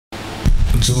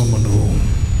ஜெபம் பண்ணுவோம்.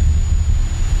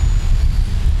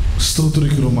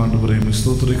 ஸ்தோத்திரிக்கிறோம் ஆண்டவரே,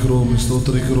 ஸ்தோத்திரிக்கிறோம்,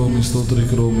 ஸ்தோத்திரிக்கிறோம்,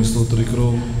 ஸ்தோத்திரிக்கிறோம்,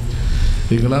 ஸ்தோத்திரிக்கிறோம்.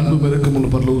 எங்கள் அன்பு இரக்கமுள்ள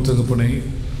பரலோக தகப்பனே,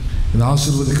 இந்த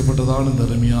ஆசீர்வதிக்கப்பட்டதான இந்த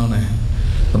அருமையான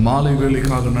இந்த மாலை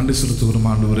வேளைக்காக நன்றி செலுத்துகிறோம்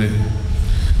ஆண்டவரே.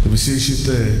 விசேஷித்த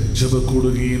ஜெப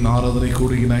கூடுகையின் ஆராதனை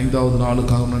கூடுகையின் 5வது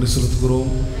நாளுக்காக நன்றி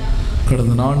செலுத்துகிறோம்.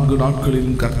 கடந்த 4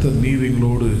 நாட்களிலும் கர்த்தர் நீர்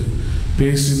எங்களோடு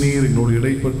பேசினீர், எங்களோடு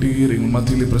இடைப்பட்டீர், எங்கள்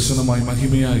மத்தியிலே பிரசன்னமாய்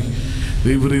மகிமையாய்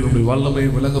தேவரே நம்முடைய வல்லமை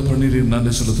விளங்க பண்ணீர்.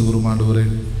 நன்றி செலுத்துகிறோம் ஆண்டவரே.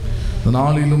 இந்த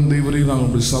நாளிலும் தேவரே நாங்கள்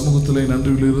உங்களுடைய சமூகத்திலே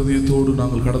நன்றியுள்ள இருதயத்தோடு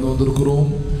நாங்கள் கடந்து வந்திருக்கிறோம்.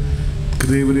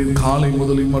 தேவரின் காலை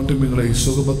முதலில் மட்டும் எங்களை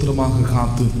சுகபத்திரமாக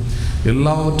காத்து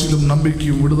எல்லாவற்றிலும்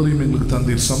நம்பிக்கையும் விடுதலையும் எங்களுக்கு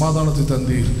தந்தீர், சமாதானத்தை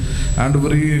தந்தீர்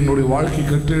ஆண்டவரே. எங்களுடைய வாழ்க்கை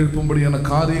கட்டெழுப்பும்படியான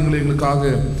காரியங்களை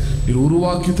எங்களுக்காக நீர்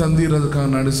உருவாக்கி தந்தீர். அதற்காக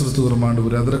நன்றி செலுத்துகிறோம்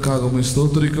ஆண்டவரே. அதற்காக உம்மை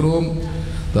ஸ்தோத்திரிக்கிறோம்.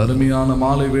 அருமையான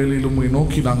மாலை வேளையில் உம்மை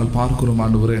நோக்கி நாங்கள் பார்க்கிறோம்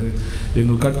ஆண்டவரே.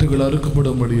 எங்கள் கட்டுகள்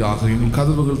அறுக்கப்படும்படியாக, எங்கள்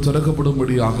கதவுகள்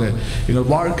திறக்கப்படும்படியாக, எங்கள்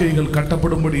வாழ்க்கைகள்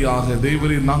கட்டப்படும்படியாக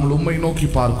தேவரீர் நாங்கள் உம்மை நோக்கி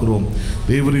பார்க்கிறோம்.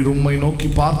 தேவரீர் உம்மை நோக்கி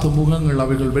பார்த்த முகங்கள்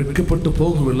அவைகள் வெட்கப்பட்டு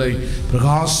போகவில்லை,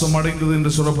 பிரகாசம் அடைந்தது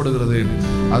என்று சொல்லப்படுகிறது.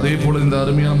 அதே போல இந்த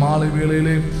அருமையான மாலை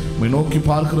வேளையிலே உம்மை நோக்கி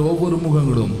பார்க்கிற ஒவ்வொரு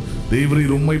முகங்களும்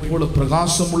தேவரீர் உம்மை போல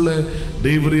பிரகாசம் உள்ள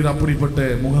தேவரீர் அப்படிப்பட்ட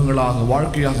முகங்களாக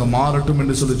வாழ்க்கையாக மாறட்டும்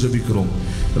என்று சொல்லி ஜெபிக்கிறோம்.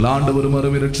 ஆண்டவரும்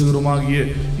அருமை இரட்சகருமாகிய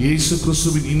இயேசு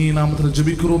கிறிஸ்துவின் இனிய நாமத்தில்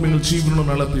ஜெபிக்கிறோம் எங்கள் ஜீவனுள்ள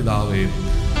நல்ல பிதாவே,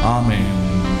 ஆமென்,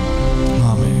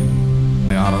 ஆமென்.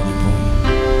 ஆராதிப்போம்.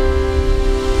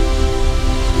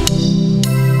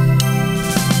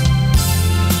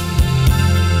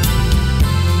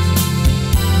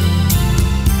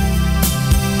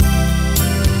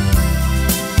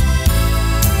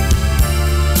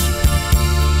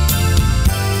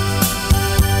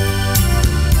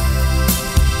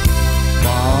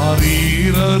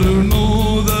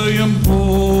 அருணோதயம்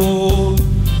போல்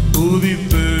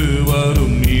உதித்து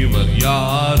வரும் இவர்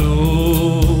யாரோ,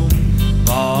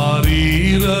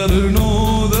 வாரீர்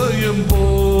அருணோதயம்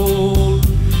போல்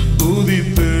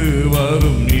உதித்து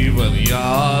வரும் இவர்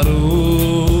யாரோ,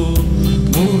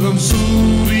 முகம்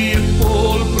சூரியன்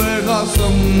போல்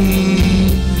பிரகாசம்,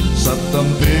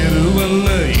 சத்தம் பெருவல்ல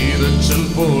இரைச்சல்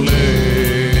போலே,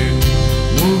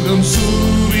 முகம்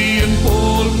சூரியன்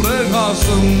போல்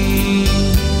பிரகாசம்,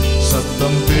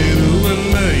 சத்தம்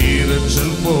பெருவல்ல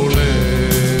இரைச்சல் போல,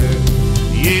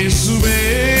 இயேசுவே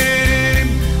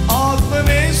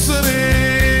ஆத்மநேசரே,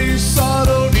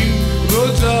 சாரோனின்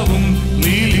ரோஜாவும்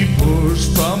லீலி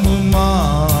புஷ்பமுமா,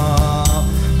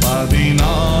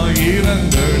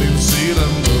 10,000ங்களில்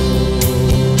சிறந்தோ,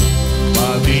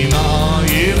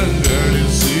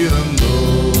 10,000ங்களில் சிறந்தோ,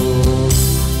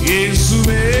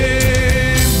 இயேசுவே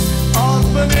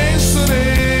ஆத்மநேசரே,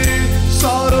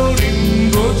 சாரோனின்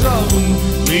ரோஜாவும்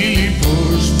லீலி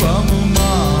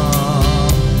புஷ்பமுமா,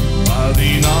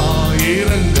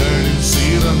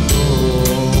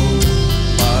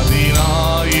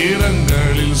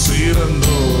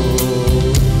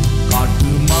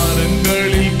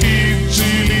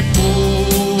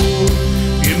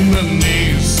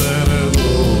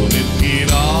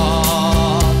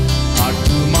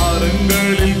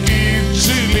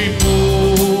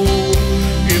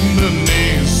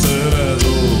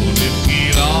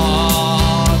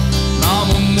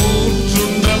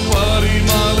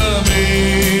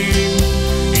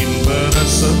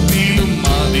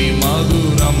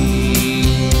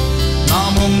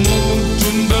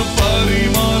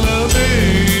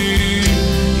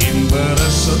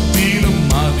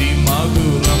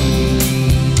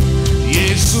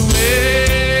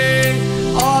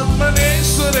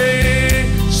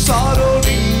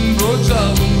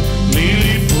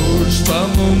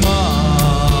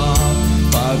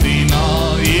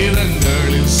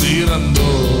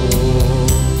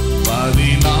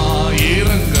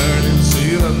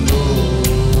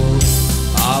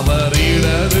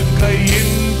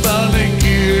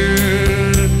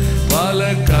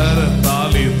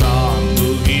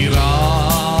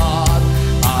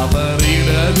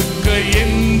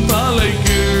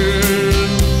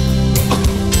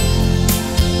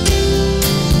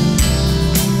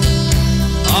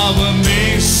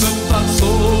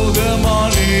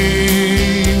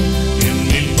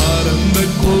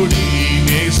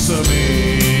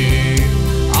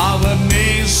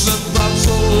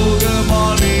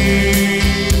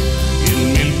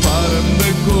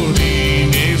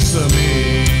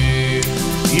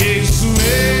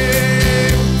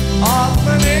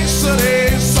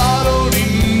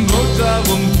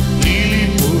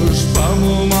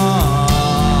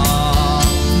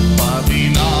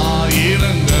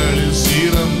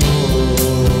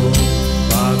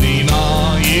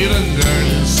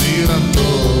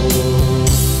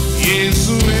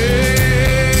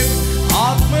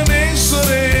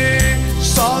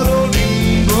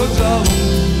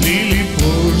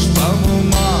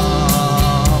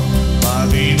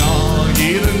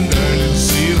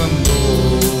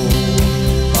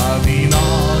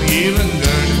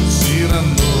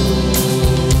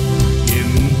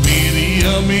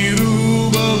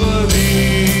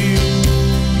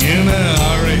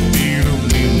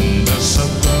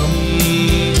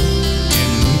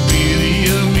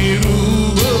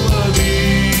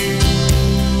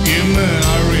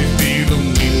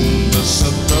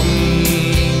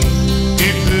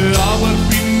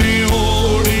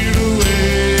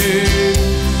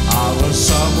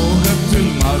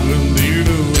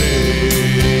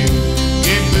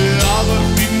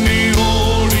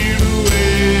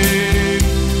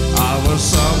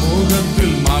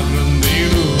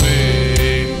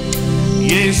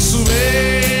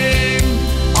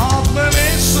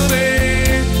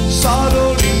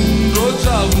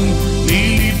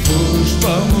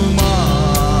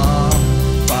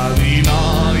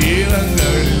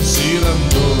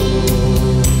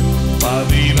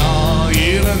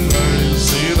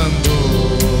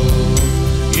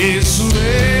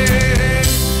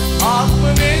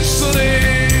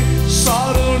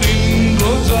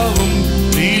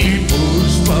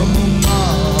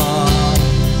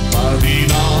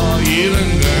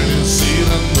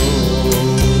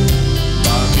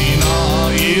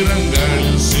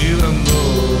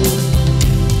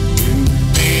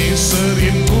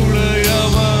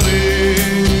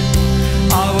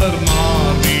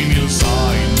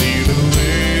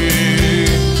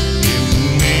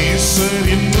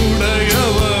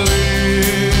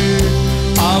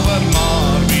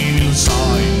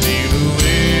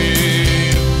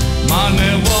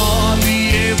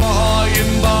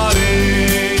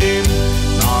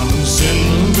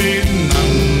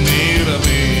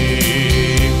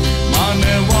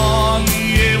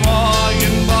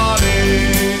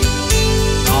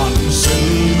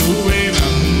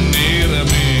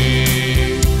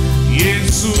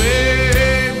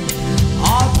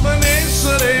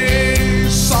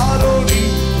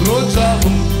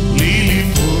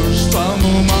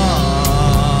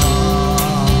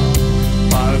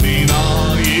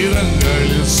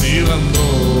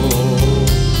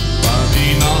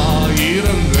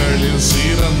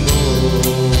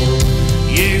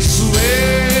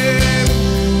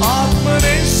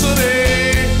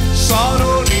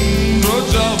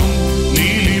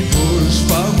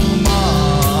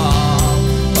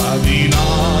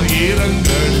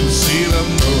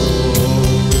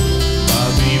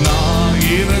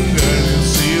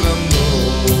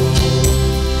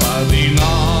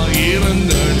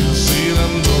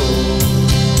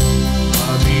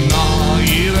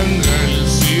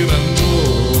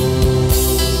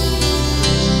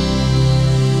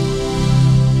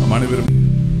 நம் அனைவரும்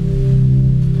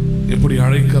எப்படி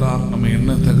அழைக்கிறார், நம்ம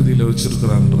என்ன தகுதியில்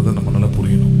வச்சிருக்கிறார்ன்றதை நம்ம நல்லா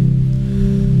புரியணும்.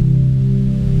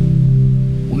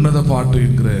 உன்னத பாட்டு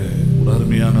என்கிற ஒரு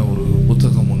அருமையான ஒரு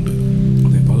புத்தகம் உண்டு.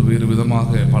 அதை பல்வேறு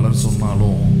விதமாக பலர்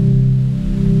சொன்னாலும்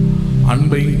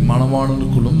அன்பை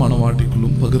மணவாளனுக்குள்ளும்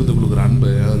மணவாட்டிக்குள்ளும் பகிர்ந்து கொள்கிற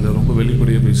அன்பை அதில் ரொம்ப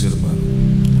வெளிப்படையாக பேசியிருப்பார்.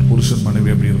 புருஷன்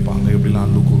மனைவி எப்படி இருப்பாங்க, எப்படிலாம்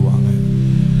அன்பு கூறுவாங்க,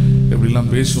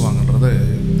 எப்படிலாம் பேசுவாங்கன்றதை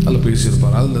அதில்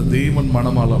பேசியிருப்பார். அதில் தேவன்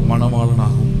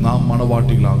மணவாளனாகவும் நாம்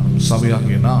மணவாட்டிகளாகவும்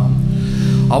சபையாகிய நாம்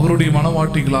அவருடைய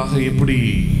மணவாட்டிகளாக எப்படி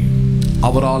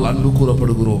அவரால் அன்பு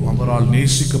கூறப்படுகிறோம், அவரால்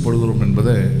நேசிக்கப்படுகிறோம்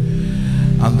என்பதை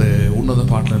அந்த உன்னத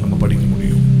பாட்டில் நம்ம படிக்க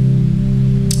முடியும்.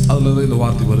 அதில் தான் இந்த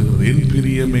வார்த்தை வருகிறது, என்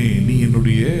பிரியமே நீ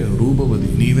என்னுடைய ரூபவதி,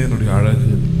 நீ தான் என்னுடைய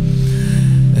அழகு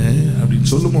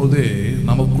அப்படின்னு சொல்லும் பொழுதே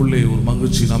நமக்குள்ளே ஒரு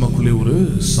மகிழ்ச்சி, நமக்குள்ளே ஒரு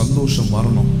சந்தோஷம்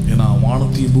வரணும். ஏன்னா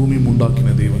வானத்தையும் பூமியும்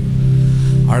உண்டாக்கின தேவன்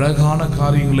அழகான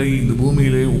காரியங்களை இந்த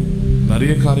பூமியிலே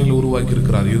நிறைய காரியங்களை உருவாக்கி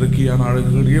இருக்கிறார். இயற்கையான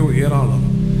அழகுகள் ஏராளம்.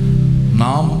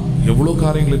 நாம் எவ்வளோ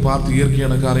காரியங்களை பார்த்து,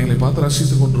 இயற்கையான காரியங்களை பார்த்து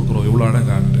ரசித்து கொண்டிருக்கிறோம், எவ்வளோ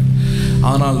அழகான்ட்டு.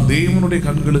 ஆனால் தேவனுடைய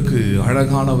கண்களுக்கு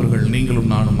அழகானவர்கள்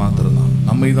நீங்களும் நானும் மாத்திரம்தான்.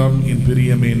 நம்மை தான் என்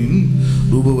பிரியமேன்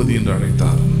ரூபவதி என்று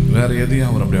அழைத்தார். வேற எதையும்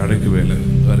அவர் அப்படி அழைக்கவே இல்லை,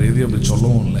 வேற எதையும் அப்படி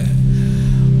சொல்லவும் இல்லை.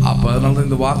 அப்போ அதனால தான்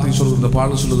இந்த வார்த்தை சொல்கிறது, இந்த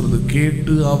பாடல் சொல்லுகிறது,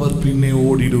 கேட்டு அவர் பின்னே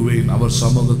ஓடிடுவேன், அவர்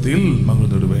சமூகத்தில்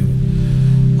மகிழ்ந்துடுவேன்.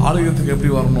 ஆலயத்துக்கு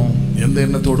எப்படி வரணும், எந்த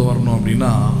எண்ணத்தோடு வரணும்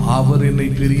அப்படின்னா, அவர் என்னை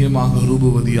பிரியமாக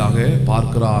ரூபவதியாக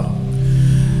பார்க்கிறார்,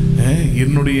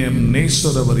 என்னுடைய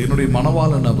நேசர் அவர், என்னுடைய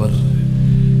மணவாளன் அவர்,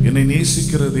 என்னை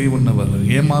நேசிக்கிற தேவன் அவர்,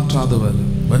 ஏமாற்றாதவர்,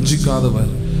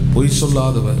 வஞ்சிக்காதவர், பொய்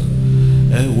சொல்லாதவர்,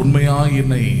 உண்மையாய்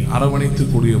என்னை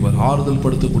அரவணைத்துக்கூடியவர், ஆறுதல்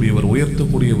படுத்தக்கூடியவர்,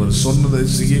 உயர்த்தக்கூடியவர், சொன்னதை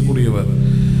செய்யக்கூடியவர்.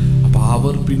 அப்போ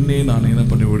அவர் பின்னே நான் என்ன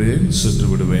பண்ணிவிடுவேன், சென்று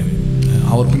விடுவேன்.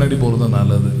 அவர் பின்னாடி போகிறது தான்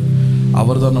நல்லது.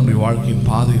 அவர் தான் நம்முடைய வாழ்க்கையின்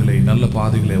பாதைகளை, நல்ல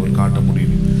பாதைகளை அவர் காட்ட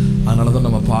முடியும். அதனால தான்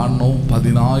நம்ம பாடணும்,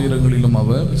 10,000ங்களிலும்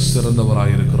அவர்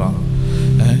சிறந்தவராயிருக்கிறார்.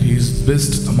 He is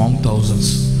best among thousands,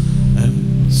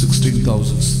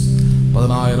 16,000.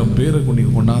 10,000 பேரை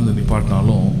நீங்கள் கொண்டாந்து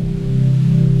நிப்பாட்டினாலும்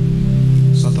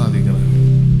சத்தாதீங்க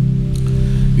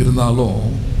இருந்தாலும்,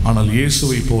 ஆனால்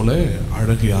இயேசுவை போல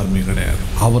அழகு யாருமே கிடையாது.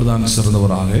 அவர் தான்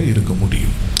சிறந்தவராக இருக்க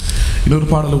முடியும். இன்னொரு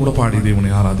பாடலை கூட பாடி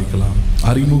தேவனை ஆராதிக்கலாம்.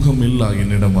 அறிமுகம் இல்லா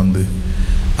என்னிடம் வந்து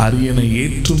அரியணை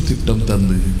ஏற்றும் திட்டம்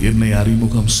தந்து என்னை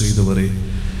அறிமுகம் செய்தவரே,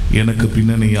 எனக்கு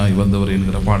பின்னணியாய் வந்தவர்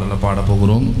என்கிற பாடலை பாட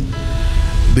போகிறோம்.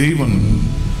 தேவன்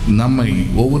நம்மை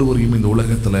ஒவ்வொருவரையும் இந்த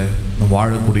உலகத்தில்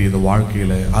வாழக்கூடிய இந்த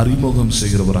வாழ்க்கையில் அறிமுகம்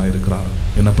செய்கிறவராயிருக்கிறார்.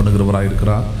 என்ன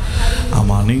பண்ணுகிறவராயிருக்கிறார்?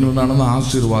 ஆமாம், நீங்களும் நானும் தான்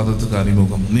ஆசீர்வாதத்துக்கு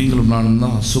அறிமுகம், நீங்களும் நானும்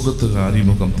தான் சுகத்துக்கு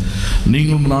அறிமுகம்,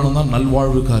 நீங்களும் நானும் தான்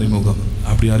நல்வாழ்வுக்கு அறிமுகம்.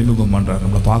 அப்படி அறிமுகம் பண்ணுறார்.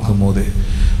 நம்மளை பார்க்கும் போதே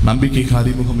நம்பிக்கைக்கு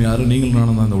அறிமுகம் யார்? நீங்களும்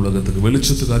நானும் தான். இந்த உலகத்துக்கு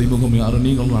வெளிச்சத்துக்கு அறிமுகம் யார்?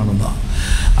 நீங்களும் நானும் தான்.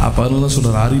 அப்போ அதனால தான்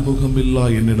சொல்கிறார், அறிமுகம் இல்லா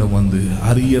என்னிடம் வந்து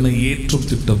அரியணை ஏற்றும்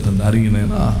திட்டம் தந்து.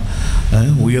 அரியணைனா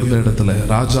உயர்ந்த இடத்துல,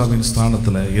 ராஜாவின்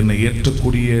ஸ்தானத்தில் என்னை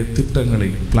ஏற்றக்கூடிய திட்டங்களை,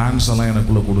 பிளான்ஸ் எல்லாம்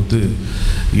எனக்குள்ளே கொடுத்து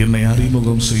என்னை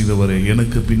அறிமுகம் செய்தவரே,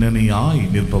 எனக்கு பின்னணியாய்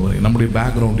நிற்பவரே. நம்முடைய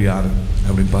பேக்ரவுண்ட் யார்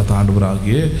அப்படின்னு பார்த்தா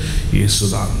ஆண்டவராகிய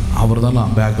இயேசுதான். அவர்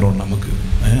தான் பேக்ரவுண்ட் நமக்கு.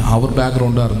 அவர்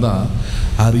பேக்ரவுண்டாக இருந்தால்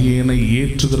அரியணை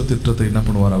ஏற்றுகிற திட்டத்தை என்ன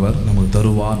பண்ணுவார்? அவர் நமக்கு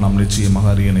தருவார். நாம் நிச்சயமாக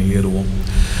அரியணை ஏறுவோம்.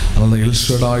 அதனால்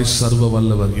எல்ஷடாய் சர்வ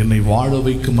வல்லவர், என்னை வாழ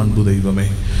வைக்கும் அன்பு தெய்வமே,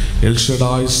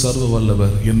 எல்ஷடாய் சர்வ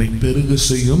வல்லவர், என்னை பெருக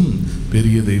செய்யும்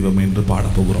பெரிய தெய்வம் என்று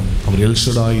பாடப்போகிறோம். அவர்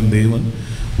எல்ஷடாயின் தேவன்,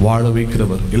 வாழ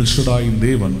வைக்கிறவர். எல்ஷடாயின்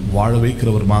தேவன் வாழ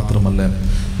வைக்கிறவர் மாத்திரமல்ல,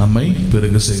 நம்மை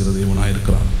பெருக செய்கிற தேவனாக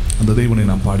இருக்கிறார். அந்த தேவனை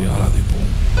நாம் பாடி ஆராதிப்போம்.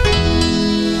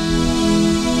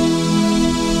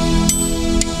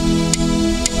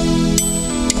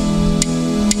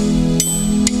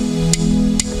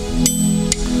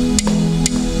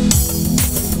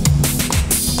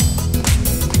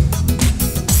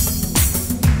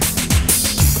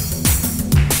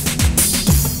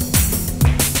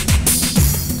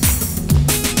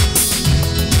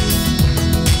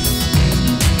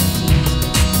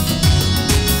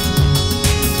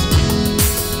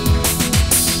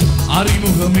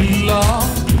 அறிமுகமில்லா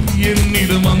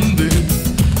என்னிடம் வந்து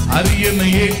அரியணை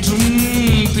ஏற்றும்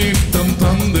திட்டம்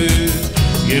தந்து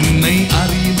என்னை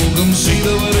அறிமுகம்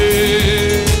செய்தவரே,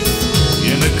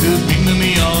 எனக்கு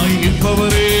பின்னணியாய்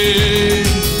நிற்பவரே.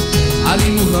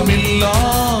 அறிமுகமில்லா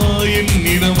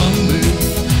என்னிடம் வந்து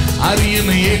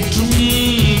அரியணை ஏற்றும்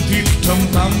திட்டம்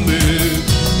தந்து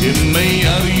என்னை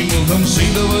அறிமுகம்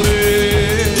செய்தவரே,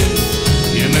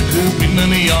 எனக்கு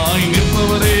பின்னணியாய்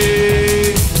நிற்பவரே.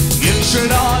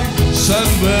 எல்ஷடாய்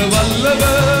சர்வ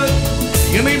வல்லவர்,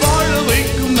 என்னை வாழ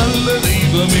வைக்கும் நல்ல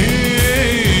தெய்வமே.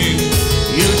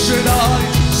 எல்ஷடாய்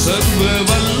சர்வ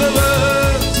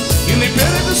வல்லவர், என்னை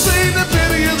பெருக செய்த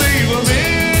பெரிய தெய்வமே.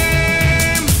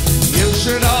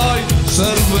 எல்ஷடாய்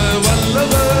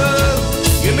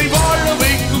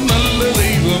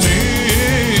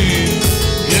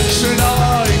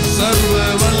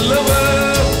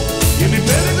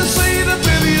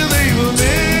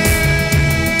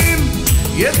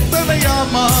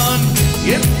ஆமான்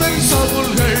எத்தனை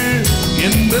சவுல்கள்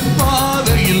எந்த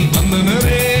பாதையில்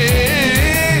வந்தனரே.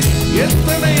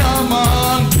 எத்தனை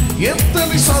ஆமான்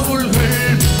எத்தனை சவுல்கள்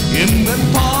எந்த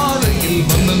பாதையில்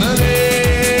வந்தனரே.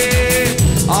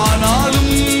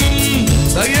 ஆனாலும்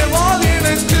தயவால்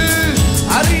எனக்கு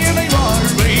அரியணை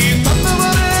வாழ்வை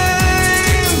தந்தவரே.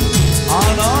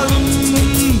 ஆனாலும்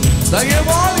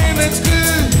தயவால் எனக்கு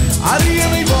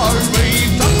அரியணை வாழ்வை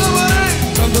தந்தவரே.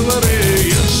 தந்தவரே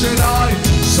எல் ஷடாய்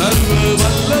சர்வ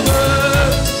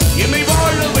வல்லவர் என்னை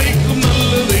வாழ வைக்கும்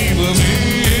நல்ல தெய்வமே.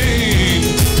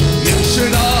 எல்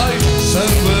ஷடாய்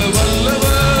சர்வ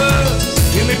வல்லவர்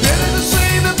என்னை பெருக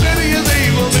செய்த பெரிய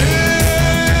தெய்வமே.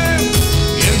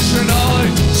 எல்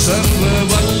ஷடாய் சர்வ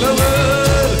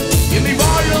வல்லவர் என்னை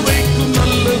வாழ வைக்கும்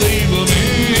நல்ல தெய்வமே.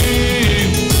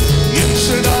 எல்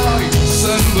ஷடாய்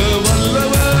சர்வ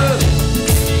வல்லவர்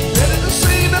பெருக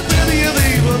செய்த பெரிய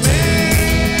தெய்வமே.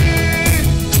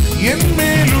 என்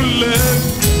மேலுள்ள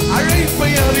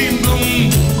அழைப்பை அறிந்தும்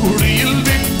குழியில்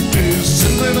விட்டு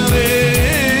சென்றனரே.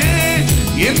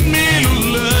 என்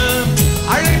மேலுள்ள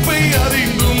அழைப்பை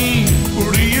அறிந்தும்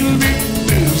குழியில்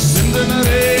விட்டு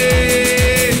சென்றனரே.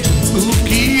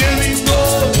 தூக்கி எறிந்தோ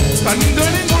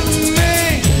கண்களின் முன்னே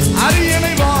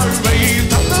அரியணை வாழ்வை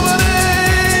தந்தவரே.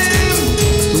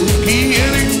 தூக்கி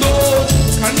எறிந்தோ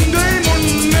கண்கள்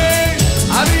முன்னே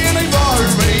அரியணை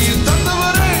வாழ்வை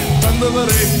தந்தவரே.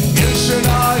 தந்தவரே எல்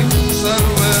ஷடாய்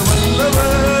சர்வ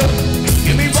வல்லவர்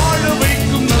என்னை வாழ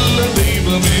வைக்கும் நல்ல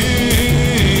தெய்வமே.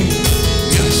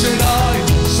 எல் ஷடாய்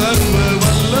சர்வ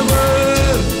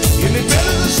வல்லவர் என்னை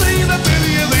பெருக செய்த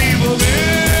பெரிய தெய்வமே.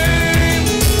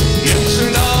 எல்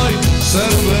ஷடாய்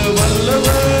சர்வ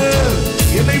வல்லவர்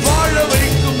என்னை வாழ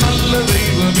வைக்கும் நல்ல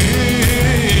தெய்வமே.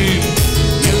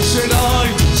 எல்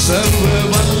ஷடாய் சர்வ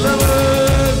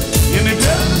வல்லவர் என்னை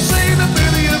பெருக செய்த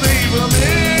பெரிய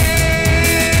தெய்வமே.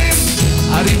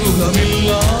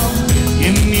 அறிமுகமில்லாம்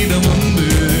என்னிடம் வந்து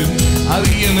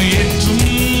அரியணை ஏற்றும்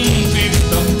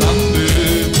தீர்த்தம் தந்து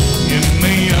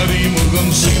என்னை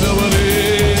அறிமுகம் செய்தவரே.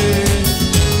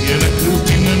 எனக்கு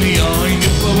பின்னணியாய்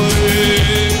நிற்பவரே.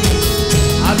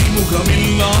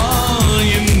 அறிமுகமில்லா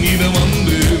என்னிடம்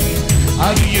வந்து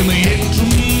அரியணை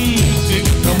ஏற்றும்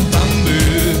தீர்த்தம் தந்து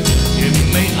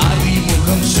என்னை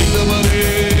அறிமுகம் செய்தவரே.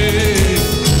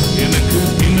 எனக்கு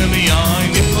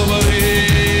பின்னணியாய் நிற்பவரே.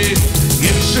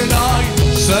 எல் ஷடாய்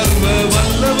சர்வ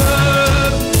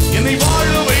வல்லவர் என்னை வாழ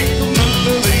வைக்கும் நல்ல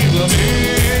தெய்வமே.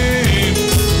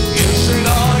 எல்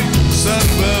ஷடாய்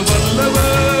சர்வ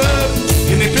வல்லவர்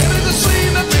என்னை பெருக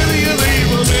செய்த பெரிய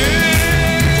தெய்வமே.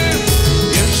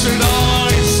 எல்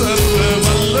ஷடாய் சர்வ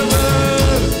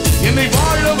வல்லவர் என்னை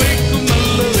வாழ வைக்கும்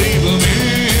நல்ல தெய்வமே.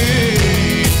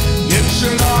 எல்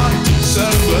ஷடாய்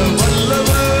சர்வ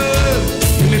வல்லவர்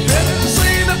என்னை பெருக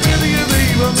செய்த பெரிய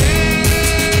தெய்வமே.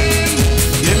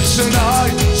 எல்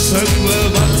ஷடாய் சர்வ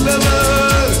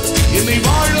வல்லவர் என்னை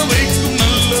வாழ வைக்கும்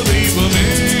நல்ல தெய்வமே.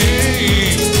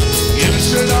 எல்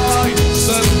ஷடாய்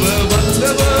சர்வ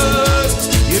வல்லவர்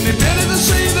என்னை பெருக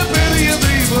செய்த பெரிய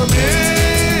தெய்வமே.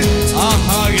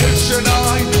 ஆஹா எல்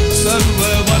ஷடாய் சர்வ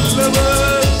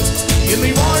வல்லவர்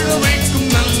என்னை வாழ வைக்கும்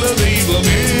நல்ல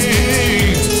தெய்வமே.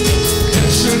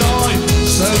 எல் ஷடாய்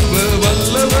சர்வ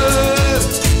வல்லவர்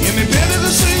என்னை பெருக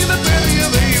செய்த பெரிய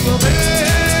தெய்வமே.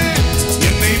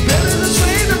 என்னை பெருக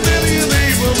செய்த பெரிய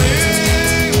தெய்வமே.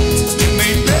 என்னை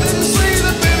பெருக செய்த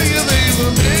பெரிய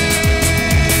தெய்வமே.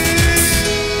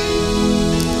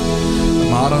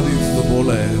 ஆராதித்தது போல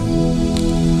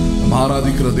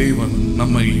ஆராதிக்கிற தேவன்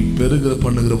நம்மை பெருக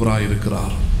பண்ணுகிறவராய்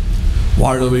இருக்கிறார்.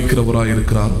 வாழ வைக்கிறவராய்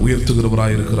இருக்கிறார்.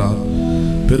 உயர்த்துகிறவராய் இருக்கிறார்.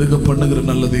 பெருக பண்ணுகிற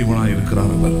நல்ல தேவனாய்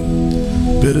இருக்கிறார். அவர்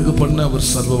பெருக பண்ண அவர்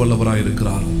சர்வ வல்லவராய்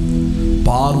இருக்கிறார்.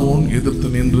 பார்வோன் எதிர்த்து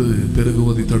நின்று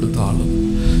பெருகுவதை தடுத்தாலும்,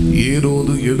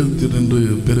 ஏரோது எடுத்து நின்று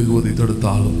பெருகுவதை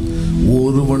தடுத்தாலும்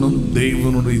ஒருவனும்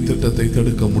தேவனுடைய திட்டத்தை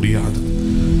தடுக்க முடியாது.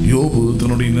 யோபு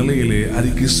தன்னுடைய நிலையிலே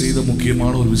அறிக்கை செய்த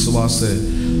முக்கியமான ஒரு விசுவாச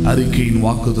அறிக்கையின்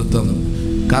வாக்குத்தத்தம்,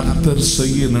 கர்த்தர்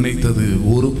செய்ய நினைத்தது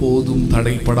ஒருபோதும்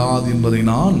தடைப்படாது என்பதை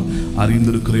நான்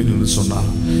அறிந்திருக்கிறேன் என்று சொன்னார்.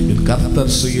 என்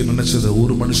கர்த்தர் செய்ய நினைச்சதை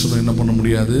ஒரு மனுஷனும் என்ன பண்ண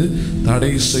முடியாது,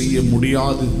 தடை செய்ய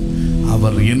முடியாது.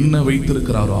 அவர் என்ன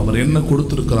வைத்திருக்கிறாரோ, அவர் என்ன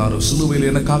கொடுத்திருக்கிறாரோ, சிலுவையில்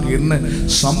எனக்காக என்ன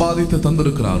சம்பாதித்து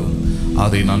தந்திருக்கிறாரோ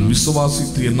அதை நான்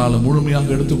விசுவாசித்து என்னால் முழுமையாக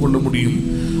எடுத்துக்கொள்ள முடியும்.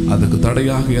 அதுக்கு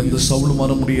தடையாக எந்த சவுலும்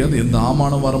வர முடியாது, எந்த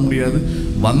ஆமானம் வர முடியாது.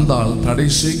 வந்தால் தடை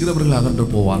செய்கிறவர்கள் அகன்று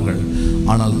போவார்கள்,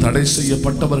 ஆனால் தடை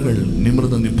செய்யப்பட்டவர்கள்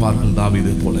நிமிர்ந்து நிற்பார்கள்.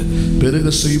 தாவீதை போல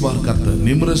பெருக செய்வார் கர்த்தர்,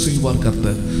 நிமிர செய்வார்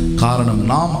கர்த்தர். காரணம்,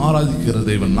 நாம் ஆராதிக்கிற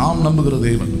தேவன், நாம் நம்புகிற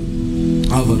தேவன்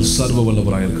அவர் சர்வ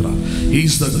வல்லவராயிருக்கிறார். He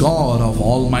is the God of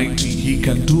Almighty. He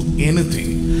can do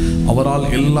anything. அவரால்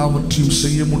எல்லாவற்றையும்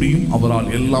செய்ய முடியும், அவரால்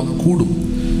எல்லாம் கூடும்.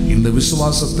 இந்த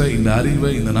விசுவாசத்தை, இந்த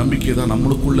அறிவை, இந்த நம்பிக்கையை தான்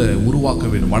நம்மளுக்குள்ள உருவாக்க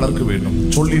வேண்டும், வளர்க்க வேண்டும்.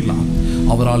 சொல்லிடலாம்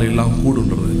அவரால் எல்லாம்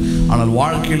கூடுன்றது. ஆனால்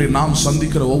வாழ்க்கையில நாம்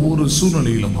சந்திக்கிற ஒவ்வொரு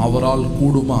சூழ்நிலையிலும் அவரால்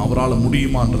கூடுமா, அவரால்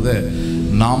முடியுமான்றதை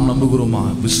நாம் நம்புகிறோமா?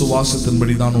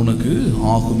 விசுவாசத்தின்படி தான் உனக்கு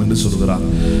ஆகும் என்று சொல்கிறார்.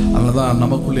 அதனால தான்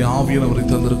நமக்குள்ளே ஆவியானவரை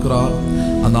தந்திருக்கிறார்.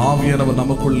 அந்த ஆவியானவர்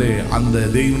நமக்குள்ளே அந்த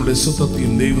தேவனுடைய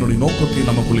சுத்தத்தையும் தேவனுடைய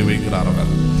நோக்கத்தையும் நமக்குள்ளே வைக்கிறார்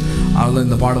அவர். அதனால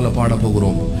இந்த பாடலை பாட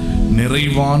போகிறோம்.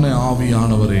 நிறைவான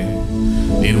ஆவியானவரே,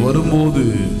 நீர் வரும்போது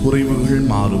குறைவுகள்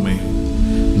மாறுமே,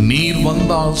 நீர்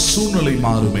வந்தால் சூழ்நிலை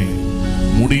மாறுமே,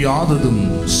 முடியாததும்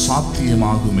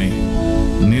சாத்தியமாகுமே,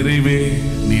 நிறைவே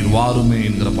நீர் வாருமே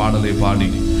என்கிற பாடலை பாடி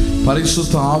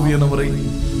பரிசுத்த ஆவியானவரை,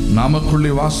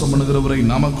 நமக்குள்ளே வாசம் பண்ணுகிறவரை,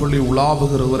 நமக்குள்ளே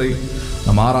உலாவுகிறவரை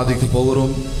நாம் ஆராதிக்க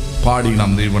போகிறோம். பாடி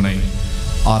நாம் தேவனை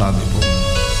ஆராதிப்போம்.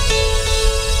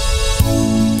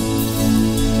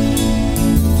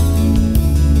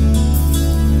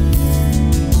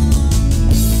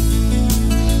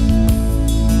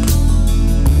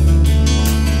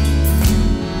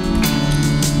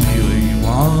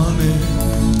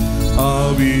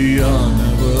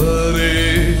 ஆவியானவரே,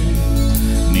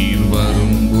 நீர்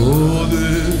வரும்போது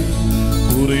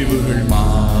குறைவுகள்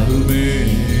மாறுமே.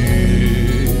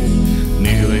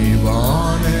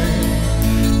 நிறைவான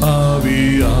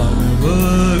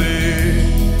ஆவியானவரே,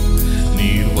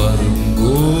 நீர்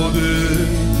வரும்போது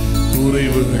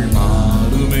குறைவுகள்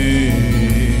மாறுமே.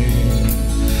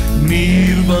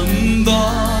 நீர்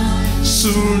வந்தால்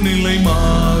சூழ்நிலை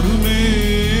மாறுமே,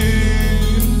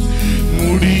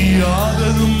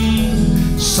 முடியாததும்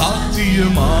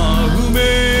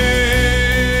சாத்தியமாகுமே.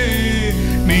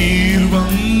 நீர்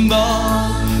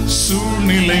வந்தால்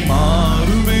சூழ்நிலை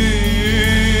மாறுமே,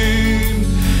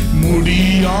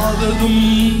 முடியாததும்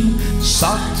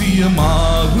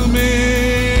சாத்தியமாகுமே.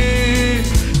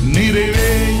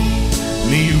 நிறைவே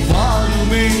நீர்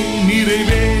வாருமே,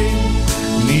 நிறைவே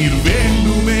நீர்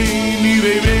வேண்டுமே,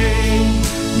 நிறைவே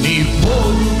நீர்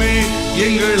போதுமே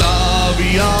எங்கள்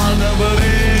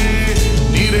ஆவியானவரே.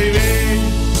 நிறைவே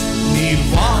நீர்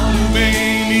வாருமே,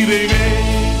 நிறைவே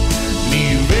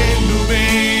நீர் வேண்டுமே,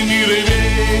 நிறைவே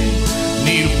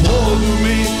நீர்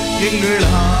போதுமே எங்கள்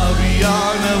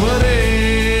ஆவியானவரே.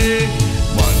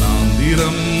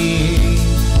 வனாந்திரம்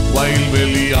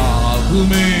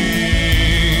வயல்வெளியாகுமே,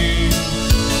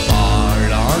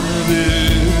 பாழானது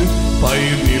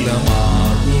பயிர்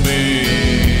நிலமாகுமே.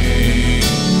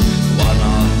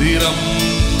 வனாந்திரம்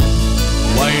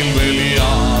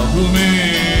வயல்வெளியாகுமே,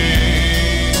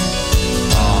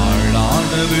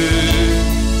 ஆழானது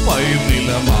பயிர்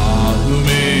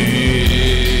நிலமாகுமே.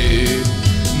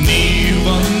 நீர்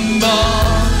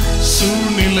வந்தால்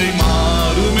சூழ்நிலை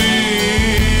மாறுமே,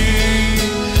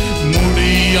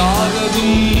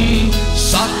 முடியாததும்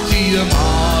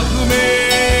சாத்தியமாகுமே.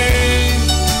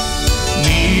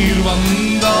 நீர்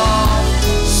வந்தால்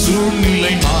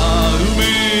சூழ்நிலை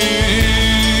மாறுமே,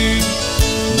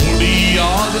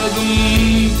 முடியாததும்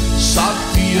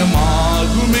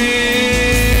சாத்தியமாகுமே.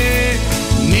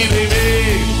 நிறைவே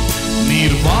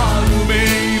நீர் வாருமே,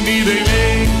 நிறைவே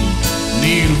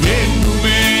நீர்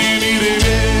வேண்டுமே,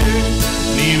 நிறைவே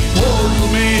நீர்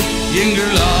போதுமே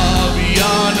எங்கள்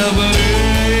ஆவியானவரே.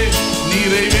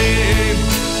 நிறைவே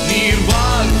நீர்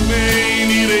வாருமே,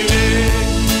 நிறைவே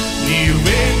நீர்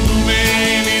வேண்டுமே,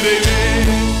 நிறைவே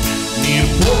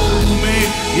நீர் போதுமே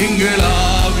எங்கள்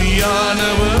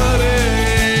ஆவியானவரே.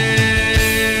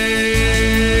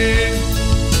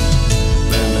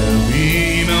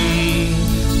 பலவீனம்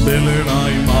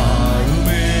பலனாய்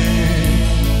மாறுமே,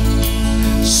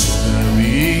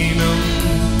 சுகவீனம்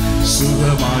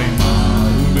சுகமாய்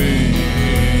மாறுமே.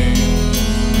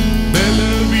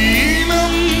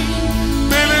 பலவீனம்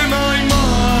பலனாய்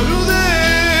மாறுதே,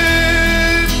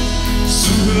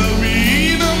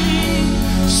 சுகவீனம்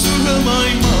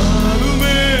சுகமாய்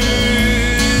மாறுமே.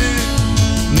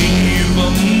 நீர்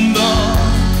வந்தால்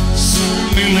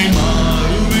சூழ்நிலை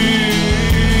மாறுமே,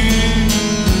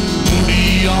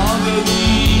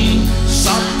 முடியாததும்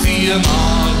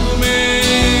சாத்தியமாகுமே.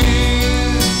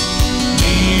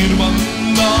 நீர்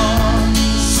வந்தால்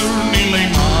சூழ்நிலை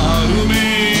மாறுமே,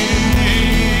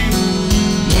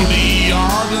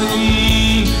 முடியாததும்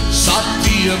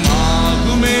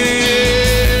சாத்தியமாகுமே.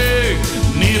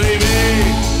 நிறைவே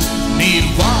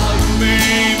நீர் வாருமே,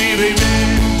 நிறைவே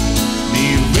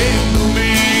நீர் வேண்டுமே,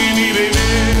 நிறைவே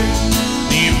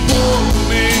நீர்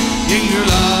போதுமே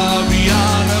எங்கள்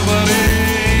ஆவியானவரே.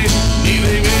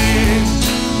 நிறைவே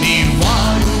நீர்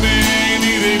வாருமே,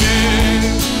 நிறைவே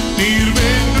நீர்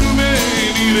வேண்டுமே,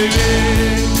 நிறைவே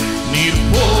நீர்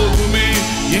போதுமே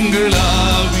எங்கள்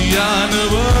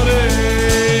ஆவியானவரே.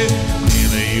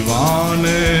 நிறைவான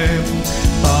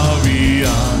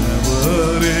ஆவியானவரே,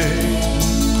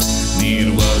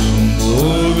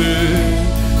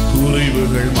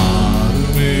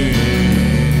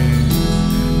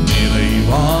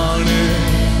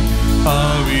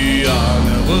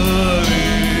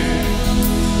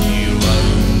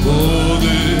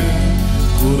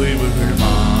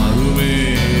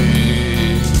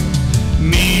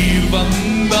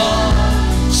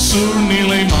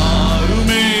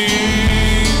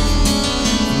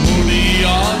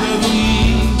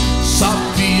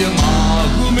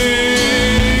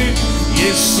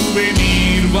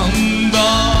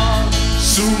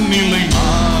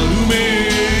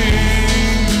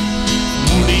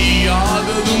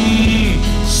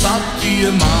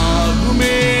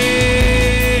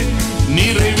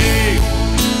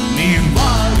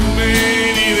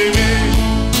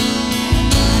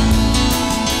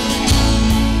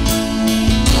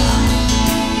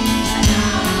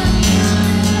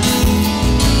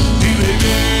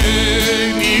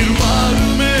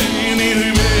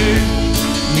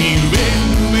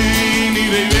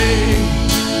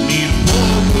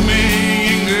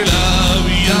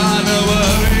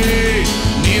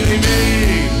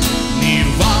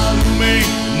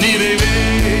 நிறைவே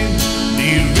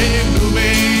நீர் வேண்டுமே,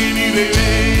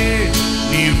 நிறைவே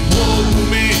நீர்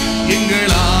போதுமே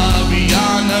எங்கள்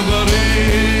ஆவியானவரே,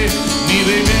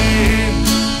 நிறைவே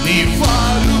நீர்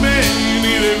வாருமே,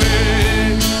 நிறைவே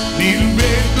நீர்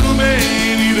வேண்டுமே,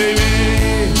 நிறைவே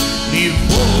நீர்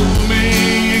போதுமே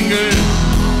எங்கள்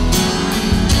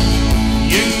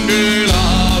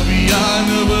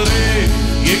ஆவியானவரே,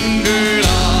 எங்கள்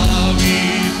ஆவியானவரே,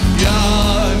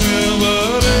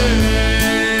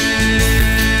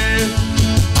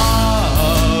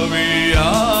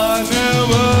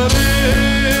 ஆவியானவரே,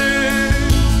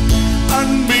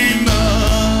 அன்பின்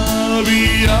ஆவியானவரே,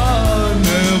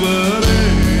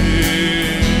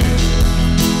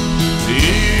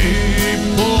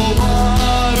 இப்போ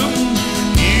வாரும்,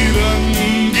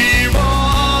 இறங்கி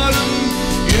வாரும்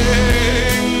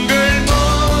எங்கள்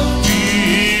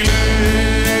மத்தியிலே,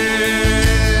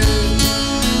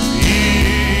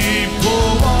 இப்போ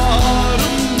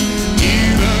வாரும்,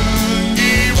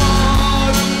 இறங்கி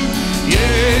வாரும்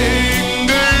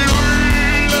எங்கள்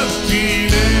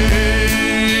உள்ளத்திலே,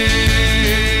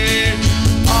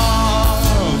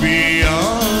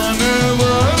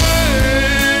 ஆவியானவரே,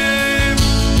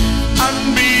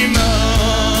 அன்பின்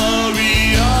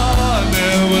ஆவியானவரே,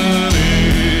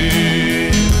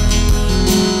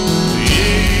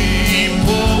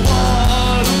 இப்போ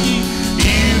வாரும்,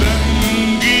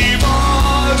 இறங்கி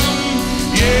வாரும்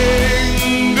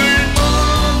எங்கள்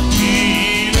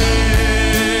மத்தியிலே,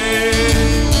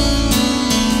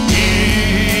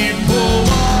 இப்போ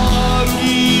வாரும்,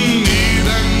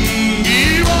 இறங்கி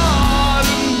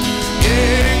வாரும்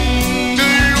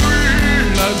எங்கள்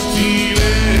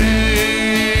உள்ளத்திலே,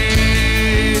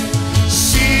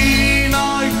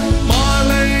 சீனாய்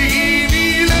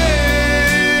மலையினிலே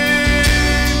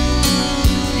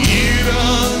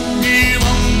இறங்கி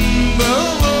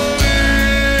வந்தவரே,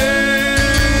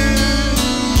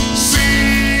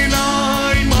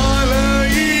 சீனாய்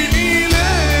மலையினிலே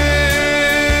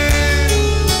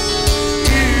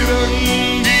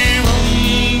இறங்கி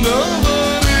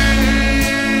வந்தவரே,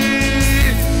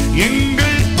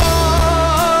 எங்கள்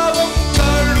பாவம்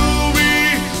கழுவி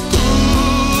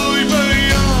தூய்மையாக்கும்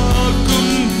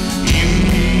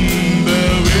இந்த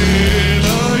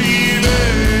வேளையிலே,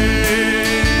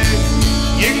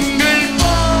 எங்கள்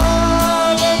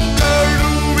பாவம்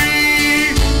கழுவி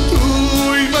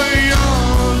தூய்மையாக்கும்,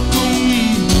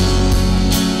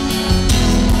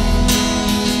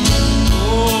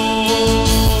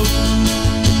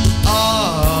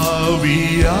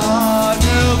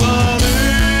 ஆவியானவரே,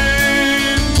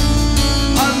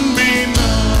 அன்பின்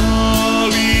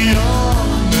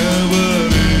ஆவியானவரே,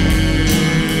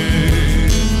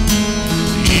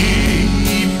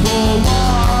 இப்போ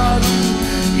வாரும்,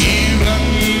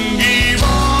 இறங்கி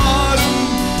வாரும்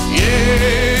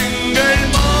எங்கள்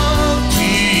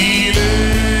மத்தியிலே,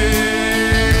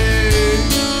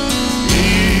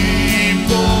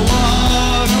 இப்போ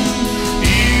வாரும்,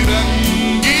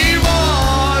 இறங்கி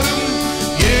வாரும்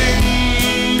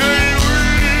எங்கள்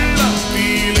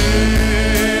உள்ளத்திலே,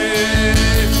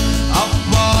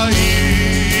 அப்பா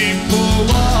இப்போ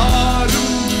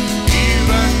வாரும்,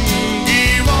 இறங்கி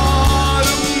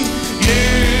வாரும்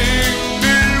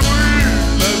எங்கள்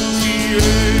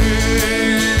உள்ளத்திலே,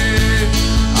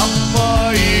 அப்பா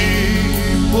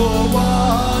இப்போ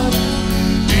வாரும்,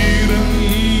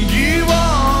 இறங்கி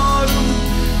வாரும்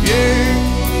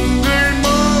எங்கள்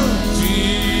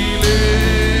மத்தியிலே.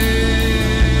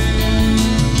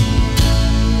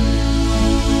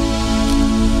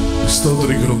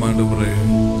 ஸ்தோத்திரிக்கிறோம் ஆண்டவரே,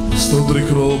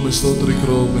 ஸ்தோத்திரிக்கிறோம்,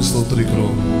 ஸ்தோத்திரிக்கிறோம்,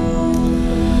 ஸ்தோத்திரிக்கிறோம்.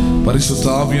 பரிசுத்த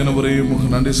ஆவியானவரே, உமக்கு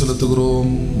நன்றி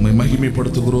செலுத்துகிறோம், உம்மை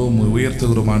மகிமைப்படுத்துகிறோம், உம்மை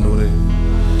உயர்த்துகிறோம் ஆண்டவரே.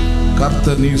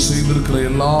 கர்த்தர் நீர் செய்திருக்கிற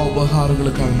எல்லா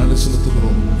உபகாரங்களுக்காக நன்றி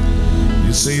செலுத்துகிறோம்,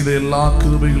 நீ செய்த எல்லா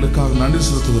கிருபைகளுக்காக நன்றி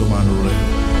செலுத்துகிறோம் ஆண்டவரே.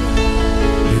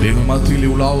 நீர் எங்கள் மத்தியிலே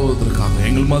உலாவுவதற்காக,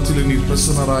 எங்கள் மத்தியிலே நீர்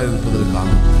பிரசன்னராய்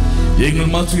இருப்பதற்காக,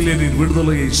 எங்கள் மத்தியிலே நீர்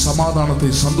விடுதலையை,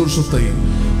 சமாதானத்தை, சந்தோஷத்தை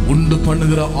உண்டு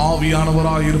பண்ணுகிற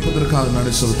ஆவியானவராய் இருப்பதற்காக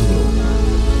நன்றி செலுத்துகிறோம்.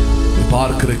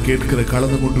 பார்க்கிற, கேட்கிற,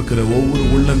 கலந்து கொண்டிருக்கிற ஒவ்வொரு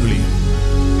உள்ளங்களையும்,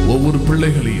 ஒவ்வொரு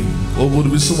பிள்ளைகளையும், ஒவ்வொரு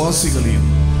விசுவாசிகளையும்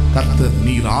கர்த்தர்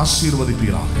நீர்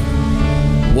ஆசீர்வதிப்பீராக.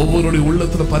 ஒவ்வொருடைய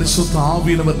உள்ளத்துல பரிசுத்த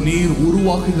ஆவியானவர் நீர்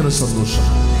உருவாக்குகிற சந்தோஷம்,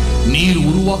 நீர்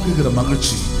உருவாக்குகிற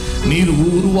மகிழ்ச்சி, நீர்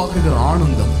உருவாக்குகிற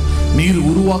ஆனந்தம், நீர்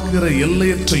உருவாக்குகிற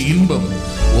எல்லையற்ற இன்பம்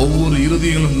ஒவ்வொரு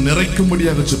இருதயங்களும்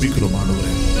நிறைக்கும்படியாக ஜெபிக்கிறோம்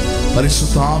ஆண்டவரே.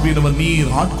 பரிசுத்த ஆவியானவர் நீர்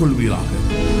ஆட்கொள்வீராக,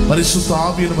 பரிசுத்த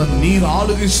ஆவியானவர் நீர்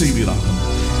ஆளுகை செய்வீராக,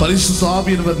 பரிசுத்த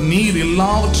ஆவியானவர் நீர்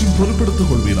எல்லாவற்றையும் பொறுப்பெடுத்துக்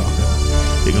கொள்வீராக.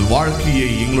 எங்கள் வாழ்க்கையை,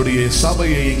 எங்களுடைய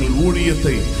சபையை, எங்கள்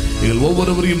ஊழியத்தை, எங்கள்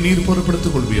ஒவ்வொருவரையும் நீர்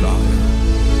பொறுப்பெடுத்துக் கொள்வீராக.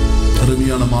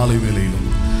 அருமையான மாலை வேளையிலும்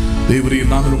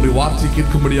தேவரீர் நாங்கள் உங்களுடைய வார்த்தையை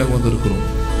கேட்கும்படியாக வந்திருக்கிறோம்.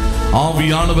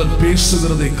 ஆவியானவர்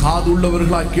பேசுகிறதை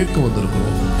காதுள்ளவர்களாய் கேட்க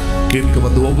வந்திருக்கிறோம். கேட்க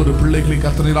வந்த ஒவ்வொரு பிள்ளைகளையும்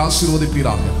கர்த்தர்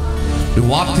ஆசீர்வதிப்பீராக.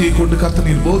 வார்த்தையை கொண்டு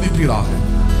கர்த்தர் போதிப்பீராக.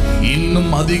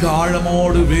 இன்னும் அதிக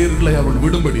ஆழமோடு வேர்களை அவர்கள்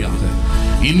விடும்படியாக,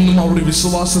 இன்னும் அவருடைய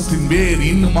விசுவாசத்தின் வேர்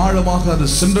இன்னும் ஆழமாக அது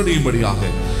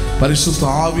சென்றடையும்படியாக பரிசுத்த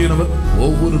ஆவியானவர்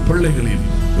ஒவ்வொரு பிள்ளைகளையும்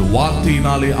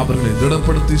வார்த்தையினாலே அவர்களை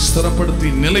திடப்படுத்தி ஸ்திரப்படுத்தி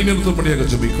நிலைநிறுத்தும்படியாக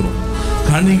ஜெபிக்கிறோம்.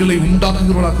 கனிகளை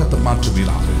உண்டாக்குகிறவர்களாக கர்த்தர்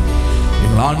மாற்றுவீராக.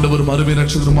 எங்கள் ஆண்டவரும் அருமை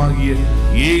ரட்சகருமாகிய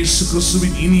இயேசு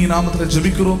கிறிஸ்துவின் இனிய நாமத்தில்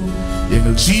ஜெபிக்கிறோம்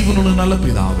எங்கள் ஜீவனுள்ள நல்ல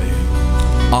பிதாவே.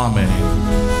 ஆமென்.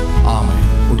 ஆமென்.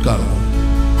 உட்காருவோம்.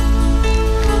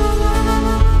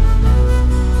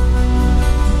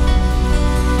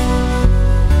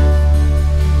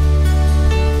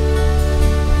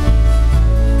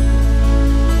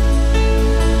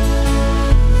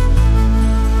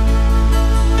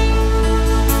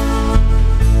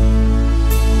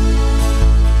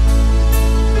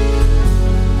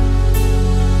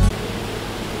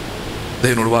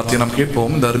 தேவனுடைய வார்த்தையை நாம்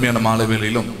கேட்போம். இந்த அருமையான மாலை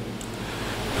வேளையிலும்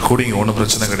குடிங்க, ஒன்றும்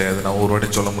பிரச்சனை கிடையாது. நான் ஒரு வாட்டி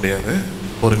சொல்ல முடியாது,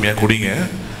 பொறுமையாக குடிங்க.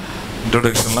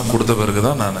 இன்ட்ரோடக்ஷன்லாம் கொடுத்த பிறகு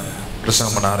தான் நான்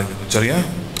பிரசங்கம் பண்ண ஆரம்பிக்கும், சரியா?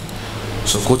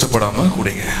 ஸோ கூச்சப்படாமல்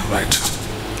குடிங்க. ரைட்,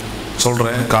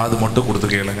 சொல்கிறேன், காது மட்டும் கொடுத்து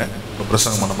கேளுங்க,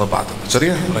 பிரசங்கம் பண்ணாமல் பார்த்துங்க,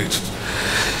 சரியா? ரைட்.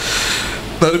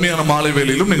 இந்த அருமையான மாலை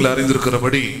வேளையிலும் நீங்கள்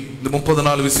அறிந்திருக்கிறபடி இந்த 30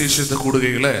 நாள் விசேஷத்த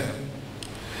கூடுகையில்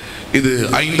இது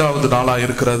 5வது நாளாக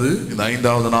இருக்கிறது. இந்த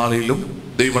 5வது நாளிலும்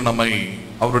தெய்வன் நம்மை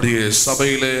அவருடைய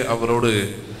சபையில அவரோடு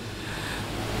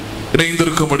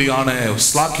இணைந்திருக்கும்படியான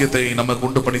ஸ்லாக்கியத்தை நமக்கு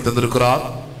உண்டு பண்ணி தந்திருக்கிறார்.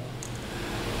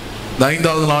 இந்த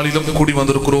 5வது நாளிலும் கூடி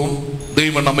வந்திருக்கிறோம்.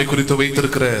 தெய்வன் நம்மை குறித்து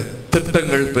வைத்திருக்கிற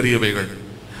திட்டங்கள் பெரியவைகள்.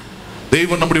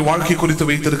 தெய்வன் நம்முடைய வாழ்க்கை குறித்து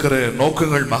வைத்திருக்கிற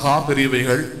நோக்கங்கள் மகா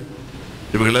பெரியவைகள்.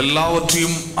 இவைகள்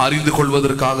எல்லாவற்றையும் அறிந்து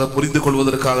கொள்வதற்காக, புரிந்து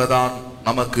கொள்வதற்காக தான்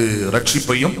நமக்கு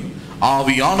ரட்சிப்பையும்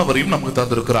ஆவியானவரையும் நமக்கு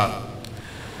தந்திருக்கிறார்.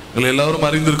 எல்லாரும்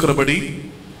அறிந்திருக்கிறபடி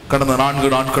கடந்த 4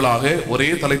 நாட்களாக ஒரே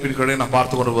தலைப்பின் கீழே நாம்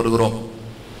பார்த்து கொண்டு வருகிறோம்.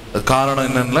 காரணம்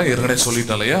என்னன்னா ஏற்கனவே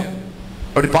சொல்லிட்டேன் இல்லையா?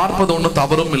 அப்படி பார்ப்பது ஒன்றும்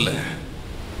தவறும் இல்லை.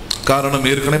 காரணம்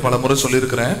ஏற்கனவே பல முறை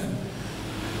சொல்லியிருக்கிறேன்.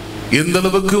 எந்த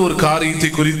அளவுக்கு ஒரு காரியத்தை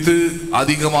குறித்து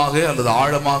அதிகமாக அல்லது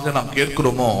ஆழமாக நாம்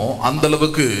கேட்கிறோமோ அந்த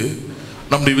அளவுக்கு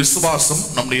நம்முடைய விசுவாசம்,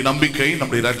 நம்முடைய நம்பிக்கை,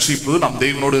 நம்முடைய ரட்சிப்பு, நம்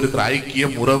தெய்வனோடு இருக்கிற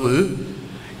ஐக்கியம், உறவு,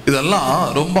 இதெல்லாம்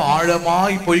ரொம்ப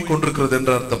ஆழமாய் போய் கொண்டிருக்கிறது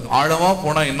என்ற அர்த்தம். ஆழமா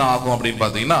போனா என்ன ஆகும் அப்படின்னு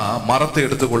பாத்தீங்கன்னா, மரத்தை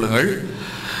எடுத்துக்கொள்ளுங்கள்.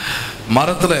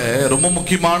 மரத்துல ரொம்ப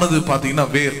முக்கியமானது பாத்தீங்கன்னா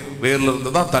வேர்ல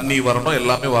இருந்து தான் தண்ணி வரணும்,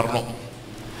 எல்லாமே வரணும்.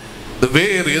 இந்த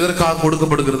வேர் எதற்காக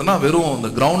கொடுக்கப்படுகிறதுனா வெறும்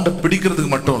இந்த கிரவுண்டை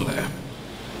பிடிக்கிறதுக்கு மட்டும்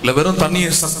இல்லை வெறும்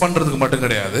தண்ணியை சக் பண்றதுக்கு மட்டும்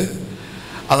கிடையாது.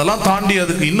 அதெல்லாம் தாண்டி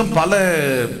அதுக்கு இன்னும் பல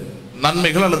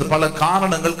நன்மைகள் அல்லது பல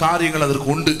காரணங்கள், காரியங்கள்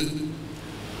அதற்கு உண்டு.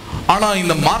 ஆனா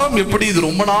இந்த மரம் எப்படி இது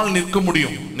ரொம்ப நாள் நிற்க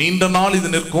முடியும்? நீண்ட நாள் இது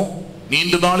நிற்கும்,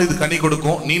 நீண்ட நாள் இது கனி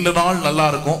கொடுக்கும், நீண்ட நாள் நல்லா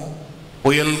இருக்கும்.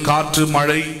 புயல், காற்று,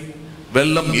 மழை,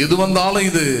 வெள்ளம் எது வந்தாலும்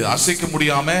இது அசைக்க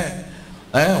முடியாம,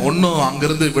 ஒன்னும்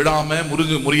அங்கிருந்து விழாம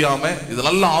முறியாம இது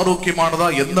நல்ல ஆரோக்கியமானதா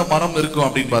எந்த மரம் இருக்கும்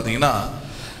அப்படின்னு பாத்தீங்கன்னா,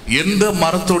 எந்த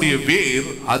மரத்துடைய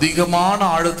வேர் அதிகமான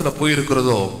ஆழத்துல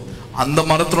போயிருக்கிறதோ அந்த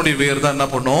மரத்தினுடைய வேர் தான் என்ன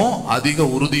பண்ணும், அதிக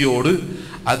உறுதியோடு,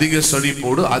 அதிக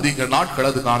செழிப்போடு, அதிக நாட்கள்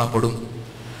அது காணப்படும்.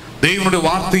 தேவனுடைய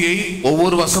வார்த்தையை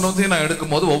ஒவ்வொரு வசனத்தையும் நான்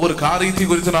எடுக்கும் போது, ஒவ்வொரு காரியத்தை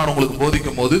குறித்து நான் உங்களுக்கு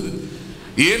போதிக்கும் போது,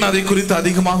 ஏன் அதை குறித்து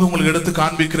அதிகமாக உங்களுக்கு எடுத்து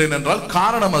காண்பிக்கிறேன் என்றால்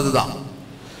காரணம் அதுதான்.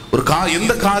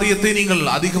 எந்த காரியத்தை நீங்கள்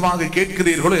அதிகமாக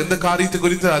கேட்கிறீர்களோ, எந்த காரியத்தை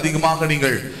குறித்து அதிகமாக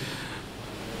நீங்கள்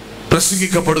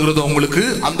பிரசங்கிக்கப்படுகிறதோ உங்களுக்கு,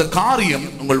 அந்த காரியம்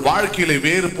உங்கள் வாழ்க்கையில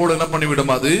வேறு போல என்ன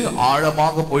பண்ணிவிடும், அது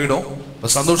ஆழமாக போயிடும்.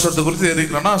 சந்தோஷத்தை குறித்து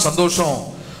எதிர்க்கிறேன்னா, சந்தோஷம்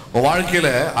உங்க வாழ்க்கையில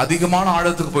அதிகமான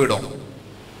ஆழத்துக்கு போயிடும்.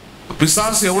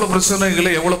 பிசாசு எவ்வளவு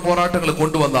பிரச்சனைகளை, எவ்வளவு போராட்டங்களை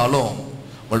கொண்டு வந்தாலும்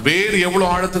உங்கள் வேறு எவ்வளவு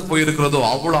ஆழத்துக்கு போயிருக்கிறதோ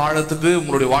அவ்வளவு ஆழத்துக்கு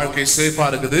உங்களுடைய வாழ்க்கை சேஃபா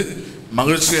இருக்குது,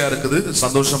 மகிழ்ச்சியா இருக்குது,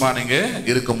 சந்தோஷமா நீங்க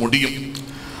இருக்க முடியும்.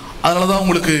 அதனாலதான்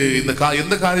உங்களுக்கு இந்த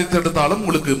எந்த காரியத்தை எடுத்தாலும்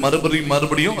உங்களுக்கு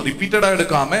மறுபடியும் ரிப்பீட்டடா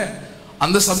எடுக்காம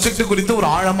அந்த சப்ஜெக்ட் குறித்து ஒரு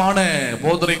ஆழமான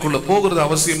போதனைக்குள்ள போகிறது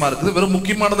அவசியமா இருக்குது. வெறும்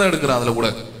முக்கியமானதான் எடுக்கிறேன், அதுல கூட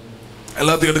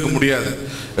எல்லாத்தையும் எடுக்க முடியாது.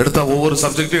 எடுத்தா ஒவ்வொரு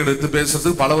சப்ஜெக்டையும் எடுத்து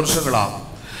பேசுறதுக்கு பல வருஷங்கள் ஆகும்.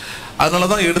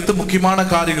 அதனாலதான் எடுத்து முக்கியமான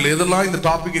காரியங்கள் எதெல்லாம் இந்த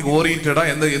டாபிக்கு ஓரியன்டா,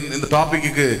 இந்த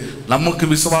டாபிக்கு நமக்கு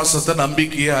விசுவாசத்தை,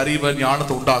 நம்பிக்கையை, அறிவை,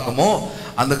 ஞானத்தை உண்டாக்குமோ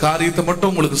அந்த காரியத்தை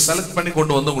மட்டும் உங்களுக்கு செலக்ட் பண்ணி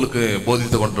கொண்டு வந்து உங்களுக்கு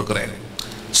போதித்து கொண்டிருக்கிறேன்.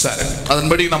 சரி,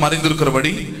 அதன்படி நாம்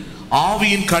அறிந்திருக்கிறபடி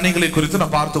ஆவியின் கனிகளை குறித்து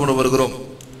நாம் பார்த்து கொண்டு வருகிறோம்.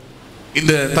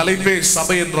 இந்த தலைப்பே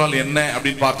சபை என்றால் என்ன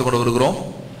அப்படின்னு பார்த்து கொண்டு வருகிறோம்.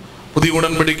 புதிய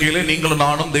உடன்படிக்கையிலே நீங்களும்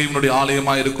நானும் தெய்வனுடைய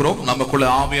ஆலயமா இருக்கிறோம். நமக்குள்ள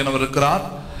ஆவியானவர் இருக்கிறார்.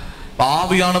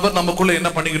 ஆவியானவர் நமக்குள்ள என்ன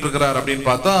பண்ணிக்கிட்டு இருக்கிறார் அப்படின்னு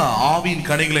பார்த்தா, ஆவியின்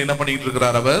கனிகளை என்ன பண்ணிக்கிட்டு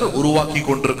இருக்கிறார், அவர் உருவாக்கி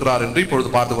கொண்டிருக்கிறார் என்று இப்பொழுது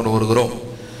பார்த்து கொண்டு வருகிறோம்.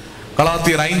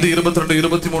 கலாத்தியர்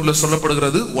 5:22-23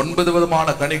 சொல்லப்படுகிறது, 9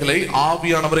 விதமான கனிகளை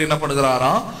ஆவியானவர் என்ன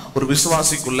பண்ணுகிறாரா, ஒரு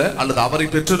விசுவாசிக்குள்ள அல்லது அவரை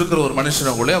பெற்றிருக்கிற ஒரு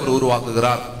மனுஷனுக்குள்ளே அவர்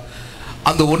உருவாக்குகிறார்.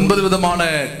 அந்த 9 விதமான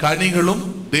கனிகளும்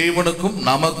தேவனுக்கும்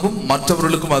நமக்கும்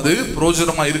மற்றவர்களுக்கும் அது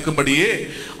பிரயோஜனமா இருக்கும்படியே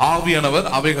ஆவியானவர்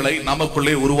அவைகளை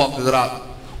நமக்குள்ளே உருவாக்குகிறார்.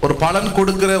 ஒரு பலன்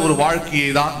கொடுக்கிற ஒரு வாழ்க்கையை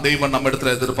தான் தெய்வன் நம்ம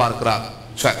இடத்துல எதிர்பார்க்கிறார்.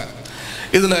 சரி,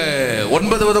 இதுல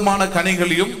 9 விதமான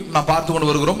கனிகளையும் நான் பார்த்து கொண்டு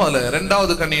வருகிறோம். அதுல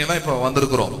 2வது கனியை தான் இப்ப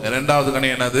வந்திருக்கிறோம். 2வது கனி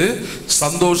என்னது?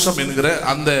 சந்தோஷம் என்கிற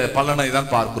அந்த பலனை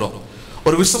தான் பார்க்கிறோம்.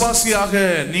 ஒரு விசுவாசியாக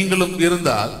நீங்களும்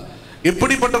இருந்தால்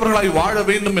எப்படிப்பட்டவர்களாய் வாழ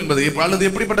வேண்டும் என்பதை, அல்லது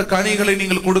எப்படிப்பட்ட கனிகளை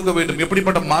நீங்கள் கொடுக்க வேண்டும்,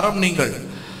 எப்படிப்பட்ட மரம் நீங்கள்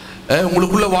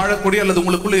உங்களுக்குள்ள வாழக்கூடிய அல்லது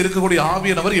உங்களுக்குள்ள இருக்கக்கூடிய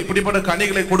ஆவியானவர் எப்படிப்பட்ட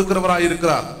கனிகளை கொடுக்கிறவராய்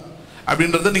இருக்கிறார்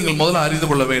அப்படின்றத நீங்கள் முதல்ல அறிந்து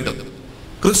கொள்ள வேண்டும்.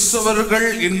 கிறிஸ்தவர்கள்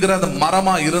என்கிற அந்த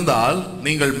மரமா இருந்தால்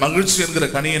நீங்கள் மகிழ்ச்சி என்கிற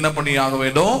கனி என்ன பண்ணி ஆக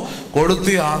வேண்டும்?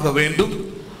 கொடுத்தே ஆக வேண்டும்.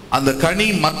 அந்த கனி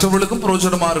மற்றவர்களுக்கும்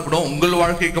பிரயோஜனமா இருக்கணும், உங்கள்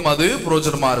வாழ்க்கைக்கும் அது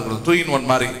பிரயோஜனமா இருக்கணும். 2 in 1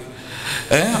 மாதிரி.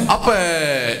 அப்ப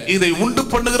இதை உண்டு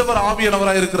பண்ணுகிறவர்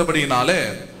ஆவியானவராக இருக்கிறபடினாலே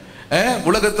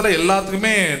உலகத்துல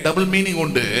எல்லாத்துக்குமே டபுள் மீனிங்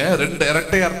உண்டு, 2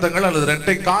 இரட்டை அர்த்தங்கள் அல்லது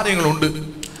இரட்டை காரியங்கள் உண்டு.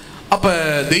 அப்ப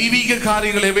தெய்வீக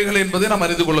காரியங்கள் எவைகள் என்பதை நாம்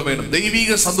அறிந்து கொள்ள வேண்டும்.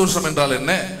 தெய்வீக சந்தோஷம் என்றால்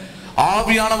என்ன?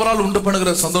 ஆவியானவரால் உண்டு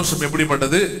பண்ணுகிற சந்தோஷம்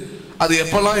எப்படிப்பட்டது, அது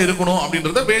எப்பெல்லாம் இருக்கணும்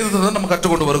அப்படின்றத வேதத்தை நம்ம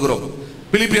கற்றுக்கொண்டு வருகிறோம்.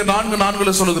 பிலிப்பியர்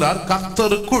 4:4 சொல்லுகிறார்,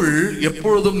 கர்த்தருக்குள்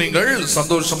எப்பொழுதும் நீங்கள்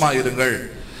சந்தோஷமா இருங்கள்,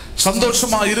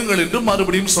 சந்தோஷமா இருங்கள் என்று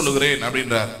மறுபடியும் சொல்லுகிறேன்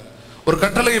அப்படின்றார். ஒரு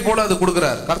கட்டளையை போல அது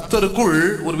கொடுக்கிறார். கர்த்தருக்குள்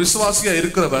ஒரு விசுவாசியா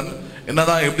இருக்கிறவன்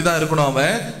என்னதான் எப்படிதான் இருக்கணும்?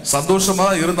 அவன் சந்தோஷமா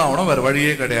இருந்தாவனும், வேற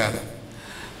வழியே கிடையாது.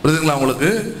 புரியுதுங்களா உங்களுக்கு?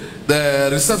 இந்த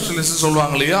ரிசப்ஷனிஸ்ட்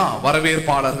சொல்லுவாங்க இல்லையா,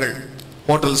 வரவேற்பாளர்கள்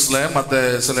ஹோட்டல்ஸ்ல மற்ற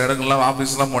சில இடங்கள்லாம்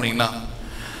ஆபீஸ்லாம் போனீங்கன்னா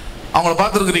அவங்கள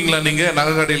பார்த்துருக்குறீங்களா? நீங்க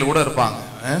நகை கடையில் கூட இருப்பாங்க,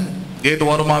 கேட்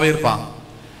ஓரமாவே இருப்பாங்க.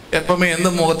 எப்பவுமே எந்த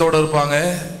முகத்தோட இருப்பாங்க?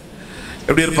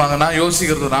 எப்படி இருப்பாங்கன்னா,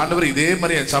 யோசிக்கிறது, ஆண்டவர் இதே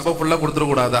மாதிரி என் சபை ஃபுல்லா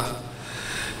கொடுத்துடக்கூடாதா?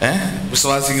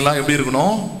 விசுவாசிங்களா எப்படி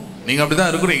இருக்கணும்? நீங்க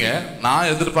அப்படிதான் இருக்கிறீங்க.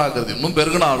 நான் எதிர்பார்க்கறது இன்னும்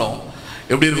பெருகினாலும்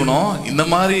எப்படி இருக்கணும்? இந்த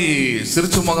மாதிரி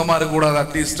சிரிச்சு முகமா இருக்கக்கூடாது.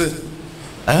 அட்லீஸ்ட்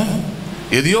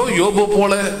எதையோ யோபு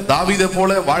போல தாவீதை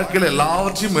போல வாழ்க்கையில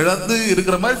எல்லாவற்றையும் இழந்து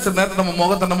இருக்கிற மாதிரி சில நேரத்தில் நம்ம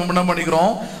முகத்தை நம்ம என்ன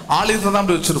பண்ணிக்கிறோம்? ஆலயத்தை தான்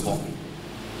அப்படி வச்சிருப்போம்.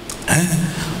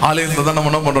 ஆலயத்தை தான்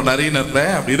நம்ம என்ன பண்றோம்? நிறைய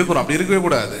நேரத்தில் அப்படி இருக்கிறோம். அப்படி இருக்கவே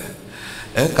கூடாது.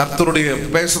 கர்த்தருடைய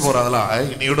பேச போற அதெல்லாம்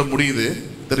இன்னையோட முடியுது.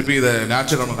 திருப்பி இதை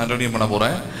ஞாயிற்றுக்கிழமை கண்டினியூ பண்ண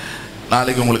போறேன்.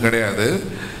 நாளைக்கு உங்களுக்கு கிடையாது.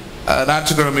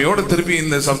 ஞாயிற்றுக்கிழமையோட திருப்பி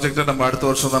இந்த சப்ஜெக்டை நம்ம அடுத்த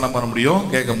வருஷம் தான் நம்ம பண்ண முடியும்,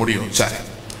 கேட்க முடியும். சரி,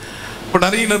 இப்போ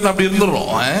நிறைய நேரத்தில் அப்படி இருந்துடுறோம்.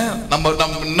 நம்ம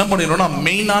என்ன பண்ணிடுறோம்னா,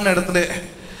 மெயினான இடத்துல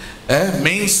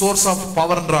மெயின் சோர்ஸ் ஆஃப்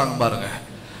பவர்ன்றாங்க பாருங்க.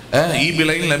 இபி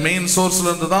லைன்ல மெயின் சோர்ஸ்ல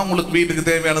இருந்து தான் உங்களுக்கு வீட்டுக்கு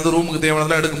தேவையானது, ரூமுக்கு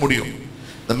தேவையானதெல்லாம் எடுக்க முடியும்.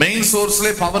 இந்த மெயின்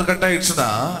சோர்ஸ்லேயே பவர் கட் ஆயிடுச்சுன்னா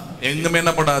எங்குமே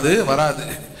என்ன பண்ணாது, வராது.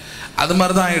 அது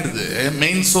மாதிரி தான் ஆயிடுது.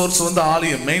 மெயின் சோர்ஸ் வந்து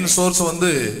ஆலயம், மெயின் சோர்ஸ் வந்து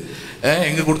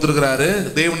எங்க கொடுத்துருக்கிறாரு?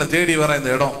 தேவனை தேடி வர இந்த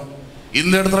இடம்.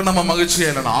 இந்த இடத்துல நம்ம மகிழ்ச்சியா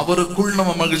இல்லைனா, அவருக்குள்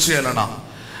நம்ம மகிழ்ச்சியா இல்லைனா,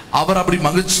 அவர் அப்படி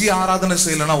மகிழ்ச்சி ஆராதனை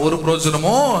செய்யலைன்னா ஒரு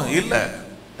பிரயோஜனமும் இல்லை.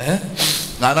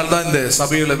 அதனால்தான் இந்த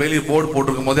சபையில வெளியே போர்டு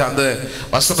போட்டிருக்கும் போதே அந்த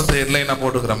வசனத்தை ஹெட்லைனா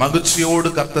போட்டுக்கிறேன், மகிழ்ச்சியோடு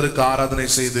கர்த்தருக்கு ஆராதனை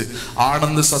செய்து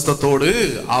ஆனந்த சத்தத்தோடு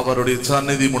அவருடைய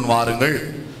சந்நிதி முன் வாருங்கள்.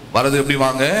 வரது எப்படி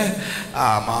வாங்க?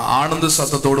 ஆனந்த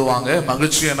சத்தத்தோடு வாங்க,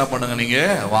 மகிழ்ச்சி என்ன பண்ணுங்க நீங்க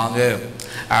வாங்க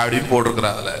அப்படின்னு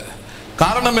போட்டிருக்கிறார். அதுல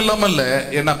காரணம் இல்லாம இல்ல.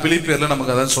 ஏன்னா பிலிப்பியர்ல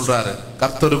நமக்கு அதான் சொல்றாரு,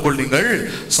 கர்த்தருக்குள் நீங்கள்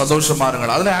சந்தோஷமா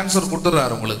இருங்கள். அதுல ஆன்சர்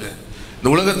கொடுத்துறாரு உங்களுக்கு. இந்த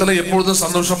உலகத்துல எப்பொழுதும்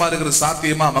சந்தோஷமா இருக்கிற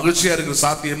சாத்தியமா, மகிழ்ச்சியா இருக்கிற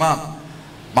சாத்தியமா?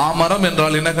 மாமரம்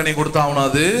என்றால் என்ன கனி கொடுத்தாகணும்?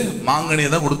 அது மாங்கனியை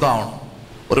தான் கொடுத்தாகணும்.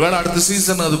 ஒருவேளை அடுத்த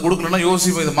சீசன் அது கொடுக்கலன்னா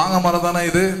யோசிப்போம், இது மாங்காய் மரம் தானே,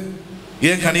 இது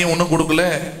ஏன் கனியை ஒன்றும் கொடுக்கல?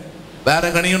 வேற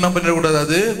கனியும் என்ன பண்ணிடக்கூடாது,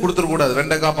 அது கொடுத்துடக்கூடாது.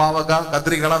 வெண்டைக்காய், பாவக்காய்,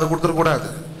 கத்திரிக்காய் அது கொடுத்துடக்கூடாது.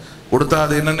 கொடுத்தா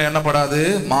அது என்னென்ன எண்ணப்படாது?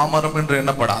 மாமரம் என்று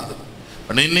எண்ணப்படாது.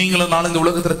 நீங்களும் நாலு இந்த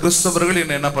உலகத்தில் கிறிஸ்தவர்கள்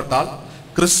என்று எண்ணப்பட்டால்,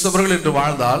 கிறிஸ்தவர்கள் என்று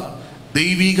வாழ்ந்தால்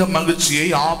தெய்வீக மகிழ்ச்சியை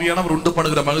ஆவியானவர் உண்டு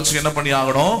பண்ணுகிற மகிழ்ச்சி என்ன பண்ணி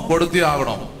ஆகணும்? கொடுத்தே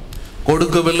ஆகணும்.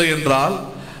 கொடுக்கவில்லை என்றால்,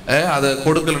 அதை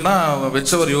கொடுக்கலன்னா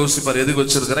வச்சவர் யோசிப்பார், எதுக்கு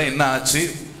வச்சிருக்கிறேன், என்ன ஆச்சு,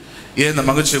 ஏன் இந்த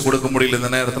மகிழ்ச்சியை கொடுக்க முடியல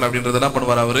இந்த நேரத்தில் அப்படின்றது என்ன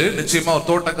பண்ணுவார் அவரு? நிச்சயமா ஒரு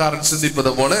தோட்டக்காரன்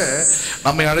சிந்திப்பதை போல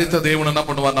நம்மை அழைத்த தேவன் என்ன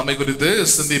பண்ணுவார்? நம்மை குறித்து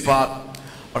சிந்திப்பார்.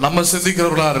 நம்ம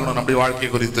சிந்திக்கிறவர்களா இருக்கணும் நம்முடைய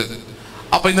வாழ்க்கை குறித்து.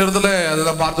 அப்ப இந்த இடத்துல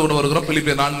அதுதான் பார்த்து கொண்டு வருகிறோம்.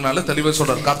 பிலிப்பியர் 4:4 தெளிவாக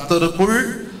சொல்றார், கர்த்தருக்குள்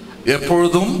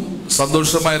எப்பொழுதும்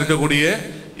சந்தோஷமா இருக்கக்கூடிய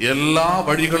எல்லா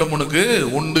வழிகளும் உனக்கு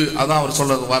உண்டு. அதான் அவர்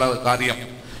சொல்ற வர காரியம்.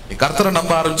 நீ கர்த்தரை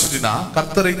நம்ப ஆரம்பிச்சிட்டீங்கன்னா,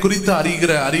 கர்த்தரை குறித்து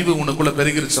அறிகிற அறிவு உனக்குள்ள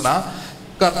பெருகிருச்சுன்னா,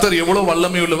 கர்த்தர் எவ்வளவு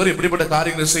வல்லமை உள்ளவர், எப்படிப்பட்ட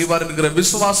காரியங்களை செய்வார் என்கிற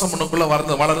விசுவாசம் உனக்குள்ள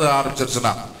வளர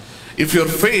ஆரம்பிச்சிருச்சுன்னா, if your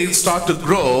faith start to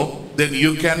grow, then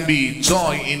you can be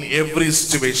joy in every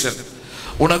situation.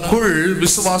 உனக்குள்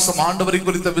விசுவாசம், ஆண்டவரை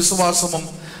குறித்த விசுவாசமும்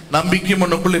நம்பிக்கையும்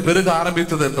உனக்குள்ளே பெருக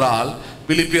ஆரம்பித்தது என்றால்,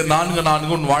 பிலிப்பியர்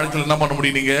 4:4 உன் வாழ்க்கையில் என்ன பண்ண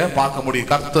முடியும், நீங்க பார்க்க முடியும்.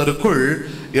 கர்த்தருக்குள்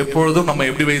எப்பொழுதும் நம்ம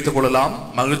எப்படி வைத்துக் கொள்ளலாம்,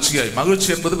 மகிழ்ச்சியாய். மகிழ்ச்சி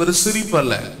என்பது வெறும் சிரிப்பு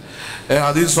அல்ல,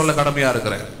 அதையும் சொல்ல கடமையா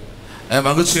இருக்கிறேன்.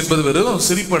 மகிழ்ச்சி என்பது வெறும்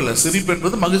சிரிப்பு அல்ல. சிரிப்பு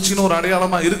என்பது மகிழ்ச்சின்னு ஒரு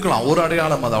அடையாளமா இருக்கலாம், ஒரு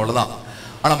அடையாளம், அது அவ்வளவுதான்.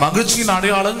 ஆனா மகிழ்ச்சியின்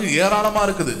அடையாளம் ஏராளமா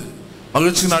இருக்குது.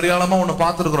 மகிழ்ச்சியின் அடையாளமா ஒண்ணு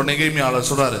பார்த்துருக்கிறோம். நெகேமியாளர்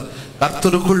சொல்றாரு,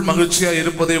 கர்த்தருக்குள் மகிழ்ச்சியா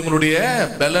இருப்பதே உங்களுடைய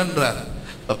பலன்றார்.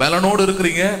 பலனோடு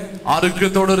இருக்கிறீங்க,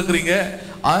 ஆரோக்கியத்தோடு இருக்கிறீங்க,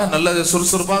 நல்ல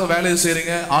சுறுசுறுப்பாக வேலையை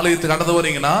செய்றீங்க, ஆலயத்துக்கு கடந்து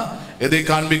வரீங்கன்னா எதை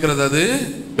காண்பிக்கிறது? அது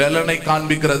பலனை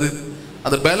காண்பிக்கிறது.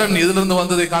 அந்த பலன் எதிலிருந்து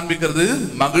வந்ததை காண்பிக்கிறது?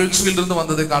 மகிழ்ச்சியிலிருந்து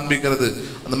வந்ததை காண்பிக்கிறது.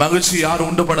 அந்த மகிழ்ச்சி யார்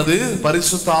உண்டு பண்ணது?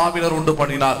 பரிசுத்த ஆவியானவர் உண்டு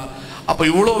பண்ணினார். அப்ப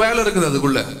இவ்வளவு வேலை இருக்குது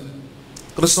அதுக்குள்ள.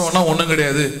 கிறிஸ்தவனா ஒண்ணும்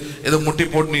கிடையாது, ஏதோ முட்டி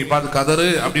போட்டு நீ பார்த்து கதறு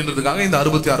அப்படின்றதுக்காக இந்த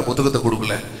 66 புத்தகத்தை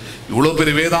கொடுக்கல. இவ்வளவு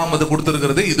பெரிய வேதாமத்தை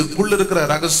கொடுத்திருக்கிறது இதுக்குள்ள இருக்கிற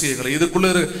ரகசியங்களை, இதுக்குள்ள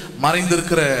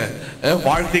மறைந்திருக்கிற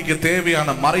வாழ்க்கைக்கு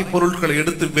தேவையான மறைப்பொருட்களை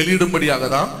எடுத்து வெளியிடும்படியாக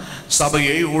தான்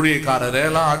சபையை, ஊழியக்காரர்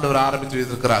எல்லாம் ஆண்டவர் ஆரம்பித்து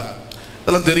வைத்திருக்கிறார்.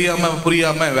 இதெல்லாம் தெரியாம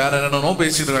புரியாம வேற என்னென்னோ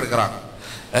பேசிட்டு கிடக்கிறாங்க.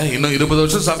 இன்னும் 20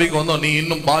 வருஷம் சபைக்கு வந்தோம், நீ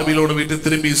இன்னும் பாபிலோடு விட்டு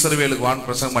திரும்பி இஸ்ரவேலுக்கு வான்னு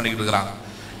பிரசங்கம் பண்ணிக்கிட்டு இருக்கிறாங்க.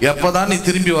 எப்பதான் நீ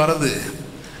திரும்பி வர்றது?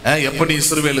 எப்ப நீ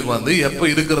இஸ்ரவேலுக்கு வந்து எப்ப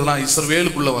இருக்கிறதுனா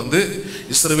இஸ்ரவேலுக்குள்ள வந்து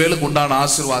இஸ்ரவேலுக்கு உண்டான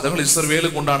ஆசீர்வாதங்கள்,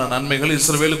 இஸ்ரவேலுக்கு உண்டான நன்மைகள்,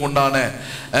 இஸ்ரவேலுக்கு உண்டான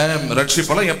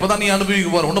ரட்சிப்பெல்லாம் எப்பதான் நீ அனுபவிக்க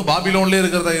போற? ஒன்னும் பாபிலோன்லயே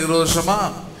இருக்கிறதா 20 வருஷமா?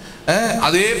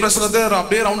 அதே பிரச்சனத்தை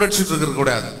அப்படியே ரவுண்ட் அடிச்சுட்டு இருக்க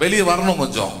கூடாது, வெளியே வரணும்,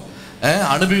 கொஞ்சம்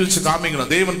அனுபவிச்சு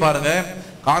காமிக்கணும். தேவன் பாருங்க,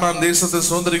 கானான் தேசத்தை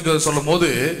சுதந்திரிக்க சொல்லும் போது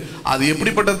அது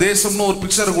எப்படிப்பட்ட தேசம்னு ஒரு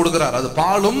பிக்சர் கொடுக்கிறார். அது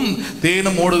பாலும்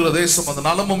தேனும் ஓடுகிற தேசம், அது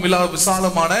நலமும்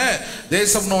விசாலமான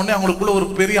தேசம்னு உடனே அவங்களுக்குள்ள ஒரு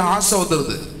பெரிய ஆசை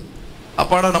வந்துருது.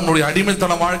 அப்பாடா நம்மளுடைய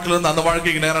அடிமைத்தன வாழ்க்கையில இருந்து அந்த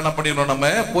வாழ்க்கைக்கு நேரம் என்ன பண்ணிடணும், நம்ம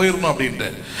போயிடணும் அப்படின்ட்டு.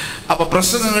 அப்ப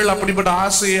பிரசங்கங்கள் அப்படிப்பட்ட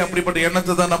ஆசையை, அப்படிப்பட்ட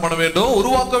எண்ணத்தை தான் என்ன பண்ண வேண்டும்,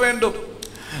 உருவாக்க வேண்டும்.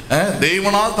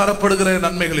 தெய்வனால் தரப்படுகிற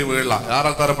நன்மைகள் இவைகளாம்.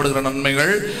 யாரால் தரப்படுகிற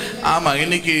நன்மைகள்? ஆமா,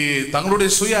 இன்னைக்கு தங்களுடைய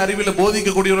சுய அறிவில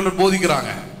போதிக்கக்கூடியவர்கள்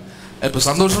போதிக்கிறாங்க. இப்ப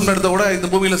சந்தோஷம் எடுத்த கூட இந்த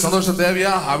பூமியில சந்தோஷம்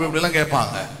தேவையா அப்படி இப்படிலாம்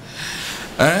கேட்பாங்க.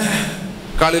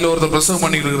 காலையில ஒருத்தர் பிரசங்கம்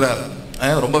பண்ணிட்டு இருக்கிறார்,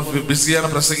 ரொம்ப பிஸியான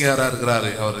பிரசங்கியாரா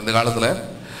இருக்கிறாரு அவர் இந்த காலத்துல.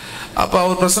 அப்ப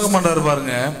அவர் பிரசங்கம் பண்றாரு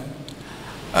பாருங்க,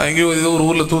 எங்கேயோ ஏதோ ஒரு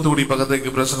ஊர்ல தூத்துக்குடி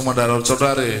பக்கத்துக்கு பிரசங்கம் பண்றாரு. அவர்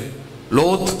சொல்றாரு,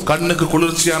 லோத் கண்ணுக்கு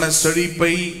குளிர்ச்சியான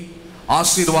செழிப்பை,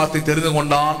 ஆசீர்வாதத்தை தெரிந்து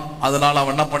கொண்டான், அதனால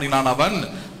அவன் என்ன பண்ணினான், அவன்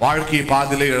வாழ்க்கையை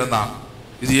பாதியிலே இழந்தான்.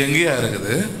 இது எங்கேயா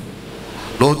இருக்குது?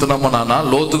 லோத்து நம்மனா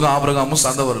லோத்துக்கும் ஆபிரகாமும்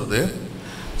சண்டை வருது.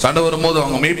 சண்டை வரும்போது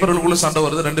அவங்க மேய்ப்பர்களுக்குள்ள சண்டை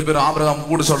வருது. 2 பேரும் ஆபிரகாம்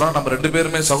கூட சொல்றான், நம்ம 2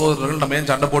 பேருமே சகோதரர்கள், நம்ம ஏன்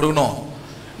சண்டை போடுக்கணும்,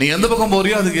 நீ எந்த பக்கம்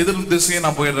போறியோ அதுக்கு எதிர் திசையை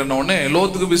நான் போயிடுறேன். உடனே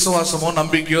லோத்துக்கு விசுவாசமோ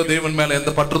நம்பிக்கையோ தேவன் மேல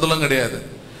எந்த பற்றுதலும் கிடையாது.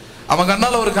 அவன்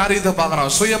கண்ணால ஒரு காரியத்தை பார்க்கறான்,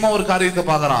 சுயமா ஒரு காரியத்தை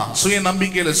பார்க்கறான், சுய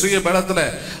நம்பிக்கையில சுய பலத்துல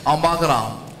அவன் பார்க்கறான்.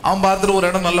 அவன் பார்த்துட்டு ஒரு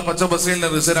இடம் நல்ல பச்சை பசையில்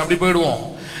இருக்கு, சரி அப்படி போயிடுவோம்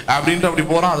அப்படின்ட்டு அப்படி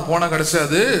போறான். அது போனா கடைசி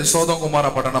அது சோதம் குமார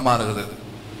பட்டணமா இருக்குது.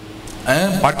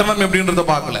 பட்டணம் எப்படின்றத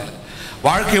பார்க்கல,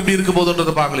 வாழ்க்கை எப்படி இருக்க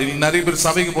போதுன்றத பார்க்கல. நீங்க நிறைய பேர்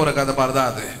சபைக்கு போற கதை மாதிரிதான்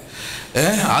அது.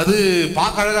 அது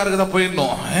பார்க்க அழகா இருக்குதா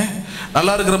போயிடணும்,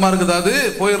 நல்லா இருக்கிற மாதிரி இருக்குதா அது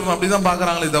போயிடணும், அப்படிதான்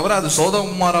பாக்குறாங்களே தவிர அது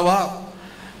சோதம் குமாரவா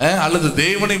அல்லது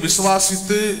தேவனை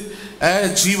விசுவாசித்து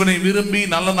ஜீவனை விரும்பி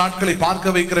நல்ல நாட்களை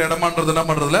பார்க்க வைக்கிற இடமான்றது என்ன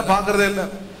பண்றதுல பார்க்கறதே இல்லை.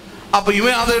 அப்ப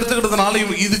இவன் அதை எடுத்துக்கிட்டதுனால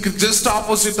இதுக்கு ஜஸ்ட்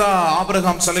ஆப்போசிட்டா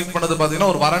ஆபிரகாம் செலக்ட் பண்ணது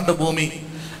பாத்தீங்கன்னா ஒரு வறண்ட பூமி,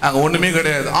 அங்க ஒண்ணுமே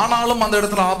கிடையாது. ஆனாலும் அந்த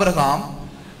இடத்துல ஆபிரகாம்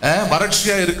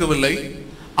வறட்சியா இருக்கவில்லை,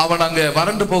 அவன் அங்க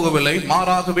வறண்டு போகவில்லை.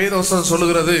 மாறாக வேதவசனம்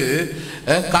சொல்லுகிறது,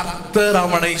 கர்த்தர்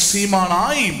அவனை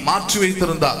சீமானாய் மாற்றி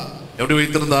வைத்திருந்தார். எப்படி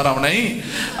வைத்திருந்தார் அவனை?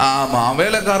 ஆமா,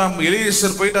 வேலைக்காரன்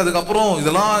எலியேசர் போயிட்டு அதுக்கப்புறம்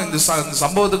இதெல்லாம் இந்த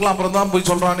சம்பவத்துக்குலாம் அப்புறம் தான் போய்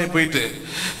சொல்றானே, போயிட்டு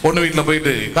பொண்ணு வீட்டுல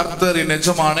போயிட்டு கர்த்தர்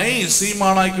எஜமானை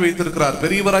சீமானாக்கி வைத்திருக்கிறார்,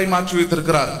 பெரியவராய் மாற்றி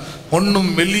வைத்திருக்கிறார்,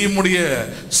 பொண்ணும் வெள்ளியுமுடைய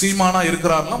சீமானா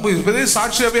இருக்கிறார்லாம் போய் பெரிய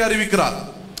சாட்சியாவே அறிவிக்கிறார்.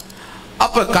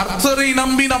 அப்ப கர்த்தரை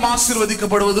நம்பி நாம்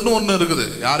ஆசீர்வதிக்கப்படுவதுன்னு ஒண்ணு இருக்குது.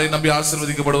 யாரை நம்பி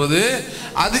ஆசீர்வதிக்கப்படுவது?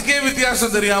 அதுக்கே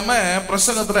வித்தியாசம் தெரியாம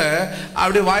பிரசங்கத்துல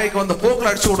அப்படியே வாய்க்கு வந்த போக்கில்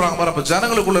அடிச்சு விடுறாங்க பாரு. அப்ப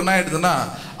ஜனங்களுக்குள்ள என்ன ஆயிடுதுன்னா,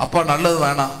 அப்பா நல்லது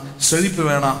வேணாம், செழிப்பு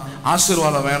வேணாம்,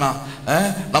 ஆசீர்வாதம் வேணாம்,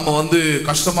 நம்ம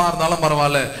கஷ்டமா இருந்தாலும்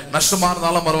பரவாயில்ல, நஷ்டமா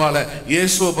இருந்தாலும் பரவாயில்ல,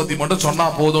 இயேசுவை பத்தி மட்டும் சொன்னா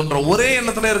போதுன்ற ஒரே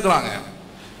எண்ணத்துல இருக்கிறாங்க.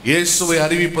 இயேசுவை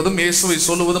அறிவிப்பதும் இயேசுவை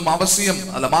சொல்லுவதும் அவசியம்,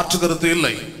 அதுல மாற்று கருத்து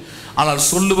இல்லை. ஆனால்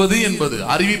சொல்லுவது என்பது,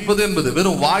 அறிவிப்பது என்பது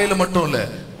வெறும் வாயில மட்டும் இல்ல,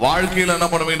 வாழ்க்கையில என்ன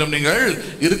பண்ண வேண்டும், நீங்கள்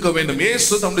இருக்க வேண்டும்.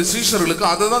 இயேசு தம்முடைய சீஷர்களுக்கு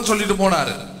அதை தான் சொல்லிட்டு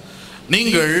போனாரு.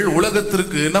 நீங்கள்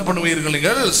உலகத்திற்கு என்ன பண்ணுவீர்கள்,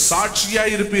 நீங்கள் சாட்சியா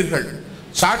இருப்பீர்கள்.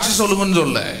 சாட்சி சொல்லுங்கன்னு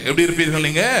சொல்ல, எப்படி இருப்பீர்கள்,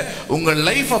 நீங்க உங்கள்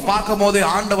லைஃபை பார்க்கும் போதே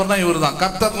ஆண்டவர்னா இவர் தான்,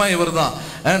 கர்த்தர்னா இவர் தான்,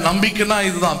 நம்பிக்கைனா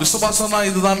இதுதான், விசுவாசம்னா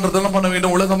இதுதான் பண்ண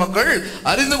வேண்டும். உலக மக்கள்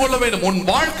அறிந்து கொள்ள வேண்டும். உன்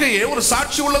வாழ்க்கையே ஒரு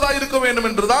சாட்சி உள்ளதா இருக்க வேண்டும்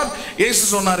என்றுதான் இயேசு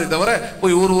சொன்னாரே தவிர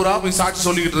போய் ஊரா போய் சாட்சி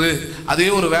சொல்லிக்கிட்டு அதே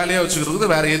ஒரு வேலையா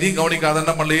வச்சுக்கிறது, வேற எதையும் கவனிக்காத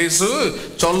என்ன பண்ணல இயேசு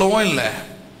சொல்லவும் இல்லை.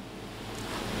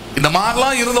 இந்த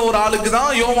மாதிரிலாம் இருந்த ஒரு ஆளுக்கு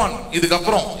தான் யோவான்.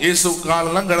 இதுக்கப்புறம் இயேசு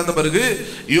காலெல்லாம் கடந்த பிறகு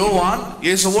யோவான்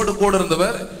இயேசுவோடு கூட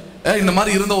இருந்தவர் இந்த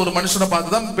மாதிரி இருந்த ஒரு மனுஷனை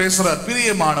பார்த்து தான் பேசுறார்.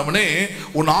 பிரியமானவனே,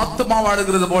 உன் ஆத்மா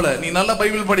வாழுகிறது போல நீ நல்ல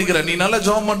பைபிள் படிக்கிற, நீ நல்ல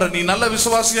ஜெபம் பண்ற, நீ நல்ல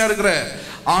விசுவாசியா இருக்கிற,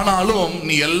 ஆனாலும்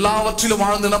நீ எல்லாவற்றிலும்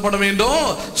வாழ்ந்து என்ன பண்ண வேண்டும்?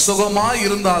 சுகமா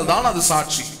இருந்தால்தான் அது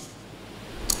சாட்சி.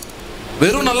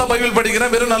 வெறும் நல்ல பைபிள்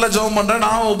படிக்கிறேன், வெறும் நல்ல ஜெபம் பண்றேன்,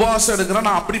 நான் உபவாசம் எடுக்கிறேன்,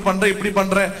 நான் அப்படி பண்றேன் இப்படி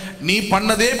பண்றேன், நீ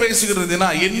பண்ணதே பேசிக்கிறதுனா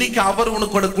என்னைக்கு அவர்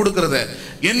உனக்கு கொடுக்கறத,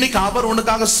 என்னைக்கு அவர்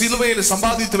உனக்காக சிலுவையில்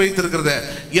சம்பாதித்து வைத்திருக்கிறத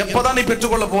எப்பதான் நீ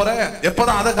பெற்றுக்கொள்ள போற?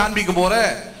 எப்பதான் அதை காண்பிக்க போற?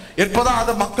 எப்பதான்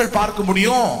அதை மக்கள் பார்க்க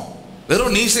முடியும்?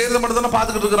 வெறும் நீ செய்யறத மட்டும் தானே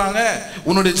பார்த்துக்கிட்டு இருக்கிறாங்க.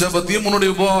 உன்னுடைய ஜெபத்தையும் உன்னுடைய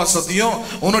உபவாசத்தையும்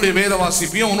உன்னுடைய வேத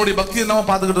வாசிப்பையும் உன்னுடைய பக்தியை நம்ம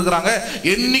பார்த்துக்கிட்டு இருக்கிறாங்க.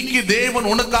 என்னைக்கு தேவன்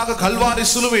உனக்காக கல்வாரி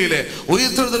சிலுவையிலே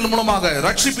உயிர்த்தெழுதல் மூலமாக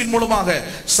ரட்சிப்பின் மூலமாக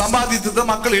சம்பாதித்ததை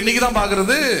மக்கள் என்னைக்கு தான்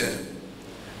பார்க்கறது?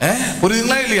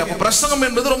 புரியுதுங்களா இல்லையா? அப்ப பிரசங்கம்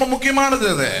என்பது ரொம்ப முக்கியமானது.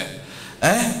 அது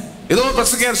ஏதோ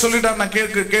பிரசங்கர் சொல்லிட்டார், நான்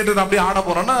கேட்டு நான் அப்படியே ஆட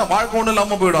போறேன்னா வாழ்க்கை ஒண்ணு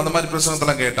இல்லாம போயிடும் அந்த மாதிரி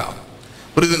பிரசங்கத்தெல்லாம் கேட்டா.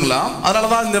 புரியுதுங்களா?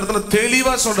 அதனாலதான் இந்த இடத்துல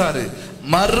தெளிவா சொல்றாரு,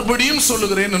 மறுபடியும்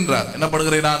சொல்லுகிறேன் என்றார். என்ன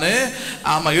பண்ணுகிறேன் நானு?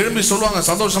 ஆமா, எழுப்பி சொல்லுவாங்க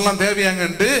சந்தோஷம்லாம்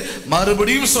தேவையாங்கன்ட்டு.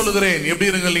 மறுபடியும் சொல்லுகிறேன், எப்படி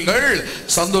இருங்கள் நீங்கள்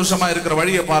சந்தோஷமா இருக்கிற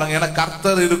வழியை பாருங்க. ஏன்னா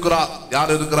கர்த்தர் இருக்கிறார்.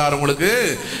 யார் இருக்கிறார்? உங்களுக்கு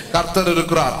கர்த்தர்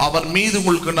இருக்கிறார். அவர் மீது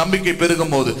உங்களுக்கு நம்பிக்கை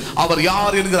பெருகும் போது, அவர்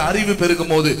யார் என்கிற அறிவு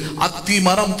பெருகும் போது, அத்தி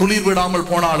மரம் துளிர் விடாமல்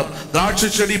போனாலும்,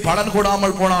 திராட்சை செடி பலன்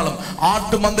கொடாமல் போனாலும்,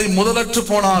 ஆட்டு மந்தை முதலற்று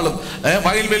போனாலும்,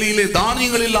 வயல்வெளியிலே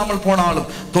தானியங்கள் இல்லாமல் போனாலும்,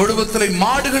 தொழுவத்திலே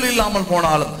மாடுகள் இல்லாமல்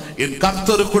போனாலும், என்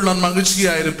கர்த்தருக்குள் நான்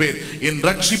மகிழ்ச்சியா இருப்பேன், என்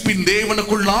ரட்சிப்பின்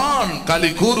தேவனுக்குள் நான் களி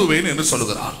கூறுவேன் என்று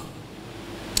சொல்லுகிறார்.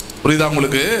 புரியுதா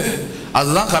உங்களுக்கு?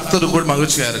 அதுதான் கர்த்தருக்குள்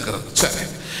மகிழ்ச்சியா இருக்கிறது. சரி,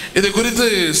 இது குறித்து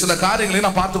சில காரியங்களை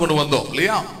நான் பார்த்து கொண்டு வந்தோம்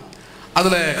இல்லையா?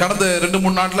 அதுல கடந்த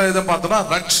 2-3 நாட்ல இதை பார்த்தோம்னா,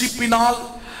 ரட்சிப்பினால்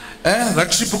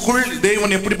ரட்சிப்புக்குள்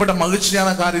தேவன் எப்படிப்பட்ட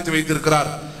மகிழ்ச்சியான காரியத்தை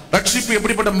வைத்திருக்கிறார், ரட்சிப்பு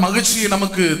எப்படிப்பட்ட மகிழ்ச்சியை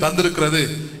நமக்கு தந்திருக்கிறது.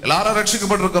 எல்லாரும்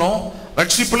ரட்சிக்கப்பட்டிருக்கிறோம்.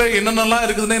 ரட்சிப்புல என்னென்னலாம்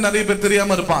இருக்குதுன்னே நிறைய பேர்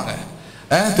தெரியாம இருப்பாங்க.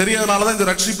 தெரியாதனாலதான் இந்த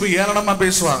ரட்சிப்பு ஏளனமா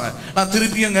பேசுவாங்க. நான்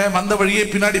திருப்பியங்க வந்த வழியே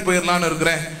பின்னாடி போயிடலான்னு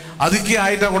இருக்கிறேன், அதுக்கே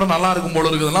ஆயிட்டா கூட நல்லா இருக்கும் போல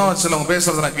இருக்குதுலாம் சிலவங்க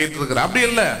பேசுறதை நான் கேட்டு இருக்கிறேன். அப்படி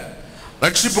இல்லை.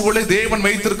 ரட்சிப்புக்குள்ளே தேவன்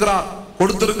வைத்திருக்கிறார்,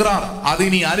 கொடுத்திருக்கிறார். அதை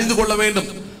நீ அறிந்து கொள்ள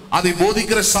வேண்டும், அதை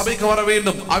போதிக்கிற சபைக்கு வர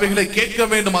வேண்டும், அவைகளை கேட்க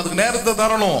வேண்டும், அதுக்கு நேரத்தை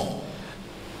தரணும்.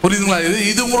 புரியுதுங்களா?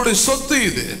 இது உங்களுடைய சொத்து.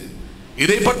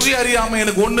 இதை பற்றி அறியாம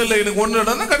எனக்கு ஒண்ணு இல்லை, எனக்கு ஒண்ணு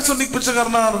இல்லைன்னா கடைசி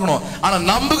பிச்சைக்காரனா இருக்கணும். ஆனா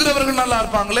நம்புகிறவர்கள் நல்லா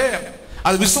இருப்பாங்களே,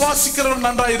 அது விசுவாசிக்கிறவர்கள்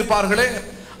நன்றாக இருப்பார்களே,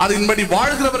 அதன்படி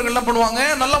வாழ்கிறவர்கள் என்ன பண்ணுவாங்க?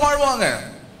 நல்லா வாழ்வாங்க.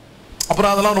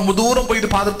 அப்புறம் அதெல்லாம் ரொம்ப தூரம்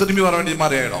போயிட்டு பார்த்து திரும்பி வர வேண்டிய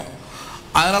மாதிரி ஆயிடும்.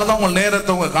 அதனாலதான் உங்க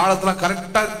நேரத்தை உங்க காலத்துல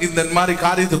கரெக்டா இந்த மாதிரி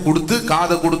காரியத்தை கொடுத்து,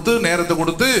 காதை கொடுத்து, நேரத்தை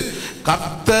கொடுத்து,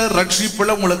 கர்த்தர்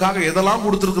ரட்சிப்புல உங்களுக்காக எதெல்லாம்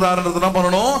கொடுத்திருக்கிறாருன்றதுனா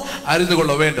பண்ணணும், அறிந்து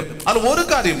கொள்ள வேண்டும். அது ஒரு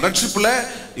காரியம். ரட்சிப்புல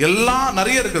எல்லாம்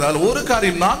நிறைய இருக்குது. அது ஒரு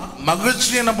காரியம் தான்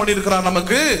மகிழ்ச்சி என்ன பண்ணிருக்கிறார்,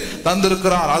 நமக்கு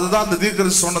தந்திருக்கிறார். அதுதான் அந்த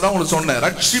தீர்க்கதரிசி சொன்னதான் உங்களுக்கு சொன்னேன்.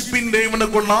 ரட்சிப்பின்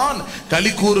தேவனுக்குள் நான்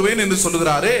களி கூறுவேன் என்று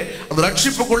சொல்லுகிறாரே, அந்த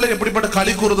ரட்சிப்புக்குள்ள எப்படிப்பட்ட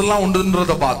களி கூறுதெல்லாம்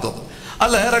உண்டுன்றதை பார்த்தோம்.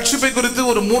 அல்ல, ரட்சிப்பை குறித்து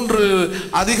ஒரு 3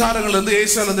 அதிகாரங்கள் இருந்து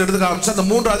ஏசாயால இருந்து எடுத்து காமிச்சு, அந்த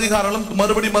 3 அதிகாரங்களும்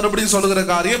மறுபடியும் சொல்லுகிற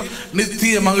காரியம்,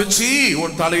 நித்திய மகிழ்ச்சி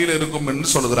உன் தலையில் இருக்கும்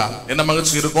என்று சொல்லுகிறார். என்ன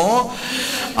மகிழ்ச்சி இருக்கும்?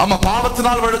 ஆமா,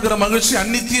 பாவத்தினால் வழுக்கிற மகிழ்ச்சி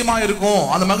அநித்தியமா இருக்கும்.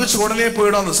 அந்த மகிழ்ச்சி உடனே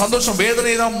போயிடும். அந்த சந்தோஷம்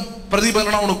வேதனை தான்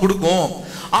பிரதிபலனா உனக்கு கொடுக்கும்.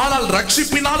 ஆனால்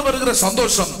ரட்சிப்பினால் வருகிற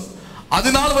சந்தோஷம்,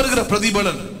 அதனால் வருகிற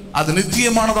பிரதிபலன், அது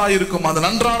நித்தியமானதா இருக்கும், அது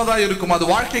நன்றானதா இருக்கும், அது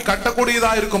வாழ்க்கை கட்டக்கூடியதா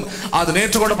இருக்கும். அது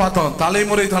நேற்று கூட பார்த்தோம்.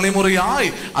 தலைமுறையாய்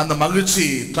அந்த மகிழ்ச்சி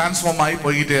டிரான்ஸ்ஃபார்ம் ஆகி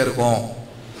போய்கிட்டே இருக்கும்.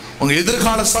 உங்க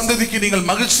எதிர்கால சந்ததிக்கு நீங்கள்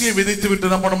மகிழ்ச்சியை விதைத்து விட்டு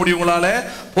என்ன பண்ண முடியும், உங்களால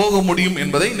போக முடியும்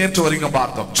என்பதை நேற்று வரைக்கும்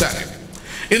பார்த்தோம். சரி,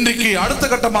 இன்றைக்கு அடுத்த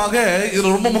கட்டமாக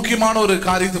இதுல ரொம்ப முக்கியமான ஒரு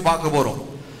காரியத்தை பார்க்க போறோம்.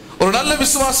 ஒரு நல்ல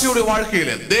விசுவாசியுடைய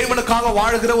வாழ்க்கையில, தேவனுக்காக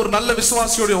வாழ்கிற ஒரு நல்ல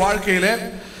விசுவாசியுடைய வாழ்க்கையில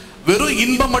வெறும்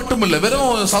இன்பம் மட்டும் இல்லை,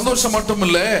 வெறும் சந்தோஷம் மட்டும்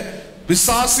இல்லை,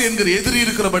 பிசாசு என்கிற எதிரி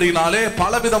இருக்கிறபடினாலே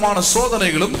பலவிதமான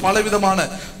சோதனைகளும் பலவிதமான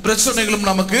பிரச்சனைகளும்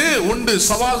நமக்கு உண்டு,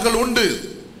 சவால்கள் உண்டு.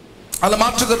 அதுல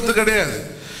மாற்று கருத்து கிடையாது.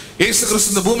 இயேசு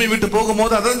கிறிஸ்து இந்த பூமி விட்டு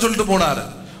போகும்போது அதான் சொல்லிட்டு போனார்,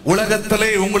 உலகத்திலே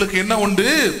உங்களுக்கு என்ன உண்டு?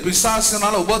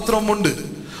 பிசாசினால உபத்திரவம் உண்டு,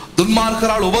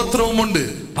 துன்மார்க்கரால் உபத்திரவம் உண்டு,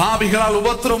 பாவிகளால்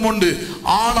உபத்திரவம் உண்டு.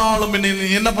 ஆனாலும்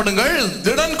என்ன பண்ணுங்கள்?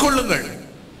 திடன் கொள்ளுங்கள்.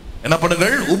 என்ன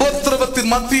பண்ணுங்கள்? உபத்திரவத்தின்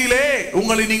மத்தியிலே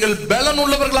உங்களை நீங்கள் பலன்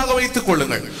உள்ளவர்களாக வைத்துக்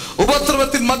கொள்ளுங்கள்.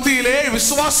 உபத்திரவத்தின் மத்தியிலே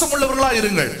விசுவாசம் உள்ளவர்களாக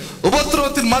இருங்கள்.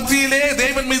 உபத்திரவத்தின் மத்தியிலே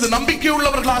தேவன் மீது நம்பிக்கை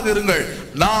உள்ளவர்களாக இருங்கள்.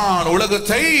 நான்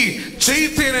உலகத்தை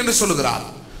ஜெயித்தேன் என்று சொல்லுகிறார்.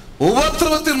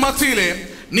 உபத்திரவத்தின் மத்தியிலே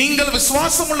நீங்கள்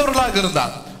விசுவாசம் உள்ளவர்களாக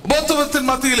இருந்தால், உபத்திரவத்தின்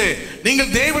மத்தியிலே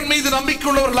நீங்கள் தேவன் மீது நம்பிக்கை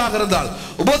உள்ளவர்களாக இருந்தால்,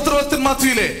 உபத்திரவத்தின்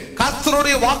மத்தியிலே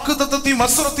கர்த்தருடைய வாக்குத்தத்தத்தையும்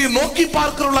வசனத்தையும் நோக்கி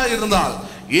பார்க்கிறவர்களாக இருந்தால்,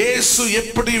 இயேசு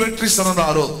எப்படி வெற்றி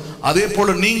சிறந்தாரோ அதே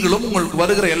போல நீங்களும் உங்களுக்கு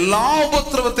வருகிற எல்லா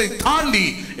உபத்திரவத்தை தாண்டி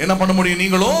என்ன பண்ண முடியும்?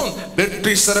 நீங்களும்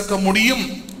வெற்றி சிறக்க முடியும்.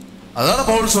 அதான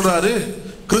பவுல் சொல்றாரு,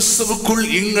 கிறிஸ்துவுக்குள்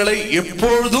எங்களை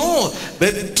எப்பொழுதும்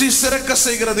வெற்றி சிறக்க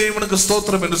செய்கிற தேவனுக்கு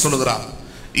ஸ்தோத்திரம் என்று சொல்லுகிறார்.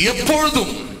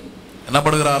 எப்பொழுதும் என்ன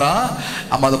பண்ணுகிறாரா?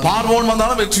 அது பார்வோன்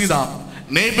வந்தாலும் வெற்றி தான்,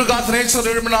 நேபுகாத்நேச்சர்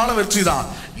எழுப்பினாலும் வெற்றி தான்.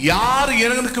 யார்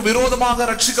எனக்கு விரோதமாக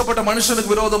ரட்சிக்கப்பட்ட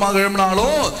மனுஷனுக்கு விரோதமாக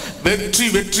எழுப்பினாலும் வெற்றி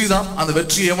வெற்றி தான். அந்த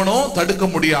வெற்றி எவனோ தடுக்க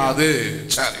முடியாது.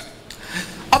 சரி,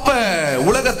 அப்ப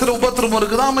உலகத்தில் உபத்திரவம்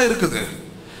இருக்குதாம இருக்குது.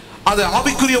 அது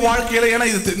ஆவிக்குரிய வாழ்க்கையில, ஏன்னா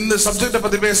இந்த சப்ஜெக்டை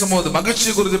பத்தி பேசும்போது, மகிழ்ச்சி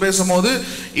குறித்து பேசும்போது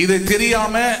இதை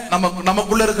தெரியாம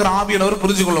நமக்குள்ள இருக்கிற ஆவியானவர்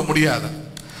புரிஞ்சு கொள்ள முடியாது.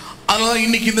 அதனால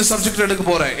இன்னைக்கு இந்த சப்ஜெக்ட் எடுக்க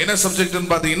போறேன். என்ன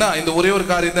சப்ஜெக்ட்னு பாத்தீங்கன்னா, இந்த ஒரே ஒரு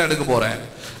காரியம் தான் எடுக்க போறேன்.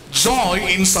 ஜாய்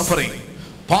இன் சஃபரிங்.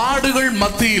 பாடுகள்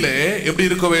மத்தியிலே எப்படி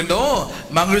இருக்க வேண்டும்?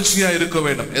 மகிழ்ச்சியா இருக்க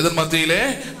வேண்டும். எதன் மத்தியிலே?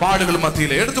 பாடுகள்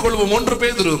மத்தியிலே. எடுத்துக்கொள்வோம் 1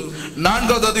 பேதுரு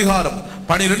 4வது அதிகாரம்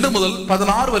 12 முதல்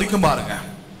 16 வரைக்கும் பாருங்க.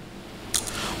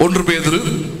 1 பேதுரு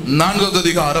 4வது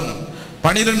அதிகாரம்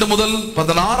 12 முதல்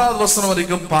 16வது வசனம்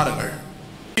வரைக்கும் பாருங்கள்.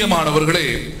 பிரியமானவர்களே,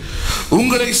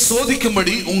 உங்களை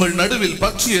சோதிக்கும்படி உங்கள் நடுவில்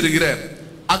பற்றி எரிகிற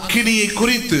அக்கினியை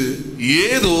குறித்து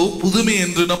ஏதோ புதுமை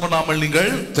என்று நம்பாமல்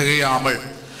நீங்கள் திகையாமல்,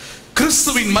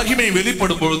 கிறிஸ்துவின் மகிமை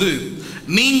வெளிப்படும் பொழுது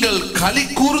நீங்கள் களி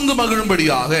கூர்ந்து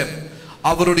மகிழும்படியாக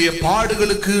அவருடைய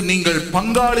பாடுகளுக்கு நீங்கள்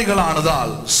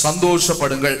பங்காளிகளானதால்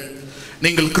சந்தோஷப்படுங்கள்.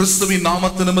 நீங்கள் கிறிஸ்துவின்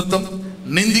நாமத்து நிமித்தம்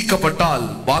நிந்திக்கப்பட்டால்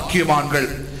பாக்கியவான்கள்.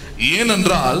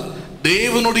 ஏனென்றால்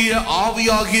தேவனுடைய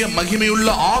ஆவியாகிய மகிமையுள்ள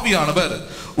ஆவியானவர்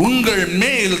உங்கள்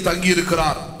மேல்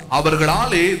தங்கியிருக்கிறார்.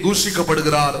 அவர்களாலே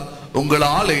தூஷிக்கப்படுகிறார்,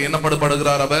 உங்களாலே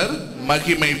என்னப்படுகிறார்? அவர்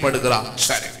மகிமைப்படுகிறார்.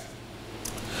 சரி,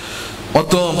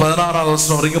 மொத்தம் 16வது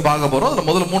வசனம் வரைக்கும் பார்க்க போறோம். அதுல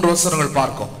முதல்ல 3 வசனங்கள்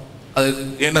பார்க்கும், அது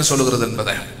என்ன சொல்லுகிறது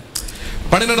என்பதை.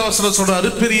 12வது வசனம் சொல்றாரு,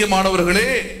 பிரியமானவர்களே,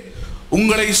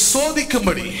 உங்களை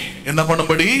சோதிக்கும்படி என்ன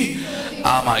பண்ணும்படி.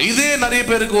 ஆமா, இதே நிறைய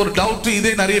பேருக்கு ஒரு டவுட்,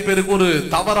 இதே நிறைய பேருக்கு ஒரு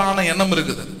தவறான எண்ணம்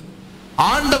இருக்குது.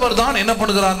 ஆண்டவர் தான் என்ன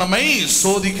பண்ணுகிறார்? நம்மை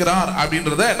சோதிக்கிறார்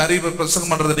அப்படின்றத நிறைய பேர்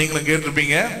பிரசங்கம் பண்றதை நீங்களும்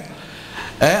கேட்டிருப்பீங்க.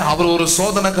 அவர் ஒரு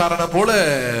சோதனைக்காரனை போல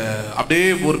அப்படியே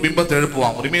ஒரு பிம்பத்தை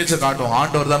எழுப்புவான், ஒரு இமேஜை காட்டுவான்.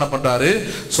 ஆண்டவர் தான் பண்றாரு?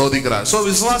 சோதிக்கிறார். சோ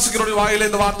விசுவாசிக்கிறோட வாயில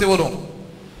இந்த வார்த்தை வரும்,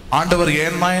 ஆண்டவர்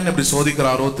ஏன்னா என்ன இப்படி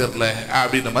சோதிக்கிறாரோ தெரியல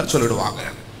அப்படின்ற மாதிரி சொல்லிடுவாங்க.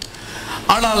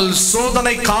 ஆனால்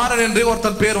சோதனைக்காரன் என்று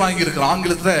ஒருத்தன் பேர் வாங்கி இருக்கிறான்.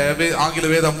 ஆங்கில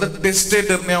வேதம்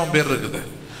டெஸ்டேட்டர்னே அவன் பேர் இருக்குது.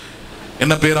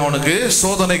 என்ன பேர் அவனுக்கு?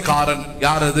 சோதனைக்காரன்.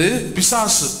 யார் அது?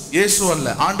 பிசாசு. இயேசு அல்ல,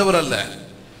 ஆண்டவர் அல்ல.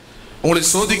 உங்களை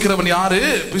சோதிக்கிறவன் யாரு?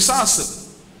 பிசாசு.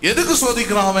 எதுக்கு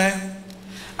சோதிக்கிறான் அவன்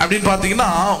அப்படின்னு பாத்தீங்கன்னா,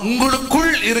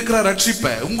 உங்களுக்குள் இருக்கிற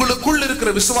ரட்சிப்பை, உங்களுக்குள்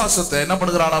இருக்கிற விசுவாசத்தை என்ன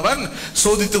பண்ணுகிறான்? அவன்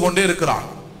சோதித்து கொண்டே இருக்கிறான்.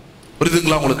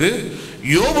 புரியுதுங்களா உங்களுக்கு?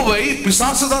 யோபுவை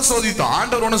பிசாசு தான் சோதித்தான்,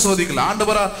 ஆண்டவர் ஒன்னும் சோதிக்கல.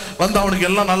 ஆண்டவரா வந்து அவனுக்கு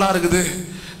எல்லாம் நல்லா இருக்குது,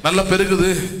 நல்லா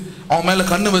பெருகுது, அவன் மேல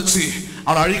கண்ணு வச்சு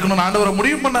அவனை அழிக்கணும்னு ஆண்டவரை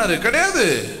முடிவு பண்ணாரு? கிடையாது.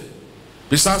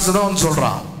 பிசாசு தான் வந்து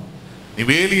சொல்றான், நீ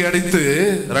வேலி அடித்து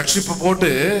ரட்சிப்பை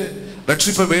போட்டு,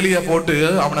 ரட்சிப்பை வேலியா போட்டு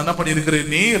அவன் என்ன பண்ணி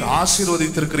இருக்கிறீர்? நீர்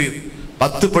ஆசீர்வதித்திருக்கிறீர்.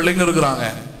 10 பிள்ளைங்க இருக்கிறாங்க,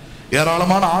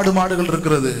 ஏராளமான ஆடு மாடுகள்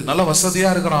இருக்கிறது, நல்ல வசதியா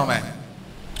இருக்கிறான். அவன்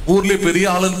ஊர்லயே பெரிய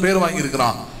ஆளுன்னு பேர் வாங்கி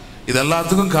இருக்கிறான். இது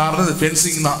எல்லாத்துக்கும் காரணம்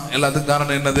ஃபென்சிங் தான். எல்லாத்துக்கும்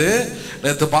காரணம் என்னது?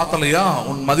 நேற்று பார்த்தலையா,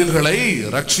 உன் மதில்களை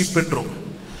ரட்சிப்பென்றும்.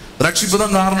 ரட்சிப்பு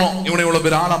தான் காரணம் இவனை இவ்வளவு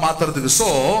பேர் ஆளா மாத்துறதுக்கு. சோ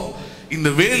இந்த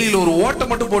வேலியில ஒரு ஓட்டை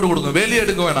மட்டும் போட்டு கொடுங்க, வேலியை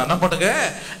எடுக்க வேணாம். என்ன பண்ணுங்க,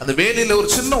 அந்த வேலியில ஒரு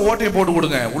சின்ன ஓட்டையை போட்டு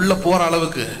கொடுங்க, உள்ள போற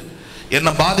அளவுக்கு, என்ன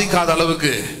பாதிக்காத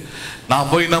அளவுக்கு. நான்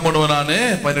போய் என்ன பண்ணுவேன்?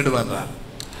 நான் பண்ணிடுவேன்.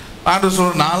 ஆண்டு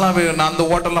சொல்ற, நான் அந்த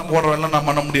ஓட்டெல்லாம் போடுறேன், நான்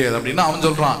பண்ண முடியாது அப்படின்னு அவன்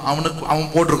சொல்றான்.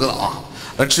 அவன் போட்டிருக்கிறான்.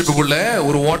 ரட்சிப்புக்குள்ள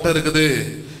ஒரு ஓட்டை இருக்குது.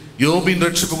 யோபின்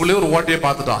ரட்சிப்புக்குள்ளே ஒரு ஓட்டையை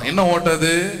பார்த்துட்டான். என்ன ஓட்டை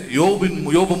அது?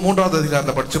 யோபு 3வது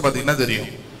அதிகாரத்தை படிச்சு பார்த்தீங்கன்னா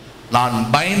தெரியும். நான்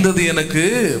பயந்தது எனக்கு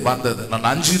வந்தது, நான்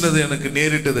அஞ்சினது எனக்கு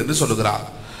நேரிட்டது என்று சொல்லுகிறார்.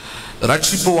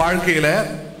 ரட்சிப்பு வாழ்க்கையில,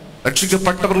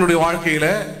 ரட்சிக்கப்பட்டவர்களுடைய வாழ்க்கையில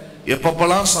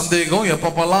எப்பப்பெல்லாம் சந்தேகம்,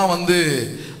 எப்பப்பெல்லாம் வந்து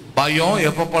பயம்,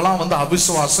 எப்பப்பெல்லாம் வந்து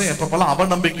அவிசுவாசம், எப்பப்பெல்லாம்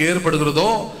அவநம்பிக்கை ஏற்படுகிறதோ,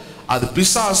 அது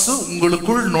பிசாசு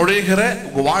உங்களுக்குள் நுழைகிற,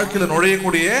 உங்க வாழ்க்கையில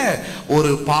நுழையக்கூடிய ஒரு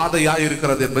பாதையா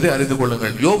இருக்கிறது என்பதை அறிந்து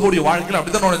கொள்ளுங்கள். யோபுடைய வாழ்க்கையில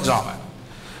அப்படிதான் நுழைஞ்சான்.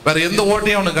 வேற எந்த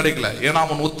ஓட்டையும் அவனுக்கு கிடைக்கல. ஏன்னா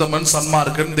அவன் உத்தமன்,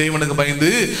 சன்மார்க்கன், தெய்வனுக்கு பயந்து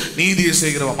நீதியை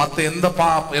செய்கிறவன்.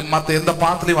 மத்த எந்த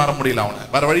பாத்திலையும் வர முடியல அவனை,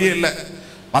 வேற வழியே இல்லை.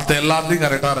 மத்த எல்லாத்தையும்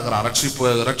கரெக்டா இருக்கிறான்.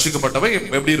 ரட்சிக்கப்பட்டவை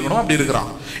எப்படி இருக்கணும் அப்படி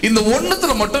இருக்கிறான். இந்த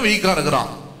ஒண்ணுத்துல மட்டும் வீக்கா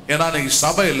இருக்கிறான். ஏன்னா இன்னைக்கு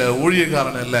சபை இல்லை,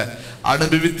 ஊழியக்காரன் இல்லை,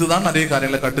 அனுபவித்து தான் நிறைய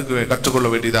காரியங்களை கற்றுக்கொள்ள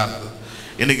வேண்டியதா இருக்குது.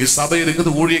 இன்னைக்கு சபை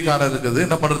இருக்குது, ஊழியக்காரர் இருக்குது,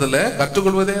 என்ன பண்றது இல்லை,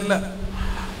 கற்றுக்கொள்வதே இல்லை.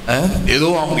 ஏதோ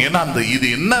அவங்க என்ன அந்த இது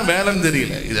என்ன வேலைன்னு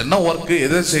தெரியல, இது என்ன ஒர்க்கு,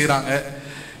 எதை செய்யறாங்க.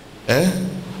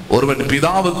 ஒருவன்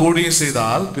பிதாவுக்கு ஊழியம்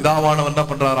செய்தால் பிதாவானவன் என்ன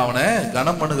பண்றாரு? அவனை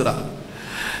கனம் பண்ணுகிறார்.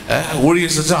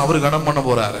 ஊழியம் செஞ்சா அவரு கனம் பண்ண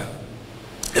போறாரு.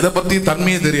 இதை பற்றி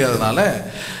தன்மையே தெரியாதனால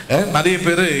நிறைய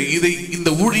பேர் இந்த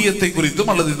ஊழியத்தை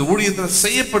குறித்தும் அல்லது இந்த ஊழியத்தில்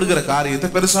செய்யப்படுகிற காரியத்தை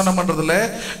பெருசான பண்றதில்ல,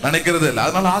 நினைக்கிறது இல்லை,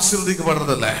 அதனால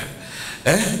ஆசீர்வதிக்கப்படுறது இல்லை.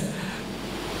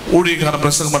 ஊழியக்கான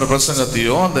பிரசங்கம் பண்ற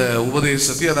பிரசங்கத்தையோ அந்த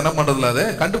உபதேசத்தையும் அதை என்ன பண்றதில்ல, அதை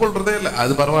கண்டுகொள்றதே இல்லை.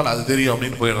 அது பரவாயில்ல, அது தெரியும்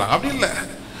அப்படின்னு போயிடுறாங்க. அப்படி இல்லை.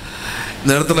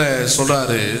 இந்த இடத்துல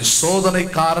சொல்றாரு,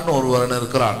 சோதனைக்காரன் ஒருவன்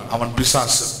இருக்கிறான், அவன்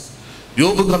பிசாசு.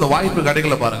 யோபுக்கு அந்த வாய்ப்பு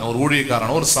கிடைக்கல பாருங்க. ஒரு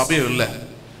ஊழியக்காரன், ஒரு சபையும் இல்லை,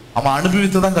 அவன்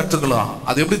அனுபவித்துதான் கற்றுக்கலாம்.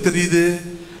 அது எப்படி தெரியுது?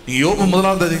 யோபு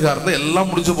 1வது அதிகாரத்துல எல்லாம்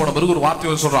முடிஞ்சு போன பிறகு ஒரு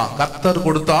வார்த்தையை சொல்றான், கர்த்தர்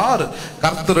கொடுத்தார்,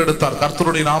 கர்த்தர் எடுத்தார்,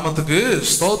 கர்த்தருடைய நாமத்துக்கு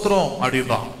ஸ்தோத்திரம்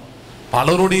அப்படின்றான்.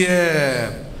 பலருடைய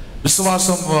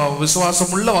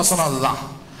விசுவாசம் உள்ள வசனம் அதுதான்.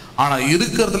 ஆனா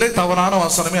இருக்கிறதுலே தவறான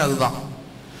வசனமே அதுதான்.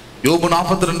 யோபு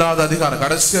 42வது அதிகாரம்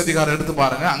கடைசி அதிகாரம் எடுத்து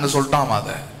பாருங்க, அங்க சொல்லிட்டான்,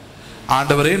 அதை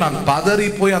ஆண்டவரே நான் பதறி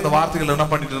போய் அந்த வார்த்தைகள் என்ன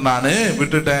பண்ணிட்டேன், நானு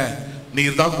விட்டுட்டேன்,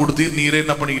 நீர் தான் கொடுத்தீர், நீரே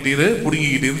என்ன பண்ணிக்கிட்டீரு,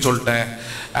 புடுங்கிக்கிட்டீர்னு சொல்லிட்டேன்.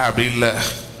 அப்படி இல்லை,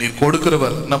 நீர்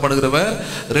கொடுக்கிறவர், என்ன பண்ணுகிறவர்,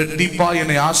 ரெட்டிப்பா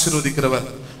என்னை ஆசீர்வதிக்கிறவர்.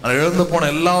 நான் இழந்து போன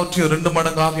எல்லாவற்றையும் 2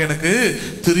 மடங்காக எனக்கு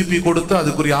திருப்பி கொடுத்து,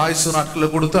 அதுக்குரிய ஆயுசு நாட்களை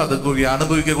கொடுத்து, அதுக்குரிய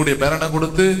அனுபவிக்கக்கூடிய பேரனை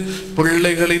கொடுத்து,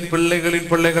 பிள்ளைகளின் பிள்ளைகளின்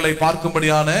பிள்ளைகளை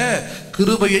பார்க்கும்படியான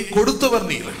கிருபையை கொடுத்தவர்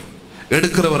நீர்.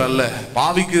 எடுக்கிறவர் அல்ல,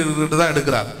 பாவிக்கு தான்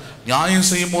எடுக்கிறார், நியாயம்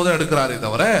செய்யும் போது எடுக்கிறாரே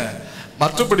தவிர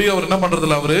மற்றபடி அவர் என்ன பண்றது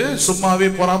இல்லை. அவரு சும்மாவே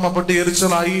பொறாமப்பட்டு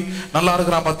எரிச்சலாகி நல்லா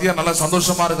இருக்கிறான் பத்தியா, நல்லா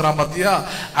சந்தோஷமா இருக்கிறான் பத்தியா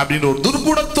அப்படின்ற ஒரு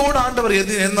துர்குணத்தோடு ஆண்டவர்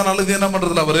எந்த நல்லது என்ன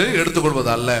பண்றதுல அவரு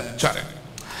எடுத்துக்கொள்வது அல்ல. சரி,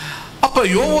 அப்ப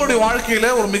யோபுடைய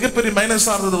வாழ்க்கையில ஒரு மிகப்பெரிய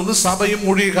மைனஸா இருந்தது சபையும்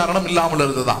ஊழிய காரணம் இல்லாமல்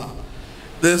இருந்ததுதான்.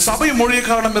 இந்த சபை ஊழிய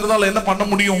காரணம் இருந்தால் என்ன பண்ண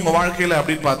முடியும் உங்க வாழ்க்கையில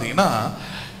அப்படின்னு பாத்தீங்கன்னா,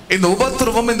 இந்த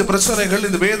உபத்திரவம், இந்த பிரச்சனைகள்,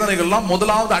 இந்த வேதனைகள்லாம்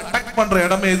முதலாவது அட்டாக் பண்ற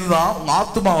இடமே இதுதான், உங்க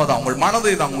ஆத்மாவை தான், உங்கள்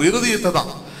மனதை தான், உங்க இருதயத்தை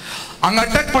தான். அங்க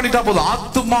அட்டாக் பண்ணிட்டா போதும்,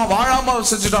 ஆத்மா வாழாம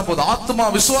செஞ்சுட்டா போதும், ஆத்மா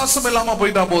விசுவாசம் இல்லாம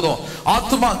போயிட்டா போதும்,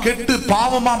 ஆத்மா கெட்டு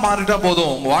பாவமா மாறிட்டா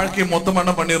போதும், உங்க வாழ்க்கையை மொத்தம்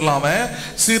என்ன பண்ணிடலாம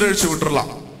சீரழிச்சு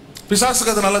விட்டுறலாம்.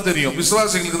 பிசாசுக்கு அது நல்லா தெரியும்,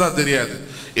 விசுவாசிகளுக்கு தான் தெரியாது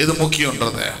எது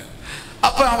முக்கியம்ன்றது.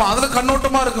 அப்ப அவன் அதுல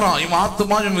கண்ணோட்டமா இருக்கிறான். இவன்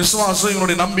ஆத்மா, இவன் விசுவாசம்,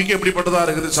 இவனுடைய நம்பிக்கை எப்படிப்பட்டதா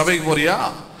இருக்குது. சபைக்கு போறியா,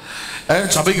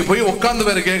 சபைக்கு போய் உட்கார்ந்து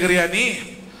வேற கேட்கறியா நீ?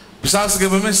 பிசாசுக்கு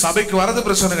எப்பவுமே சபைக்கு வரது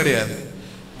பிரச்சனை கிடையாது,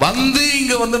 வந்து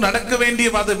இங்க வந்து நடக்க வேண்டிய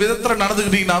விதத்துல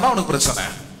நடந்துக்கிட்டீங்கன்னா தான் அவனுக்கு பிரச்சனை.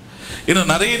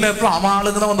 இன்னும் நிறைய நேரத்தில் அவன்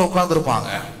ஆளுங்க தான் வந்து உட்காந்துருப்பாங்க.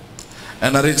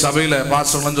 நிறைய சபையில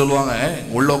பாஸ்டர்லாம் சொல்லுவாங்க,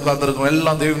 உள்ள உட்காந்துருக்கோம்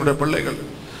எல்லாம் தேவனுடைய பிள்ளைகள்,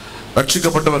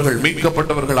 ரட்சிக்கப்பட்டவர்கள்,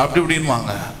 மீட்கப்பட்டவர்கள், அப்படி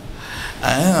இப்படின்வாங்க.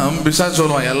 பிசாசு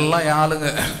சொல்லுவான், எல்லாம் என்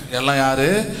ஆளுங்க. எல்லாம் யாரு?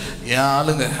 என்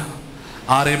ஆளுங்க.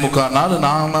 6.25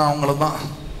 நாள் நான் அவங்கள தான்.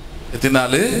 எத்தனை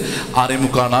நாள்?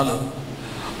 6.25 நாள்.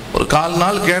 ஒரு 4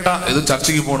 நாள் கேட்டா, எதுவும்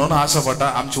சர்ச்சைக்கு போகணும்னு ஆசைப்பட்டா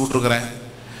அமுச்சு விட்டுருக்குறேன்.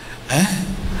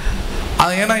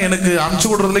 அது ஏன்னா எனக்கு அமுச்சு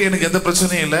விடுறதுல எனக்கு எந்த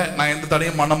பிரச்சனையும் இல்லை, நான் எந்த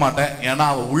தடையும் பண்ண மாட்டேன். ஏன்னா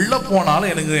அவ உள்ள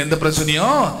போனாலும் எனக்கு எந்த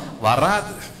பிரச்சனையும்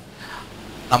வராது.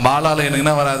 நம்ம ஆளால எனக்கு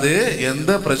என்ன வராது,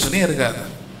 எந்த பிரச்சனையும் இருக்காது.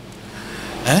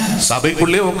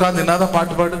 சபைக்குள்ளே உட்காந்து என்னதான்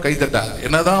பாட்டு கை தட்டாது,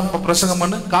 என்னதான் பிரசங்கம்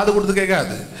பண்ணு காது கொடுத்து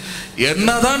கேட்காது,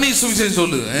 என்னதான் நீ சுவிசேஷம்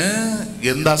சொல்லு,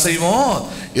 எந்த அசைவும்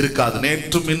இருக்காது.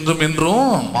 நேற்றும் இன்றும்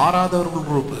என்றும் மாறாதவர்கள்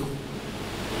குரூப்.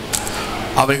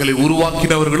 அவைகளை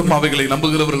உருவாக்கினவர்களும் அவைகளை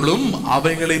நம்புகிறவர்களும்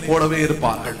அவைகளை போலவே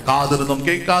இருப்பார்கள். காது இருந்தும்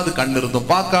கேட்காது, கண் இருந்தும்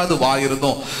பார்க்காது, வாய்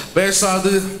இருந்தும்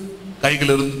பேசாது,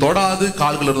 கைகள் இருந்தும் தொடாது,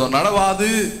 கால்கள் இருந்தும் நடவாது,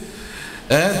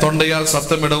 தொண்டையால்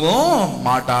சத்தமிடவும்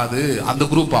மாட்டாது. அந்த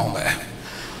குரூப் அவங்க.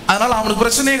 அதனால அவனுக்கு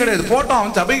பிரச்சனையே கிடையாது. போட்டோம்,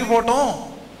 அவன் சபைக்கு போட்டோம்,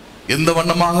 எந்த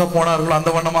வண்ணமாக போனார்களோ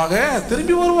அந்த வண்ணமாக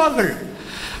திரும்பி வருவார்கள்.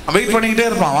 வெயிட் பண்ணிக்கிட்டே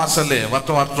இருப்பான் வாசல்ல,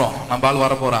 வரட்டும் நம்ம ஆள்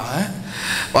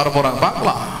வரப்போறாங்க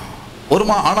பார்க்கலாம்.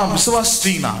 ஆனா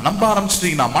விசுவாசிட்டீங்கன்னா, நம்ப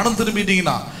ஆரம்பிச்சிட்டீங்கன்னா, மனம்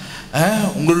திரும்பிட்டீங்கன்னா,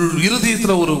 உங்கள்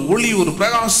இருதயத்துல ஒரு ஒளி, ஒரு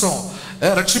பிரகாசம்,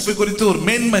 ரட்சிப்பு குறித்து ஒரு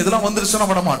மேன்மை இதெல்லாம் வந்துருச்சுன்னா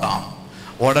விட மாட்டான்.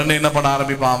 உடனே என்ன பண்ண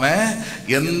ஆரம்பிப்பான்,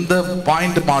 எந்த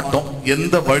பாயிண்ட் மாட்டோம்,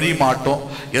 எந்த வழி மாட்டோம்,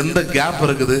 எந்த கேப்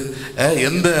இருக்குது,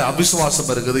 எந்த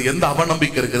அவிசுவாசம் இருக்குது, எந்த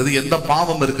அவநம்பிக்கை இருக்குது, எந்த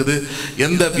பாவம் இருக்குது,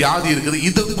 எந்த வியாதி இருக்குது,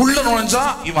 இதுக்குள்ள நுழைஞ்சா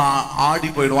இவன்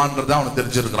ஆடி போயிடுவான்றத அவனுக்கு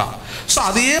தெரிஞ்சிருக்கிறான். ஸோ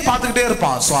அதையே பார்த்துக்கிட்டே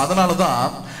இருப்பான். ஸோ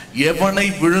அதனாலதான் எவனை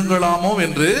விழுங்கலாமோ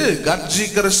என்று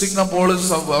கர்ஜிக்கிற சிங்கம் போல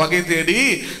வகை தேடி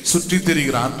சுற்றி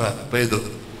திரிகிறான்றார்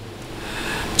பேதுரு.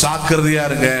 ஜாக்கிரதையா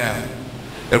இருங்க.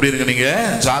 எப்படி இருக்கு? நீங்க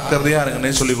ஜாக்கிரதையா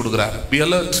இருங்கன்னு சொல்லி கொடுக்குறாரு. Be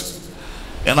alert.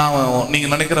 ஏன்னா நீங்க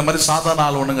நினைக்கிற மாதிரி சாதாரண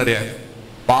ஆள் ஒண்ணும் கிடையாது.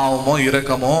 பாவமோ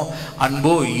இரக்கமோ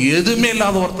அன்போ எதுவுமே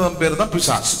இல்லாத ஒருத்தன் பேர் தான்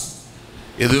பிசாசு.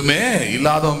 எதுவுமே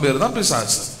இல்லாதவன் பேர் தான்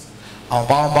பிசாசு. அவன்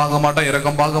பாவம் பார்க்க மாட்டான்,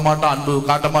 இரக்கம் பார்க்க மாட்டான், அன்பு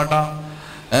காட்ட மாட்டான்,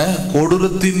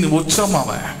 கொடூரத்தின் உச்சம்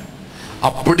அவன்.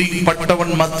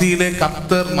 அப்படிப்பட்டவன் மத்தியிலே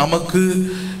கர்த்தர் நமக்கு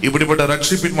இப்படிப்பட்ட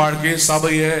ரட்சிப்பின் வாழ்க்கையை,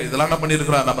 சபையை இதெல்லாம் என்ன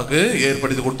பண்ணியிருக்கிறார், நமக்கு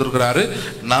ஏற்படுத்தி கொடுத்துருக்கிறாரு.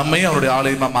 நம்மை அவருடைய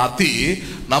ஆலயமா மாத்தி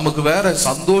நமக்கு வேற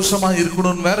சந்தோஷமா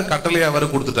இருக்கணும்னு வேற கட்டளையா வேற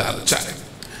கொடுத்துட்டாரு. சரி,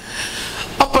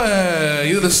 அப்ப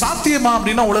இது இது சாத்தியமா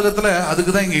அப்படின்னா உலகத்துல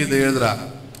அதுக்குதான் இங்க இது எழுதுறாங்க.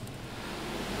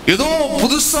 ஏதோ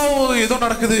புதுசா ஏதோ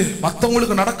நடக்குது,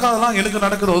 மற்றவங்களுக்கு நடக்காதெல்லாம் எனக்கு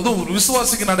நடக்குது, அதுவும்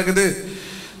விசுவாசிக்கு நடக்குது.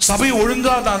 சபை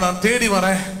ஒழுங்கா நான் தேடி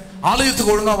வரேன்,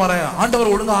 ஆலயத்துக்கு ஒழுங்கா வரேன்,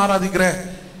 ஆண்டவர் ஒழுங்கா ஆராதிக்கிறேன்,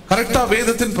 கரெக்டா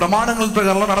வேதத்தின் பிரமாணங்கள்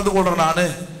பிரகாரம் நடந்து கொள்றேன், நானு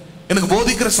எனக்கு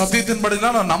போதிக்கிற சத்தியத்தின்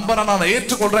படிதான் நான் நம்புறேன், நான்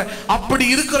ஏற்றுக்கொள்றேன். அப்படி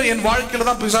இருக்கிற என் வாழ்க்கையில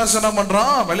தான் பிசாசு என்ன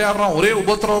பண்றான், விளையாடுறான். ஒரே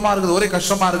உபத்திரவமா இருக்குது, ஒரே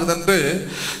கஷ்டமா இருக்குது என்று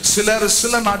சிலர்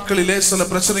சில நாட்களிலே சில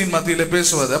பிரச்சனையின் மத்தியிலே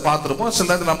பேசுவதை பார்த்திருப்போம்.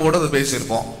 சிலர் நம்ம கூட அதை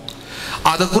பேசியிருப்போம்.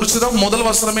 அதை குறிச்சுதான் முதல்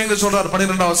வசனமே இங்க சொல்றார்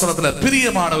 12ஆம் வசனத்துல,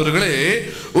 பிரியமானவர்களே,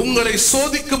 உங்களை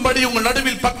சோதிக்கும்படி உங்கள்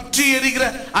நடுவில் பற்றி எரிகிற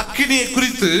அக்கினியை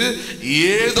குறித்து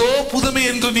ஏதோ புதுமை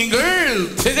என்று நீங்கள்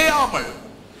திகையாமல்.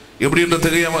 எப்படி என்று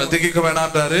திகைக்க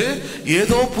வேணான்றாரு.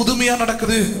 ஏதோ புதுமையா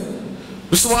நடக்குது.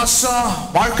 விசுவாசா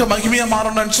வாழ்க்கை மகிமையா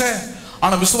மாறும் நினைச்சேன்,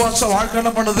 ஆனா விசுவாச வாழ்க்கை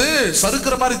என்ன பண்ணுது,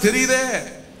 சறுக்கிற மாதிரி தெரியுதே,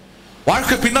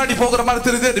 வாழ்க்கை பின்னாடி போகிற மாதிரி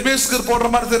தெரியுது, ரிவேஸ்கர் போடுற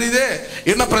மாதிரி தெரியுது.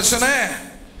 என்ன பிரச்சனை,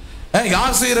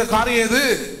 யார் செய்யற காரியம் இது?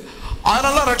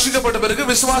 அதனால ரட்சிக்கப்பட்ட பிறகு,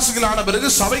 விசுவாசிகள் ஆன பிறகு,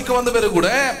 சபைக்கு வந்த பிறகு கூட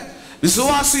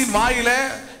விசுவாசியின் வாயில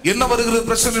என்ன வருகிறது,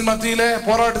 பிரச்சனை மத்தியில,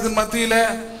 போராட்டத்தின் மத்தியில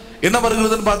என்ன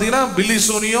வருகிறதுன்னு பாத்தீங்கன்னா, பில்லி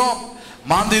சூனியம்,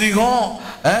 மாந்திரிகம்,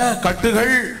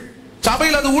 கட்டுகள்.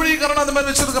 சபையில் அது ஊழியக்காரன் அந்த மாதிரி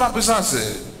வச்சிருக்கிறான் பிசாசு.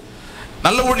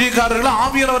 நல்ல ஊழியக்காரர்களை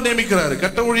ஆவியானவர் நியமிக்கிறாரு,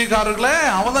 கெட்ட ஊழியக்காரர்களை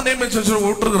அவன் தான் நியமிச்சு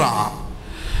விட்டுருக்கிறான்.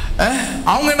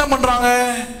 அவங்க என்ன பண்றாங்க,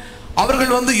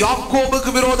 அவர்கள்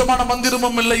யாக்கோபுக்கு விரோதமான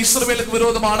மந்திரமும் இல்லை, இஸ்ரவேலுக்கு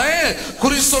விரோதமான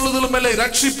குறி சொல்லுதலும் இல்லை,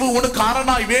 ரட்சிப்பு உனக்கு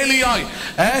அரணாய் வேலியாய்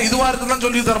இதுவா இருக்குதான்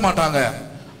சொல்லி தர மாட்டாங்க.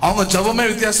 அவங்க ஜெபமே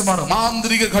வித்தியாசமான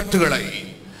மாந்திரிக கட்டுகளை,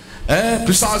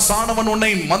 பிசாசானவன்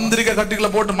உன்னை மந்திரிக கட்டுகளை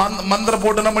போட்டு மந்திர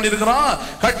போட்டு என்ன பண்ணிருக்கிறான்,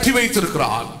 கட்டி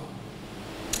வைத்திருக்கிறான்.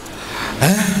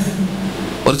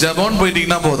 ஒரு ஜெபம்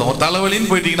போயிட்டீங்கன்னா போதும், ஒரு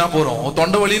தலைவலின்னு போயிட்டீங்கன்னா போதும், ஒரு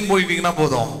தொண்டை வலின்னு போயிட்டீங்கன்னா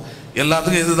போதும்,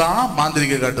 எல்லாத்துக்கும் இதுதான்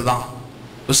மாந்திரிக கட்டு தான்.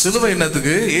 சிலுவை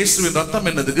என்னத்துக்கு, இயேசுவின் ரத்தம்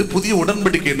என்னதுக்கு, புதிய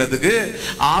உடன்படிக்கை என்னதுக்கு,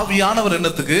 ஆவியானவர்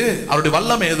என்னத்துக்கு, அவருடைய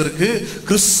வல்லமை எதற்கு,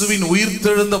 கிறிஸ்துவின்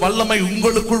உயிர்த்தெழுந்த வல்லமை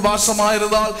உங்களுக்குள்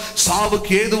வாசமாயிருந்தால்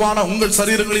சாவுக்கு ஏதுவான உங்கள்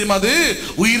சரீரங்களையும் அது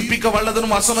உயிர்ப்பிக்க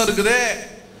வல்லதுன்னு வசனம் இருக்குதே.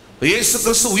 இயேசு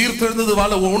கிறிஸ்து உயிர்த்தெழுந்தது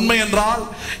உண்மை என்றால்,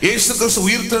 இயேசு கிறிஸ்து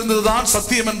உயிர்த்தெழுந்ததுதான்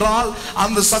சத்தியம் என்றால்,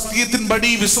 அந்த சத்தியத்தின்படி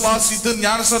விசுவாசித்து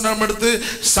ஞானஸ்நானம் எடுத்து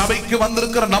சபைக்கு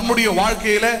வந்திருக்கிற நம்முடைய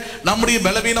வாழ்க்கையில, நம்முடைய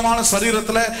பலவீனமான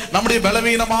சரீரத்துல, நம்முடைய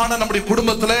பலவீனமான நம்முடைய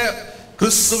குடும்பத்துல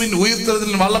கிறிஸ்துவின்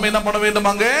உயிர்த்தெழுதலின் வல்லமை என்ன பண்ண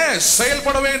வேண்டும், அங்க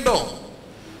செயல்பட வேண்டும்.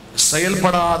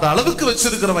 செயல்படாத அளவுக்கு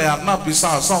வச்சிருக்கிறவன் யாருன்னா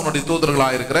பிசாசு, அவனுடைய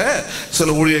தூதர்களாக இருக்கிற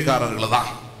சில ஊழியக்காரர்கள்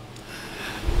தான்.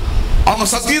 அவங்க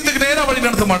சத்தியத்துக்கு நேரா வழி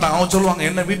நடத்த மாட்டாங்க. அவங்க சொல்லுவாங்க,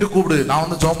 என்ன வீட்டுக்கு கூப்பிடு,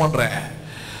 நான் ஜெபம் பண்றேன்.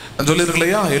 நான் சொல்லியிருக்கேன்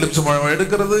இல்லையா, எலுமிச்சை பழம்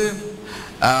எடுக்கிறது,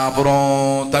 அப்புறம்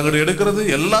தகடு எடுக்கிறது,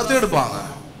 எல்லாத்தையும் எடுப்பாங்க.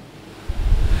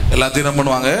 எல்லாத்தையும் என்ன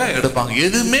பண்ணுவாங்க, எடுப்பாங்க.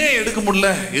 எதுவுமே எடுக்க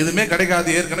முடியல, எதுவுமே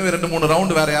கிடைக்காது, ஏற்கனவே 2-3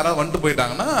 ரவுண்டு வேற யாராவது வந்துட்டு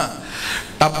போயிட்டாங்கன்னா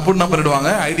டப்புன்னு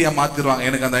நம்பரிடுவாங்க, ஐடியா மாத்திடுவாங்க.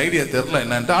 எனக்கு அந்த ஐடியா தெரியல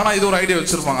என்னன்ட்டு, ஆனா இது ஒரு ஐடியா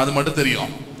வச்சிருப்பாங்க, அது மட்டும்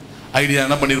தெரியும். ஐடியா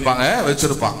என்ன பண்ணிருப்பாங்க,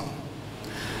 வச்சிருப்பாங்க.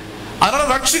 அதனால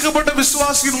ரட்சிக்கப்பட்ட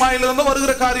விசுவாசியின் வாயிலிருந்து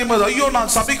வருகிற காரியம் அது. ஐயோ,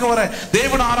 நான் சபைக்கு வரேன்,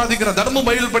 தேவனை ஆராதிக்கிறேன், தர்மம்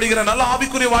பைபிள் படிக்கிறேன், நல்ல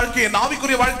ஆவிக்குரிய வாழ்க்கையை,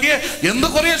 ஆவிக்குரிய வாழ்க்கையை எந்த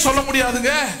குறையும் சொல்ல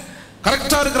முடியாதுங்க,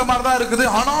 கரெக்டா இருக்கிற மாதிரி தான் இருக்குது.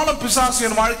 ஆனாலும் பிசாசு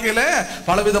என் வாழ்க்கையில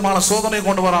பலவிதமான சோதனை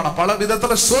கொண்டு வரான, பல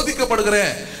விதத்துல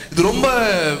சோதிக்கப்படுகிறேன். இது ரொம்ப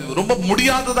ரொம்ப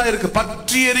முடியாததா இருக்கு,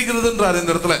 பற்றி எரிகிறதுன்றார்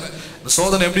இந்த இடத்துல.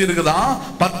 சோதனை எப்படி இருக்குதா,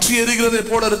 பற்றி எரிகிறது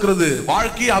போல இருக்கிறது,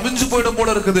 வாழ்க்கையை அவிஞ்சு போயிடும் போல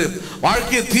இருக்குது,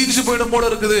 வாழ்க்கையை தீஞ்சு போயிடும் போல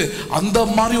இருக்குது. அந்த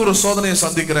மாதிரி ஒரு சோதனையை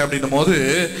சந்திக்கிறேன் அப்படின்னும் போது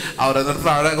அவர் அந்த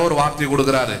இடத்துல அழகா ஒரு வார்த்தை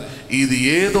கொடுக்கிறாரு, இது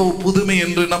ஏதோ புதுமை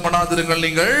என்று என்ன பண்ணாதிருங்கள்,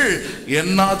 நீங்கள்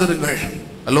எண்ணாதிருங்கள்.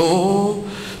 ஹலோ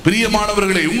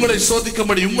பிரியமானவர்களை, உங்களை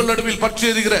சோதிக்கும்படி உங்கள் நடுவில் பற்றி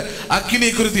எரிகிற அக்கினி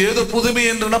குறித்து ஏதோ புதுமை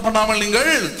என்று என்ன பண்ணாமல்,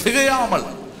 நீங்கள் திகையாமல்,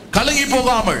 கலங்கி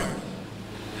போகாமல்,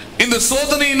 இந்த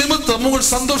சோதனை நிமித்தம்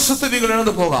உங்கள் சந்தோஷத்தை நீங்கள்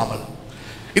இழந்து போகாமல்,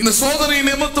 இந்த சோதனை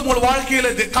நிமித்தம் உங்கள் வாழ்க்கையில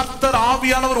கர்த்தர்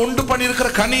ஆவியானவர் உண்டு பண்ணியிருக்கிற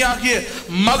கனியாகிய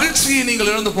மகிழ்ச்சியை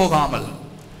நீங்கள் இழந்து போகாமல்,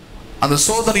 அந்த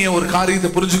சோதனையை ஒரு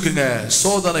காரியத்தை புரிஞ்சுக்குங்க,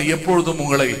 சோதனை எப்பொழுதும்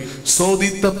உங்களை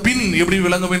சோதித்த பின் எப்படி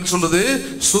விளங்குவேன்னு சொல்லுது,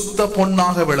 சுத்த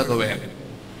பொன்னாக விளங்குவேன்.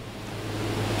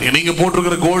 நீங்க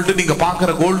போட்டிருக்கிற கோல்டு, நீங்க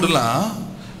பாக்குற கோல்டுலாம்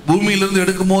பூமியிலிருந்து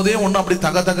எடுக்கும் போதே ஒண்ணு அப்படி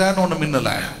தக தகன்னு ஒண்ணு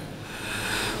மின்னல,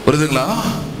 புரியுதுங்களா?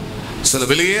 சில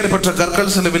விலையேறப்பெற்ற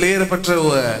கற்கள், சில விலையேறப்பெற்ற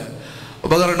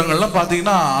உபகரணங்கள்லாம்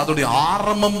பாத்தீங்கன்னா அதோடைய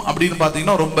ஆரம்பம் அப்படின்னு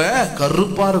பாத்தீங்கன்னா ரொம்ப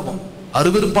கருப்பா இருக்கும்,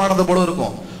 அருவருப்பானது போல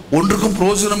இருக்கும், ஒன்றுக்கும்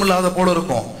பிரயோஜனம் இல்லாத போல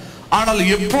இருக்கும். ஆனால்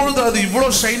எப்பொழுது அது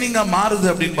இவ்வளவு ஷைனிங்கா மாறுது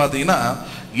அப்படின்னு பாத்தீங்கன்னா,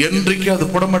 என்றைக்கு அது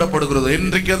புடமிடப்படுகிறதோ,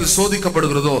 என்றைக்கு அது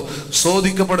சோதிக்கப்படுகிறதோ,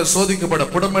 சோதிக்கப்பட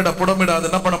புடமிட அது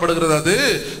என்ன பண்ணப்படுகிறது, அது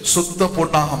சுத்த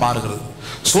பொன்னாக மாறுகிறது.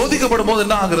 சோதிக்கப்படும் போது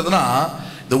என்ன ஆகுறதுன்னா,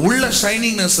 இந்த உள்ள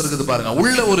ஷைனிங்னஸ் இருக்குது பாருங்க,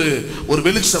 உள்ள ஒரு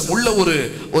வெளிச்சம், உள்ள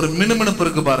ஒரு மினுமினுப்பு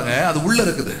இருக்கு பாருங்க, அது உள்ள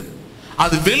இருக்குது.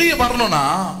 அது வெளியே வரணும்னா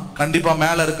கண்டிப்பா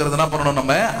மேல இருக்கிறது என்ன பண்ணணும்,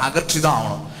 நம்ம அகற்றி தான்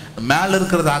ஆகணும். மேல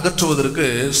இருக்கிறத அகற்றுவதற்கு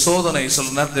சோதனை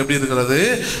சில நேரத்தில் எப்படி இருக்கிறது,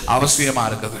 அவசியமா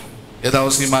இருக்குது. எது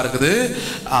அவசியமா இருக்குது?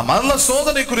 முதல்ல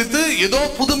சோதனை குறித்து ஏதோ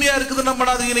புதுமையா இருக்குது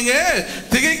நம்பாதீங்க, நீங்க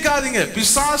திகைக்காதீங்க.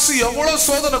 பிசாசு எவ்வளவு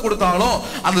சோதனை கொடுத்தாலும்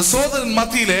அந்த சோதனை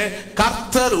மத்தியிலே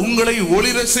கர்த்தர் உங்களை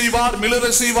ஒளிர செய்வார்,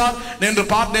 மிளிர செய்வார் என்று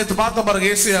நேற்று பார்த்த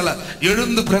பாருங்க. ஏசியால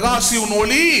எழுந்து பிரகாசி உன்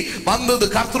ஒளி வந்தது,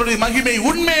 கர்த்தருடைய மகிமை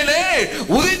உண்மையிலே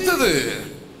உதித்தது.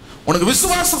 உனக்கு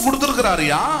விசுவாசம்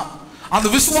கொடுத்திருக்கிறாரியா, அந்த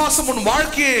விசுவாசம் உன்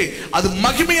வாழ்க்கையை அது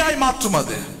மகிமையாய் மாற்றும்.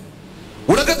 அது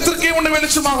உலகத்திற்கே உன்னை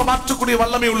வெளிச்சமாக மாற்றக்கூடிய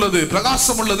வல்லமை உள்ளது,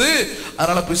 பிரகாசம் உள்ளது.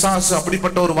 அதனால பிசாசு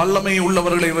அப்படிப்பட்ட ஒரு வல்லமை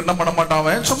உள்ளவர்களை என்ன பண்ண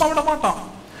மாட்டான், சும்மா விட மாட்டான்.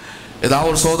 ஏதாவது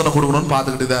ஒரு சோதனை கொடுக்கணும்னு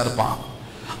பார்த்துக்கிட்டு தான் இருப்பான்.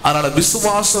 அதனால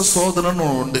விசுவாச சோதனைன்னு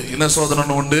ஒன்று உண்டு. என்ன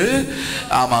சோதனைன்னு உண்டு?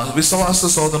 ஆமா, விசுவாச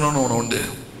சோதனைன்னு ஒன்று உண்டு.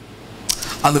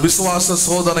 அந்த விசுவாச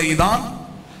சோதனை தான்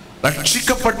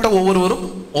ரட்சிக்கப்பட்ட ஒவ்வொருவரும்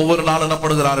ஒவ்வொரு நாள் என்ன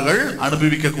பண்ணுகிறார்கள்,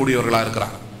 அனுபவிக்க கூடியவர்களா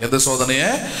இருக்கிறாங்க. எந்த சோதனைய?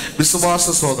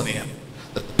 விசுவாச சோதனைய.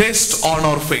 Test on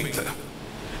our faith.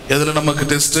 எதுல நமக்கு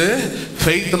டெஸ்ட்?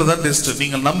 ஃபெய்த்ல தான் டெஸ்ட்.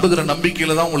 நீங்க நம்புகிற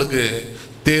நம்பிக்கையில தான் உங்களுக்கு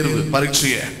தேர்வு,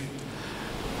 பரீட்சைய.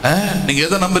 நீங்க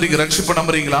எதை நம்புறீங்க? ரட்சிப்பை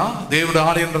நம்புறீங்களா? தேவனுடைய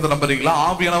ஆலயன்றதை நம்புறீங்களா?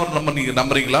 ஆவியானவர்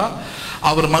நம்புறீங்களா?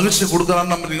 அவர் மகிழ்ச்சி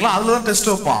கொடுக்கிறான்னு நம்புறீங்களா? அதுலதான் டெஸ்ட்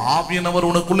வைப்பான். ஆவியானவர்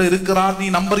உனக்குள்ள இருக்கிறார், நீ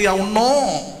நம்புறியா?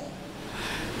 இன்னும்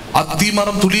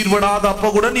அத்திமரம் துளிர் விடாத அப்ப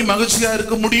கூட நீ மகிழ்ச்சியா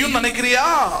இருக்க முடியும் நினைக்கிறியா?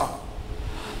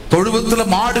 தொழுவத்துல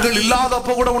மாடுகள்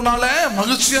இல்லாதப்ப கூட உன்னால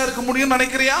மகிழ்ச்சியா இருக்க முடியும்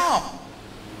நினைக்கிறியா?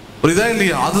 புரியுதா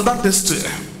இல்லையா? அதுதான் டெஸ்ட்.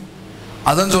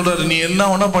 அதான் சொல்றாரு, நீ என்ன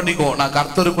வேணா பண்ணிக்கோ, நான்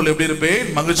கர்த்தருக்குள்ள எப்படி இருப்பேன்,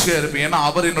 மகிழ்ச்சியா இருப்பேன். ஏன்னா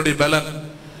அவர் என்னுடைய பலன்,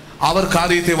 அவர்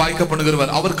காரியத்தை வாய்க்க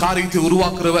பண்ணுகிறவர், அவர் காரியத்தை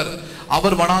உருவாக்குறவர்,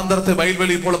 அவர் வனாந்தரத்தை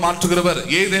வயல்வெளி போல மாற்றுகிறவர்,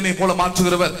 ஏதேனை போல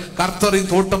மாற்றுகிறவர்,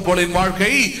 கர்த்தரின் தோட்டம் போல என்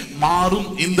வாழ்க்கை மாறும்.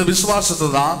 இந்த விசுவாசத்தை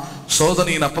தான்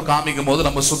சோதனையின் அப்ப காமிக்கும் போது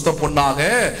நம்ம சுத்த பொண்ணாக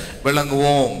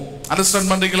விளங்குவோம்.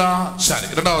 அண்டர்ஸ்டாண்ட் பண்றீங்களா? சரி,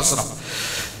 இரண்டாவது வசனம்.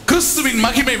 கிறிஸ்துவின்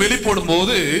மகிமை வெளிப்படும்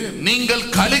போது நீங்கள்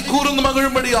களி கூர்ந்து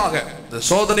மகிழும்படியாக. இந்த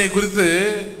சோதனை குறித்து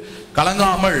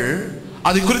கலங்காமல்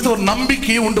அதை குறித்து ஒரு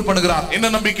நம்பிக்கையை உண்டு பண்ணுகிறார். என்ன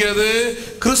நம்பிக்கை அது?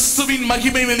 கிறிஸ்துவின்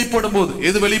மகிமை வெளிப்படும் போது.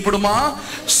 எது வெளிப்படுமா?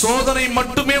 சோதனை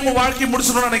மட்டுமே உங்க வாழ்க்கையை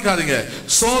முடிச்சிடணும்னு நினைக்காதீங்க.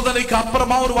 சோதனைக்கு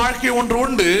அப்புறமா ஒரு வாழ்க்கை ஒன்று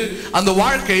உண்டு. அந்த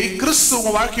வாழ்க்கை கிறிஸ்து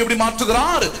உங்க வாழ்க்கை எப்படி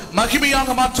மாற்றுகிறார்?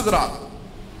 மகிமையாக மாற்றுகிறார்.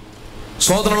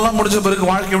 சோதனை எல்லாம் முடிஞ்ச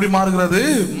பிறகு வாழ்க்கை எப்படி மாறுகிறது?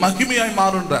 மகிமையாய்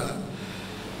மாறுன்றார்.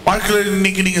 வாழ்க்கையில்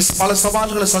இன்னைக்கு நீங்க பல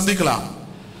சவால்களை சந்திக்கலாம்.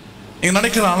 நீங்க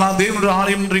நினைக்கலாம், நான் தேவனுடைய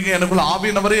ஆலயம்ன்றீங்க, எனக்குள்ள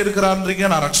ஆவியானவரே இருக்கிறார்ன்றீங்க,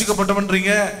 நான்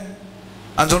ரட்சிக்கப்பட்டவன்றீங்க.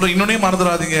 நான் சொல்றேன், இன்னொன்னே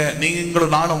மறந்துடாதீங்க,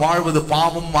 நீங்களும் நானும் வாழ்வது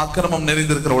பாவம் அக்கிரமம்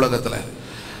நிறைந்திருக்கிற உலகத்துல.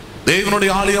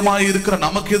 தேவனுடைய ஆலயமாய் இருக்கிற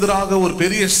நமக்கு எதிராக ஒரு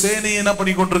பெரிய சேனை என்ன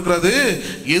பண்ணி கொண்டிருக்கிறது?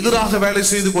 எதிராக வேலை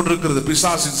செய்து கொண்டிருக்கிறது.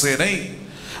 பிசாசின் சேனை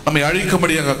நம்மை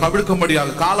அழிக்கும்படியாக,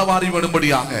 கவிழ்க்கும்படியாக, காலவாரி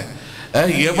விடும்படியாக,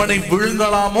 எவனை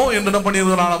விழுங்கலாமோ என்று என்ன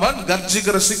பண்ணியிருக்கிறான்? அவன்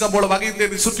கர்ஜிக்கிற சிங்கம் போல வகை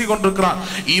தேடி சுற்றி கொண்டிருக்கிறான்.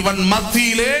 இவன்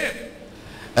மத்தியிலே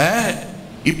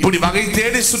இப்படி வகை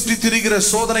தேடி சுற்றி திரிகிற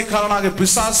சோதனைக்காரனாக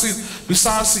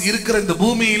பிசாசு இருக்கிற இந்த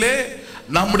பூமியிலே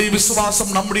நம்முடைய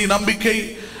விசுவாசம், நம்முடைய நம்பிக்கை,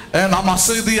 நாம்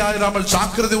அசதியாயிராமல்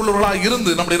ஜாக்கிரதை உள்ளவர்களாக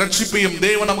இருந்து நம்முடைய ரட்சிப்பையும்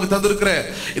தேவன் நமக்கு தந்திருக்கிற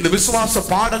இந்த விசுவாச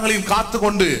பாடங்களையும் காத்து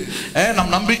கொண்டு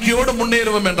நம் நம்பிக்கையோடு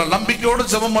முன்னேறுவோம் என்றால், நம்பிக்கையோடு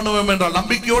ஜெபம் பண்ணுவோம் என்றால்,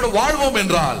 நம்பிக்கையோடு வாழ்வோம்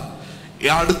என்றால்,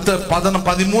 அடுத்த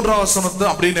 13வது வசனத்தை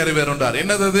அப்படியே நிறைவேறுகிறார்.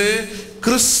 என்னது?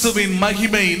 கிறிஸ்துவின்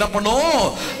மகிமை என்ன பண்ணும்?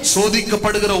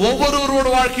 சோதிக்கப்படுகிற ஒவ்வொருவரோட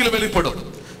வாழ்க்கையில வெளிப்படும்.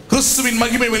 கிறிஸ்துவின்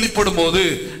மகிமை வெளிப்படும் போது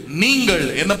நீங்கள்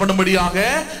என்ன பண்ணும்படியாக?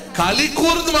 களி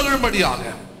கூர்ந்து மகிழும்படியாக.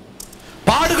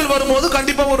 பாடுகள் வரும்போது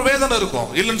கண்டிப்பா ஒரு வேதனை இருக்கும்,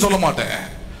 இல்லைன்னு சொல்ல மாட்டேன்.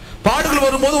 பாடுகள்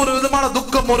வரும்போது ஒரு விதமான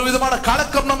துக்கம், ஒரு விதமான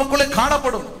கலக்கம் நமக்குள்ளே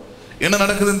காணப்படும். என்ன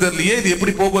நடக்குதுன்னு தெரியலையே, இது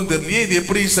எப்படி போகும் தெரியலையே, இது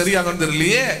எப்படி சரியாகும்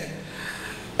தெரியலையே.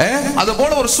 அது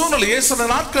போல ஒரு சூழ்நிலையை சில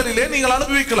நாட்களிலே நீங்கள்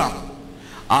அனுபவிக்கலாம்.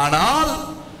 ஆனால்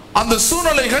அந்த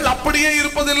சூழ்நிலைகள் அப்படியே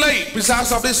இருப்பதில்லை.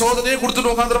 பிசாசு அப்படியே சோதனையை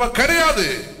கொடுத்துட்டு உட்கார்ந்துருவா கிடையாது.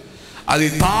 அதை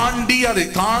தாண்டி, அதை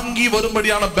தாங்கி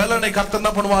வரும்படியான பலனை கர்த்தர்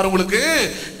என்ன பண்ணுவார்? உங்களுக்கு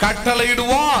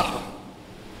கட்டளையிடுவார்.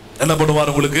 என்ன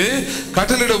பண்ணுவார்? உங்களுக்கு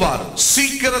கட்டளையிடுவார்.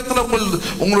 சீக்கிரத்தில்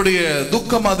உங்களுடைய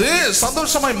துக்கம் அது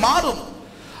சந்தோஷமாய் மாறும்.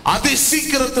 அதி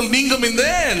சீக்கிரத்தில் நீங்கும். இந்த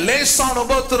லேசான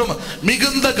உபத்திரம்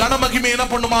மிகுந்த கனமகிமை என்ன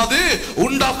பண்ணுமாது?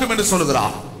 உண்டாக்கும் என்று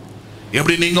சொல்லுகிறார்.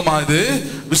 எப்படி நீங்குமா? இது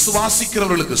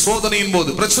விசுவாசிக்கிறவர்களுக்கு சோதனையின் போது,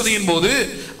 பிரச்சனையின் போது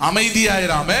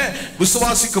அமைதியாயிராம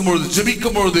விசுவாசிக்கும் பொழுது,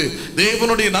 ஜெபிக்கும் பொழுது,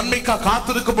 தேவனுடைய நன்மைக்காக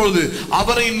காத்திருக்கும் பொழுது,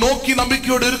 அவரை நோக்கி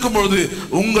நம்பிக்கையோடு இருக்கும் பொழுது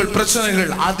உங்கள்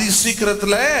பிரச்சனைகள் அதி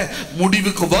சீக்கிரத்துல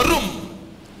முடிவுக்கு வரும்.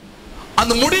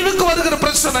 அந்த முடிவுக்கு வருகிற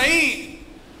பிரச்சனை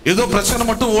ஏதோ பிரச்சனை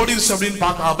மட்டும் ஓடிடுச்சு அப்படின்னு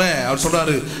பார்க்காம அவர்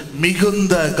சொல்றாரு,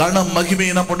 மிகுந்த கனம் மகிமை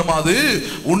என்ன பண்ணுமா? அது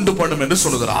உண்டு பண்ணும் என்று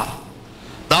சொல்லுகிறார்.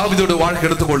 தாவீதோட வாழ்க்கை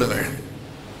எடுத்துக்கொள்ளுங்கள்.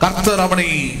 கர்த்தர் அவனை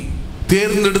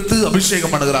தேர்ந்தெடுத்து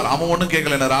அபிஷேகம் பண்ணுகிறார். அவன் ஒன்னும்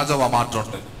கேட்கல, என்ன ராஜாவா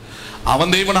மாற்றோன்னு.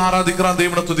 அவன் தேவனை ஆராதிக்கிறான்,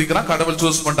 தேவனை துதிக்கிறான். கடவுள்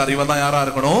சூஸ் பண்ணிட்டார், இவன் தான் யாரா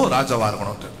இருக்கணும், ராஜாவா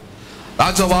இருக்கணும்.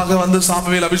 ராஜாவாக வந்து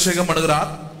சாமுவேல் அபிஷேகம் பண்ணுகிறார்.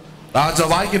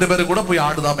 ராஜாவாகிட்ட பேரு கூட போய்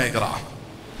ஆடுதான் மேய்க்கிறான்.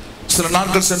 சில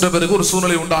நாட்கள் சென்ற பிறகு ஒரு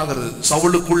சூழ்நிலை உண்டாகிறது.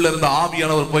 சவுலுக்குள்ள இருந்த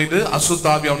ஆவியானவர் போயிட்டு அசுத்த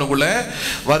ஆவி அவனுக்குள்ள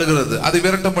வருகிறது. அதை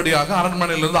விரட்டபடியாக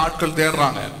அரண்மனையில இருந்து ஆட்கள்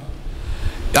தேடுறாங்க.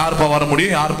 யாருப்பா வர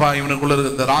முடியும், யாருப்பா இவனுக்குள்ள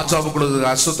இந்த ராஜாவுக்குள்ள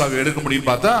அசுத்தாவை எடுக்க முடியும்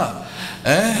பார்த்தா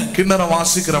கிண்ணறம்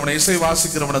வாசிக்கிறவனை, இசை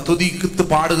வாசிக்கிறவனை, துதி கித்து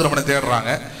பாடுகிறவனை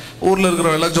தேடுறாங்க. ஊர்ல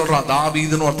இருக்கிறவன் எல்லாம் சொல்றான்,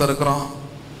 தாவீதுன்னு ஒருத்தர் இருக்கிறான்.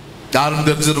 யாருன்னு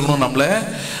தெரிஞ்சிருக்கணும், நம்மள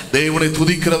தேவனை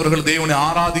துதிக்கிறவர்கள், தேவனை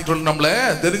ஆராதிக்கிறவர்கள் நம்மள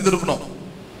தெரிந்திருக்கணும்.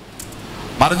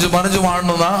 மறைஞ்சு மறைஞ்சு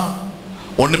வாழணும்னா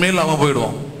ஒண்ணுமே இல்லாம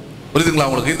போயிடுவோம். புரியுதுங்களா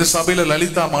உங்களுக்கு? இந்த சபையில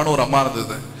லலிதாமான்னு ஒரு அம்மா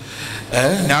இருந்தது,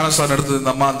 ஞானஸ்தானம் எடுத்தது.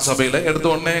 இந்த அம்மா அந்த சபையில எடுத்த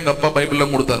உடனே எங்க அப்பா பைபிள்ல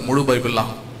கொடுத்தாரு, முழு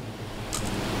பைபிள்லாம்.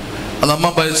 அந்த அம்மா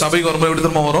சபைக்கு வரும்போது எப்படி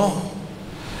திரும்ப வரும்,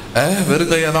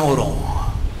 வெறும் கையா தான் வரும்.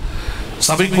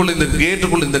 சபைக்குள்ள இந்த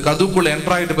கேட்டுக்குள்ள இந்த கதுக்குள்ள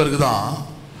என்டர் ஆயிட்ட பிறகுதான்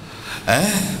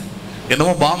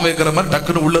என்னமோ பாம்பு வைக்கிற மாதிரி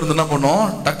டக்குன்னு உள்ள இருந்து என்ன பண்ணும்,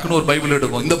 டக்குன்னு ஒரு பைபிள்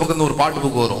எடுக்கும். இந்த பக்கம் ஒரு பாட்டு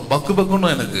புக்கு வரும், பக்கு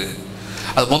பக்குன்னு. எனக்கு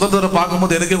அது முதல் தடவை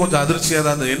பார்க்கும்போது எனக்கே கொஞ்சம் அதிர்ச்சியா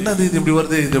தான் இருந்தது, என்னது இது இப்படி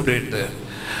வருது இது அப்படின்ட்டு.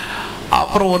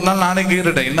 அப்புறம் ஒரு நாள் நானே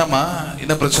கேட்டுட்டேன், என்னம்மா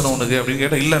என்ன பிரச்சனை உனக்கு அப்படின்னு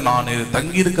கேட்டேன். இல்லை, நான்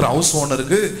தங்கி இருக்கிற ஹவுஸ்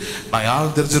ஓனருக்கு நான்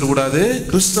யாரும் தெரிஞ்சிடக்கூடாது,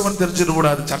 கிறிஸ்தவன்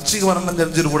தெரிஞ்சிடக்கூடாது, சர்ச்சைக்கு வரணும்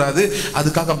தெரிஞ்சிடக்கூடாது,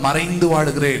 அதுக்காக மறைந்து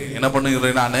வாடுகிறேன். என்ன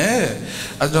பண்ணுகிறேன் நான்?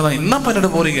 அது சொன்னா, என்ன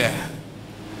பண்ணிட்டு போறீங்க?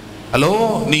 ஹலோ,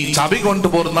 நீ சபைக்கு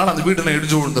வந்துட்டு போறதுனால அந்த வீட்டை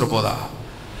இடிச்சு விழுந்துற போதா?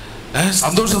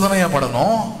 சந்தோஷம் தானே ஏன்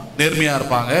படணும்? நேர்மையா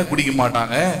இருப்பாங்க, குடிக்க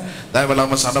மாட்டாங்க,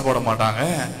 தேவையில்லாம சண்டை போட மாட்டாங்க,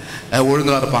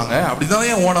 ஒழுங்கா இருப்பாங்க, அப்படிதான்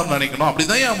ஏன் ஓனர் நினைக்கணும்,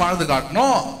 அப்படிதான் ஏன் வாழ்ந்து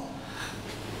காட்டணும்.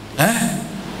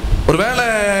 ஒருவேளை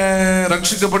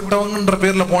ரட்சிக்கப்பட்டவங்கன்ற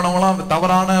பேர்ல போனவங்களாம்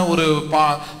தவறான ஒரு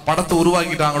படத்தை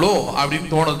உருவாக்கிட்டாங்களோ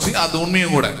அப்படின்னு தோணுச்சு. அது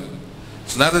உண்மையும் கூட.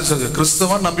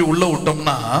 கிறிஸ்தவன் நம்பி உள்ள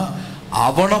விட்டோம்னா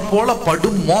அவனை போல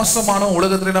படும் மோசமான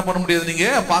உலகத்துல என்ன பண்ண முடியாது, நீங்க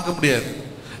பார்க்க முடியாது.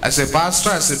 as a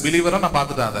pastor, as a believer நான்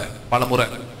பார்த்துட்டேன் அதை பல முறை.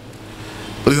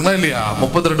 புரியுதுங்களா இல்லையா?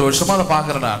 32 வருஷமா அதை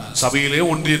பார்க்கிறேன். நான் சபையிலேயே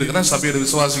ஒன்றி இருக்கிறேன், சபையோட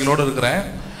விசுவாசிகளோடு இருக்கிறேன்.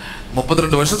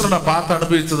 32 வருஷத்துல நான் பார்த்து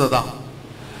அனுபவிச்சது தான்.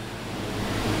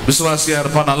 விசுவாசியா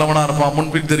இருப்பான், நல்லவனா இருப்பான்,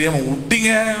 முன்பின் தெரியாம விட்டீங்க,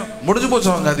 முடிஞ்சு போச்சு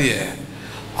அவங்க கதையே.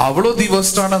 அவ்வளோ தி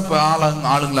வர்ஸ்டான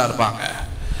ஆளுங்களா இருப்பாங்க.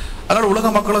 அதனால உலக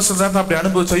மக்களும் சில நேரத்தை அப்படி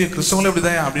அனுபவிச்சா, கிறிஸ்தவங்களும்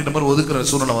இப்படிதான் அப்படின்ற மாதிரி ஒதுக்குற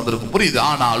சூழ்நிலை வந்திருக்கும். புரியுது?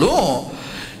 ஆனாலும்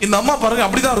இந்த அம்மா பாருங்க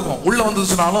அப்படிதான் இருக்கும். உள்ள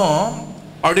வந்துச்சுனாலும்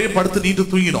அப்படியே படுத்து நீட்டு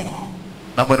தூங்கிடும்.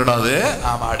 நம்ம என்னடாது,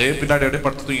 ஆமா, அப்படியே பின்னாடி அப்படியே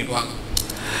படுத்து தூங்கிடுவாங்க.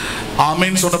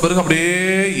 ஆமைன்னு சொன்ன பிறகு அப்படியே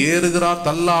ஏறுகிறா,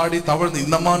 தள்ளாடி தவழ்ந்து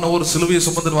இந்த அம்மா ஒரு சிலுவையை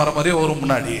சுமந்துட்டு வர மாதிரியே வரும்.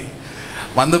 முன்னாடி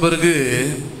வந்த பிறகு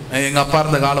எங்க அப்பா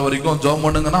இருந்த காலம் வரைக்கும் ஜோம்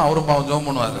பண்ணுங்கன்னா அவரும் பாவம் ஜோம்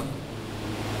பண்ணுவாரு.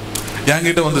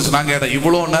 என்கிட்ட வந்துச்சு, நான் கேட்டேன்,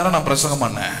 இவ்வளோ நேரம் நான் பிரசங்கம்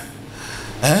பண்ணேன்,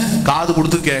 காது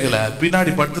கொடுத்து கேட்கல,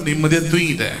 பின்னாடி படுத்து நிம்மதியா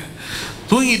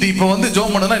தூங்கிட்டு இப்ப வந்து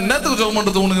ஜோம் பண்ணுனா என்னத்துக்கு ஜோம்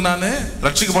பண்றது உனக்கு? நான்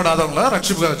ரட்சிக்கப்படாதவங்களா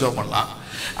ரட்சிப்புக்காக ஜோம் பண்ணலாம்,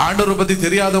 ஆண்டவரை பத்தி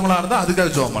தெரியாதவங்களா இருந்தா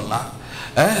அதுக்காக ஜோம் பண்ணலாம்.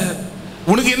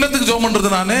 உனக்கு என்னத்துக்கு ஜோம்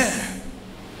பண்றது? நானு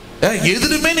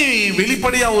எதுவுமே நீ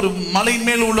வெளிப்படையா ஒரு மலையின்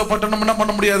மேல் உள்ள பட்டணம் என்ன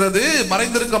பண்ண முடியாது, அது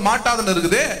மறைந்திருக்க மாட்டாதுன்னு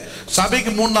இருக்குது.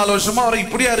 சபைக்கு 3-4 வருஷமா வர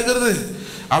இப்படியா இருக்கிறது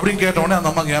அப்படின்னு கேட்ட உடனே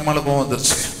அந்த அம்மாக்கு ஏமால கோவம்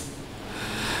வந்துருச்சு.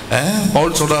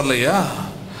 பவுல் சொல்றார் இல்லையா,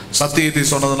 சத்தியத்தை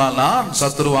சொன்னதுனால நான்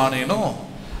சத்துருவானேனும்.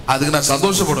 அதுக்கு நான்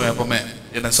சந்தோஷப்படுவேன் எப்பவுமே.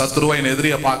 என்ன சத்துருவா என்ன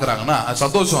எதிரியா பாக்குறாங்கன்னா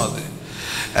சந்தோஷம் அது.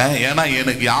 ஏன்னா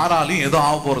எனக்கு யாராலையும் எதுவும்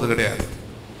ஆக போறது கிடையாது,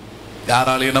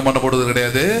 யாராலையும் என்ன பண்ண போறது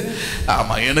கிடையாது.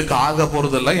 ஆமா, எனக்கு ஆக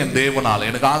போறது இல்லை என் தேவனால,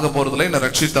 எனக்கு ஆக போறது இல்லை என்ன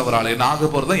ரட்சித்தவரால, என்ன ஆக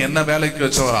போறது என்ன வேலைக்கு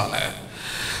வச்சவரால.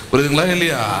 புரியுதுங்களா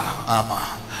இல்லையா? ஆமா.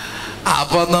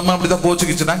 அப்ப அந்த அம்மா அப்படிதான்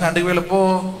கோச்சுக்கிச்சுன்னா கண்டிப்பா போ.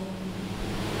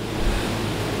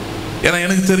 ஏன்னா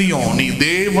எனக்கு தெரியும், நீ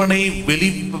தேவனை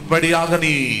வெளிப்படையாக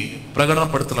நீ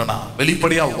பிரகடனப்படுத்தலனா,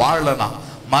 வெளிப்படையா வாழலனா,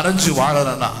 மறைஞ்சு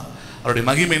வாழலனா அவருடைய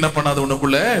மகிமை என்ன பண்ணாது,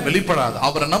 உனக்குள்ள வெளிப்படாது.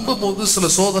 அவரை நம்பும் போது சில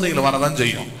சோதனைகளை வரதான்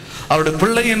செய்யும். அவருடைய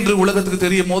பிள்ளை என்று உலகத்துக்கு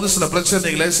தெரியும் போது சில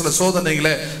பிரச்சனைகளை, சில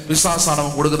சோதனைகளை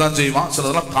பிசாசானவன் கொடுக்கதான் செய்வான்.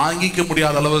 சிலதெல்லாம் தாங்கிக்க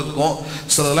முடியாத அளவு இருக்கும்,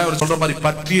 சிலதெல்லாம் இவர் சொல்ற மாதிரி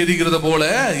பற்றி எரிகிறது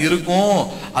போல இருக்கும்.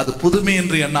 அது புதுமை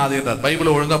என்று எண்ணாது என்றார்.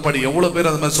 பைபிளை ஒழுங்கப்படி எவ்வளவு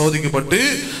பேர் அது மாதிரி சோதிக்கப்பட்டு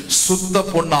சுத்த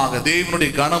பொன்னாக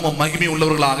தேவனுடைய கனமும் மகிமை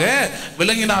உள்ளவர்களாக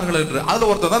விளங்கினார்கள் என்று. அதுல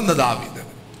ஒருத்தர் தான் இந்த தாவீது.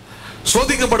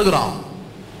 சோதிக்கப்படுகிறான்,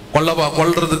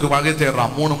 கொல்றதுக்கு வகை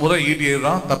தேடுறான், 3 முறை ஈட்டி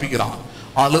ஏறான், தப்பிக்கிறான்.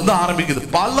 அதுல இருந்து ஆரம்பிக்குது.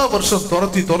 பல வருஷம்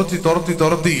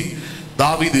துரத்தி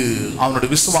தாவீது அவனுடைய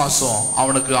விசுவாசம்,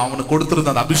 அவனுக்கு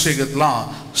கொடுத்திருந்த அந்த அபிஷேகத்தெல்லாம்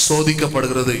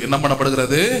சோதிக்கப்படுகிறது, என்ன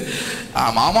பண்ணப்படுகிறது.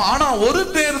 ஆமா. ஆனா ஒரு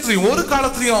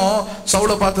காலத்திலையும்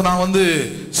சவுலை பார்த்து நான் வந்து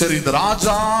சரி இந்த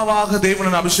ராஜாவாக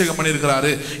தேவன் அபிஷேகம்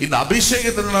பண்ணியிருக்கிறாரு, இந்த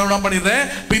அபிஷேகத்தை நான் என்ன பண்ணிடுறேன்,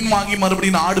 பின்வாங்கி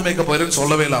மறுபடியும் ஆடு மேய்க்க போயிறேன்னு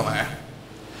சொல்லவே இல்லை.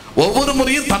 ஒவ்வொரு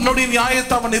முறையும் தன்னுடைய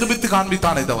நியாயத்தை அவன் நிரூபித்து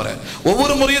காண்பித்தானே தவிர,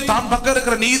 ஒவ்வொரு முறையும் தான் பக்கம்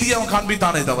இருக்கிற நீதியை அவன்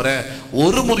காண்பித்தானே தவிர,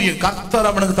 ஒரு முறையும் கர்த்தர்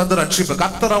அவனுக்கு தந்த ரட்சிப்பு,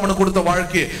 கர்த்தர் அவனுக்கு கொடுத்த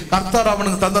வாழ்க்கை, கர்த்தர்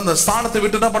அவனுக்கு தந்த அந்த ஸ்தானத்தை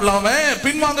விட்டு என்ன பண்ணலாம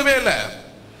பின்வாங்கவே இல்லை.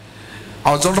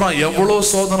 அவன் சொல்றான், எவ்வளவு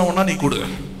சோதனை ஒன்னா நீ கொடு.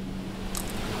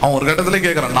 அவன் ஒரு கட்டத்துல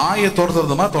கேட்கிறான், நாயை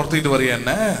துரத்துறதுமா துரத்திட்டு வரைய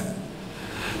என்ன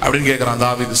அப்படின்னு கேட்கிறான்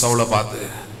தாவீது சவுலை பார்த்து.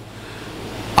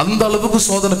 அந்த அளவுக்கு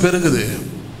சோதனை பெருகுது.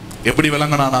 எப்படி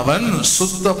விளங்கினான்? அவன்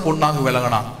சுத்த பொண்ணாக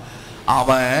விளங்கினான்.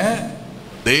 அவன்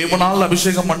தேவனால்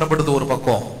அபிஷேகம் பண்ணப்பட்டது ஒரு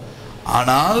பக்கம்,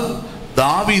 ஆனால்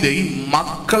தாவீதை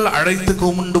மக்கள் அழைத்து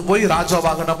கொண்டு போய்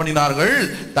ராஜாவாக என்ன பண்ணினார்கள்?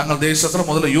 தங்கள் தேசத்துல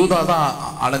முதல்ல யூதா தான்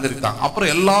அலங்கரித்தாங்க,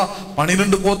 அப்புறம் எல்லா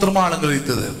 12 கோத்திரமா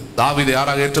அலங்கரித்தது. தாவீதை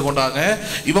யாராக ஏற்றுக்கொண்டாங்க?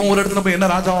 இவன் ஒரு இடத்துல போய் என்ன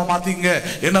ராஜாவை மாத்திங்க,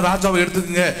 என்ன ராஜாவை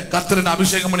எடுத்துக்கங்க, கர்த்தர் என்ன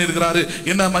அபிஷேகம் பண்ணி இருக்கிறாரு,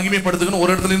 என்ன மகிமைப்படுத்துக்கன்னு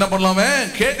ஒரு இடத்துல என்ன பண்ணலாமே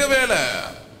கேட்கவே இல்லை.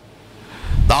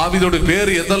 தாவீதோட பேர்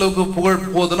எந்த அளவுக்கு புகழ்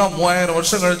போகுதுன்னா, 3000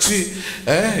 வருஷம் கழிச்சு,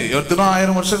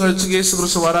 1000 வருஷம் கழிச்சு இயேசு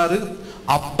கிறிஸ்து வராரு.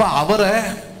 அப்ப அவரை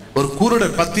ஒரு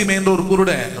குருடன், பத்திமேன்ற ஒரு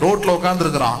குருடன் ரோட்ல உட்கார்ந்து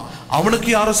இருக்கிறான். அவனுக்கு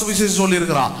யாரோ சுவிசேஷம் சொல்லி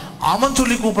இருக்கிறான். அவன்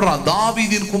சொல்லி கூப்பிடுறான்,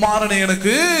 தாவீதின் குமாரனை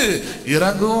எனக்கு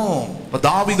இறங்கும்.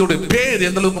 தாவீதோட பேர்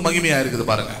எந்த அளவுக்கு மகிமையா இருக்குது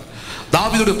பாருங்க.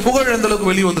 தாவீதோட புகழ் எந்த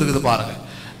அளவுக்கு வெளியே வந்திருக்குது பாருங்க.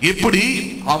 எப்படி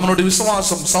அவனுடைய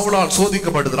விசுவாசம் சவுலால்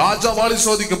சோதிக்கப்பட்டது, ராஜாவால்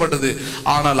சோதிக்கப்பட்டது.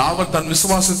 ஆனால் அவன் தன்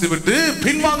விசுவாசத்தை விட்டு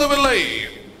பின்வாங்கவில்லை.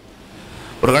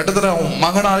 ஒரு கட்டத்தில் அவன்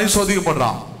மகனாலே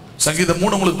சோதிக்கப்படுறான். சங்கீதம்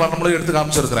 3 உங்களுக்கு 12 எடுத்து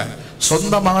காமிச்சிருக்கிறேன்.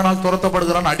 சொந்த மகனால்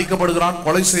துரத்தப்படுகிறான், அடிக்கப்படுகிறான்,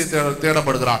 கொலை செய்ய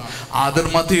தேடப்படுகிறான். அதன்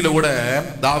மத்தியில கூட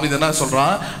தாவீது என்ன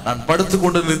சொல்றான்? நான்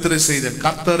படுத்துக்கொண்டு நித்திரை செய்தேன்,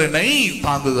 கர்த்தர் என்னை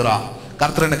தாங்குகிறார்.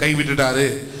 கர்த்தர் என்னை கைவிட்டுட்டாரு,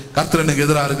 கர்த்தர் எனக்கு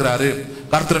எதிராக இருக்கிறாரு,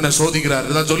 கர்த்தர் என்னை சோதிக்கிறார்,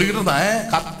 இதான் சொல்லிக்கிட்டு இருந்தேன்.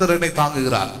 கர்த்தர் என்னை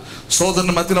தாங்குகிறார்.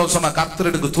 சோதனை மத்தியில் அவர் சொன்னான், கர்த்தர்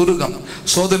எனக்கு துருகம்.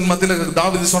 சோதனை மத்தியில்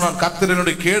தாவீது சொன்னான், கர்த்தர்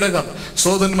என்னுடைய கேடகம்.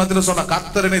 சோதனை மத்தியில் சொன்ன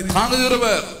கர்த்தர் என்னை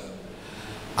தாங்குகிறவர்.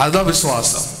 அதுதான்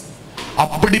விசுவாசம்.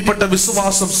 அப்படிப்பட்ட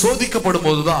விசுவாசம் சோதிக்கப்படும்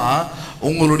போதுதான்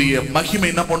உங்களுடைய மகிமை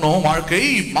என்ன பண்ணும்? வாழ்க்கை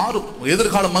மாறும்,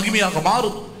 எதிர்கால மகிமையாக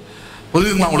மாறும்.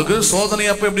 புரியுதுங்களா உங்களுக்கு? சோதனை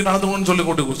அப்ப எப்படி நடந்துக்கணும்னு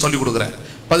சொல்லி கொடுக்குறேன்.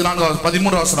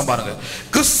 13 வசனம் பாருங்க.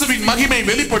 கிறிஸ்துவின் மகிமை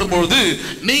வெளிப்படும் பொழுது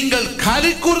நீங்கள்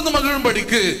களி கூர்ந்து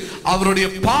மகிழும்படிக்கு அவருடைய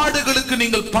பாடுகளுக்கு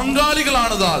நீங்கள் பங்காளிகள்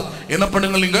ஆனதால் என்ன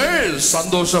பண்ணுங்கள்? நீங்கள்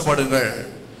சந்தோஷப்படுங்கள்.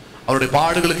 அவருடைய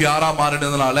பாடுகளுக்கு யாரா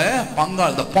மாறினதுனால?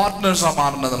 பங்காளி, பார்ட்னர்ஸா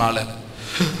மாறினதுனால.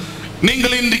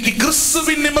 நீங்கள் இன்றைக்கு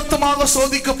கிறிஸ்துவின் நிமித்தமாக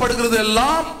சோதிக்கப்படுகிறது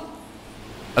எல்லாம்,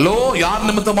 ஹலோ, யார்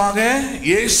நிமித்தமாக?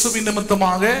 இயேசுவின்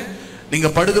நிமித்தமாக. நீங்க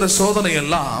படுகிற சோதனை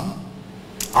எல்லாம்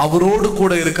அவரோடு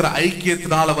கூட இருக்கிற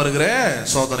ஐக்கியத்தினால வருகிற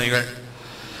சோதனைகள்.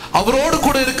 அவரோடு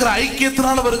கூட இருக்கிற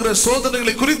ஐக்கியத்தினால வருகிற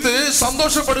சோதனைகளை குறித்து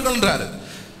சந்தோஷப்படுகின்றார்,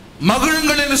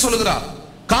 மகிழுங்கள் என்று சொல்கிறார்.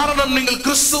 காரணம், நீங்கள்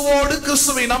கிறிஸ்துவோடு,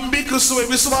 கிறிஸ்துவை நம்பி, கிறிஸ்துவை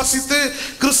விசுவாசித்து,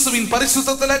 கிறிஸ்துவின்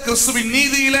பரிசுத்தத்தில, கிறிஸ்துவின்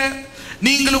நீதியில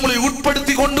நீங்கள் உங்களை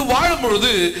உட்படுத்தி கொண்டு வாழும்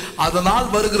பொழுது அதனால்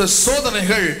வருகிற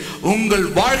சோதனைகள் உங்கள்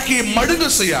வாழ்க்கையை மடுங்க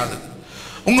செய்யாது,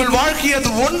 உங்கள் வாழ்க்கையை அது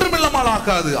ஒன்றுமில்லாமல்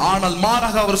ஆக்காது. ஆனால்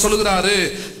மாறாக அவர் சொல்லுகிறாரு,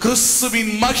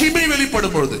 கிறிஸ்துவின் மகிமை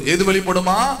வெளிப்படும் பொழுது. எது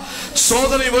வெளிப்படுமா?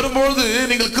 சோதனை வரும்பொழுது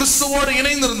நீங்கள் கிறிஸ்துவோடு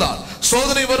இணைந்திருந்தால்,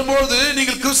 சோதனை வரும்போது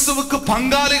நீங்கள் கிறிஸ்துவுக்கு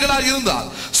பங்காளிகளாக இருந்தால்,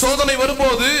 சோதனை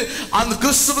வரும்போது அந்த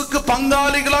கிறிஸ்துவுக்கு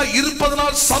பங்காளிகளாக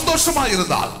இருப்பதனால் சந்தோஷமா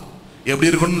இருந்தால் எப்படி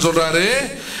இருக்குன்னு சொல்றாரு.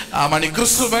 நீ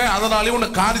கிறிஸ்துவ, அதனாலே உன்னை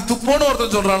காரி துப்போன்னு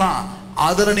ஒருத்தன் சொல்றானா,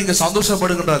 அதுல நீங்க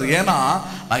சந்தோஷப்படுகின்றாரு. ஏன்னா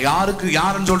நான்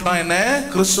யாருன்னு சொல்லிட்டான்? என்ன?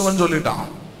 கிறிஸ்துவன் சொல்லிட்டான்.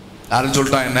 யாருன்னு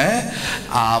சொல்லிட்டான்? என்ன?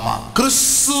 ஆமா,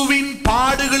 கிறிஸ்துவின்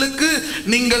பாடுகளுக்கு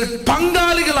நீங்கள்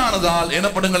பங்காளிகளானதால் என்ன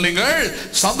பண்ணுங்கள்? நீங்கள்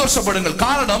சந்தோஷப்படுங்கள்.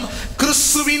 காரணம்,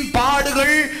 கிறிஸ்துவின்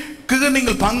பாடுகள்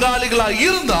நீங்கள் பங்காளிகளாக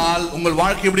இருந்தால் உங்கள்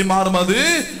வாழ்க்கை எப்படி மாறும்? அது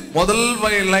முதல்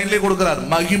லைன்லேயே கொடுக்கிறார்,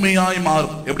 மகிமையாய்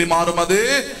மாறும். எப்படி மாறும் அது?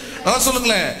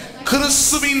 சொல்லுங்களேன்.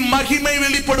 கிறிஸ்துவின் மகிமை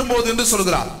வெளிப்படும் போது என்று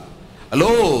சொல்கிறார்.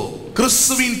 ஹலோ,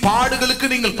 கிறிஸ்துவின் பாடுகளுக்கு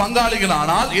நீங்கள் பங்காளிகள்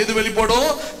ஆனால் எது வெளிப்படும்?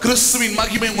 கிறிஸ்துவின்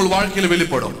மகிமை உங்கள் வாழ்க்கையில்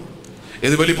வெளிப்படும்.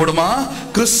 எது வெளிப்படுமா?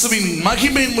 கிறிஸ்துவின்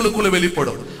மகிமை உங்களுக்குள்ள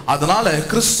வெளிப்படும். அதனால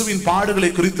கிறிஸ்துவின் பாடுகளை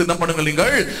குறித்து என்ன பண்ணுங்கள்?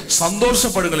 நீங்கள்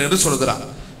சந்தோஷப்படுங்கள் என்று சொல்கிறார்.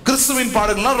 கிறிஸ்துவின்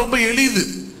பாடுகள்லாம் ரொம்ப எளிது.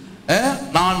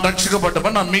 நான்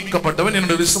ரட்சிக்கப்பட்டவன், நான் மீட்கப்பட்டவன்,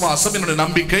 என்னுடைய விசுவாசம், என்னுடைய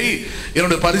நம்பிக்கை,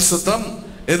 என்னுடைய பரிசுத்தம்,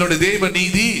 என்னுடைய தேவ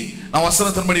நீதி, நான்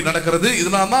வசனத்தின்படி நடக்கிறது,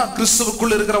 இதனால தான்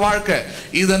கிறிஸ்துவுக்குள்ள இருக்கிற வாழ்க்கை.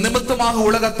 இதன் நிமித்தமாக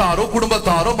உலகத்தாரோ,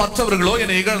 குடும்பத்தாரோ, மற்றவர்களோ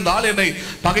என்னை இகழ்ந்தால், என்னை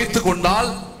பகைத்து கொண்டால்,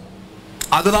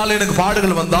 அதனால எனக்கு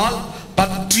பாடுகள் வந்தால்,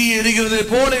 பற்றி எரிகிறதை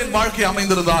போல என் வாழ்க்கை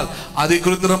அமைந்திருந்தால் அதை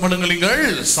குறித்து பண்ணுங்கள், நீங்கள்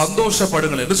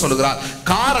சந்தோஷப்படுங்கள் என்று சொல்கிறார்.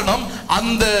 காரணம்,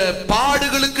 அந்த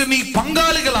பாடுகளுக்கு நீ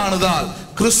பங்காளிகள் ஆனதால்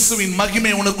கிறிஸ்துவின்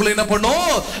மகிமை உனக்குள்ள என்ன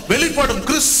பண்ணும்? வெளிப்படும்.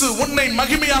 கிறிஸ்து உன்னை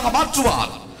மகிமையாக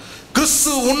மாற்றுவார்.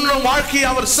 கிறிஸ்து உன் வாழ்க்கையை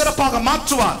அவர் சிறப்பாக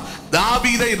மாற்றுவார்.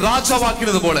 தாவீதை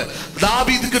ராஜாவாக்கினது போல,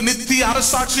 தாவீதுக்கு நித்திய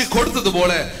அரசாட்சியை கொடுத்தது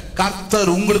போல கர்த்தர்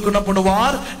உங்களுக்கு என்ன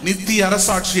பண்ணுவார்? நித்திய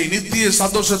அரசாட்சியை, நித்திய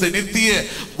சந்தோஷத்தை, நித்திய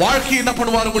வாழ்க்கையை என்ன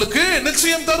பண்ணுவார்? உங்களுக்கு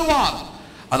நிச்சயம் தருவார்.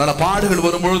 அதனால பாடுகள்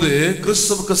வரும்பொழுது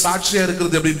கிறிஸ்துவுக்கு சாட்சியா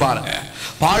இருக்கிறது எப்படின்னு பாருங்க.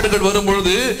 பாடுகள்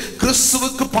வரும்பொழுது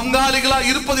கிறிஸ்துவுக்கு பங்காளிகளா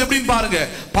இருப்பது எப்படின்னு பாருங்க.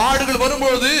 பாடுகள்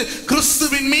வரும்பொழுது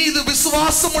கிறிஸ்துவின் மீது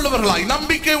விசுவாசம் உள்ளவர்களாய்,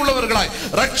 நம்பிக்கை உள்ளவர்களாய்,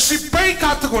 ரட்சிப்பை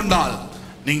காத்து கொண்டால்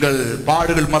நீங்கள்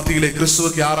பாடுகள் மத்தியிலே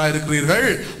கிறிஸ்துவுக்கு யாரா இருக்கிறீர்கள்?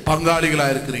 பங்காளிகளா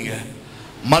இருக்கிறீங்க.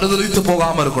 மறுதலித்து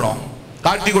போகாம இருக்கணும்,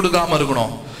 காட்டி கொடுக்காம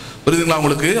இருக்கணும். புரியுதுங்களா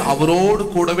உங்களுக்கு? அவரோடு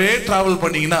கூடவே டிராவல்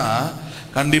பண்ணீங்கன்னா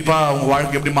கண்டிப்பா உங்க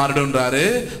வாழ்க்கை எப்படி மாறிடும்ன்றாரு.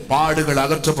 பாடுகள்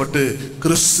அகற்றப்பட்டு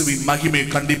கிறிஸ்துவின் மகிமை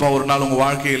கண்டிப்பா ஒரு நாள் உங்க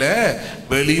வாழ்க்கையில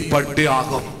வெளிப்பட்டே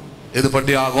ஆகும். எது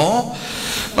பட்டே ஆகும்?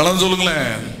 நல்லா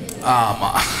சொல்லுங்களேன். ஆமா,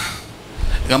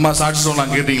 எங்க அம்மா சாட்சி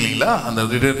சொன்னாங்க, கேட்டீங்களா? அந்த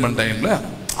ரிட்டையர்மெண்ட் டைம்ல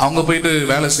அவங்க போயிட்டு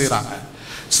வேலை செய்யறாங்க.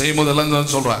 செய்யும்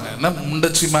போதெல்லாம் சொல்றாங்க, என்ன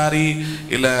முண்டச்சி மாதிரி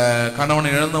இல்ல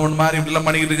கணவனை இழந்தவன் மாதிரி இப்படிலாம்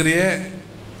பண்ணிக்கிட்டு இருக்கிறியே,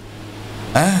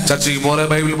 சர்ச்சைக்கு போற,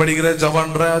 பைபிள் படிக்கிற,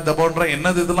 ஜபன்ற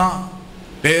என்னது இதெல்லாம்?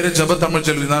 பேரு ஜப தமிழ்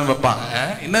செல்வி தான் வைப்பாங்க.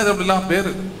 என்னது அப்படிலாம்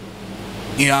பேரு?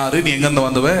 நீ யாரு? நீ எங்க இருந்து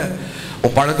வந்தவ?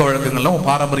 உன் பழக்க வழக்கங்கள்லாம், உன்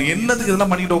பாரம்பரியம் என்னதுக்கு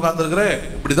இதெல்லாம் பண்ணிட்டு உட்காந்துருக்குற?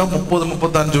 இப்படிதான்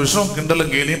 30-35 வருஷம்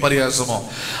கிண்டலும் கேலியும் பரியாசமும்.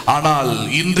 ஆனால்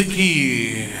இன்றைக்கு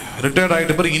ரிட்டையர்ட்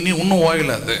ஆகிட்ட பிறகு இன்னும்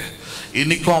ஓயல. அது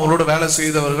இன்னைக்கும் அவரோட வேலை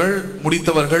செய்தவர்கள்,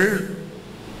 முடித்தவர்கள்,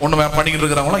 ஒன்று பண்ணிக்கிட்டு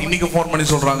இருக்கிறவங்களாம் இன்னைக்கு ஃபோன் பண்ணி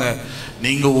சொல்றாங்க,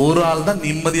 நீங்க ஒரு ஆள் தான்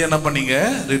நிம்மதியா என்ன பண்ணீங்க?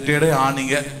 ரிட்டையர்டே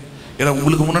ஆனீங்க. ஏன்னா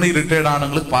உங்களுக்கு முன்னாடி ரிட்டையர்ட்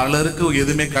ஆனவங்களுக்கு பலருக்கு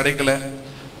எதுவுமே கிடைக்கல,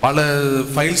 பல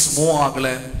ஃபைல்ஸ் மூவ்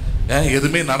ஆகலை,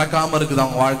 எதுவுமே நடக்காம இருக்குது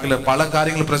அவங்க வாழ்க்கையில, பல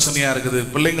காரியங்கள் பிரச்சனையா இருக்குது,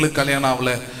 பிள்ளைங்களுக்கு கல்யாணம்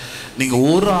ஆகல. நீங்க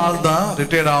ஒரு ஆள் தான்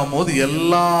ரிட்டையர்ட் ஆகும் போது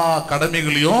எல்லா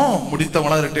கடமைகளையும்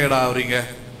முடித்தவங்களா ரிட்டையர்ட் ஆகுறீங்க.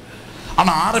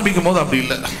 ஆனா ஆரம்பிக்கும் போது அப்படி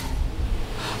இல்லை.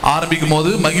 ஆரம்பிக்கும் போது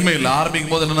மகிமை இல்லை.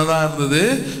 ஆரம்பிக்கும் போது என்னதான் இருந்தது?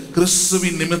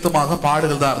 கிறிஸ்துவின் நிமித்தமாக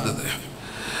பாடுகள் தான் இருந்தது,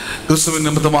 கிறிஸ்துவின்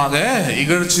நிமித்தமாக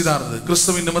இகழ்ச்சி தான் இருந்தது,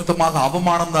 கிறிஸ்துவின் நிமித்தமாக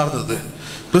அவமானம் தான் இருந்தது,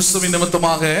 கிறிஸ்துவின்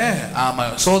நிமித்தமாக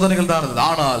சோதனைகள் தான் இருந்தது.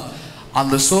 ஆனால்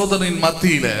அந்த சோதனையின்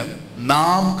மத்தியில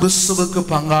நாம் கிறிஸ்துவுக்கு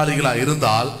பங்காளிகளா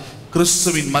இருந்தால்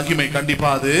கிறிஸ்துவின் மகிமை கண்டிப்பா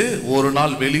அது ஒரு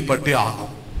நாள் வெளிப்பட்டே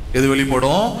ஆகும். எது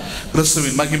வெளிப்படும்?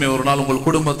 கிறிஸ்துவின் மகிமை ஒரு நாள் உங்கள்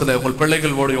குடும்பத்துல, உங்கள்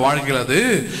பிள்ளைகளுடைய வாழ்க்கையில் அது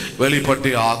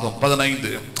வெளிப்பட்டே ஆகும்.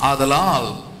 15 ஆதலால்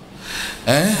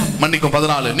மன்னிக்கும்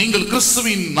 14 நீங்கள்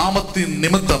கிறிஸ்துவின் நாமத்தின்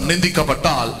நிமித்தம்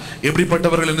நிந்திக்கப்பட்டால்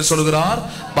எப்படிப்பட்டவர்கள் என்று சொல்கிறார்?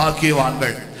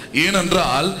 பாக்கியவான்கள்.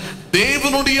 ஏனென்றால்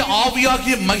தேவனுடைய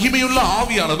ஆவியாகிய மகிமையுள்ள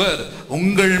ஆவியானவர்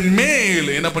உங்கள் மேல்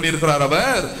என்ன பண்ணியிருக்கிறார்?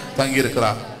 அவர் தங்கி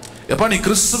இருக்கிறார். எப்ப நீ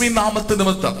கிறிஸ்துவின் நாமத்து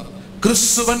நிமித்தம்,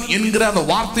 கிறிஸ்துவன் என்கிற அந்த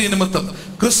வார்த்தை நிமித்தம்,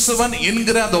 கிறிஸ்துவன்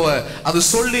என்கிற அந்த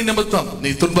சொல்லி நிமித்தம்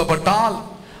நீ துன்பப்பட்டால்,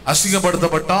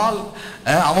 அசிங்கப்படுத்தப்பட்டால்,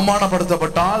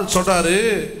 அவமானப்படுத்தப்பட்டால் சொல்றாரு,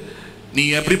 நீ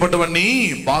எப்படிப்பட்டவன்? நீ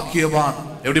பாக்கியவான்.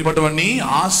 எப்படிப்பட்டவன்? நீ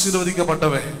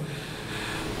ஆசீர்வதிக்கப்பட்டவன்.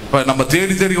 இப்ப நம்ம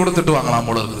தேடி தேடி கூட திட்டுவாங்களாம்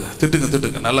போல இருக்குது.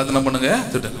 திட்டுங்க, நல்லா என்ன பண்ணுங்க,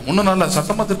 திட்டுங்க, இன்னும் நல்லா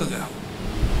சத்தமா திட்டுங்க.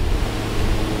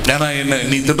 ஏன்னா என்ன,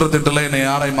 நீ திட்டல என்னை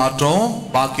யாரை மாற்றும்?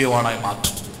 பாக்கியவானாய்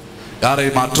மாற்றும். யாரை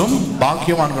மாற்றும்?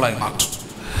 பாக்கியவான்களாய் மாற்றும்.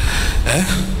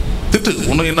 திட்டு,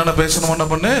 இன்னும் என்னென்ன பேசணும் என்ன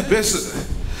பண்ணு, பேசு.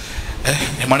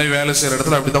 என் மனைவி வேலை செய்யற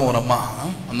இடத்துல அப்படிதான் ஒரு அம்மா,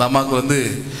 அந்த அம்மாவுக்கு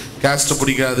கேஸ்ட்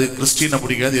பிடிக்காது, கிறிஸ்டினை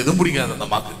பிடிக்காது, எதுவும் பிடிக்காது அந்த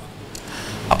அம்மாவுக்கு.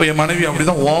 அப்ப என் மனைவி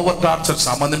அப்படிதான் ஓவர் டார்ச்சர்,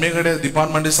 சம்மந்தமே கிடையாது,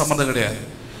 டிபார்ட்மெண்ட்டே சம்மந்தம் கிடையாது.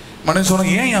 மனைவி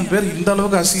சொன்னாங்க, ஏன் என் பேர் இந்த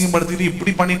அளவுக்கு அசிங்கப்படுத்திட்டு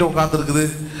இப்படி பண்ணிட்டு உட்காந்துருக்குது,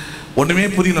 ஒண்ணுமே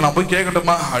புரியல, நான் போய்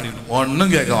கேட்கட்டுமா அப்படின்னு.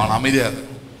 ஒன்னும் கேட்க வேணாம், அமைதியா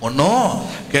ஒன்னும்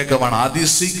கேட்க வேணாம், அதி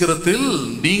சீக்கிரத்தில்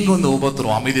நீங்க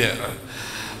உபத்திரம், அமைதியா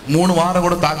 3 வாரம்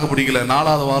கூட தாக்கு பிடிக்கல.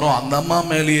 4வது வாரம் அந்த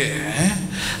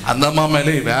அம்மா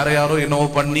மேலே வேற யாரோ என்னவோ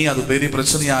பண்ணி அது பெரிய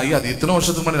பிரச்சனையாகி, அது இத்தனை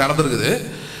வருஷத்துக்கு முன்னாடி நடந்திருக்குது.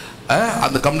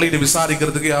 அந்த கம்ப்ளைண்ட்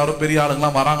விசாரிக்கிறதுக்கு யாரோ பெரிய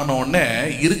ஆளுங்களாம் வராங்கன்னு உடனே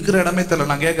இருக்கிற இடமே தெரியல.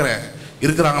 நான் கேட்கிறேன்,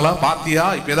 இருக்கிறாங்களா, பாத்தியா,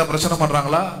 இப்ப ஏதாவது பிரச்சனை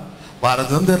பண்றாங்களா?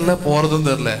 வரதும் தெரியல, போறதும்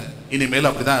தெரியல. இனிமேல்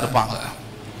அப்படிதான் இருப்பாங்க.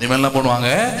 இனிமேல் என்ன பண்ணுவாங்க?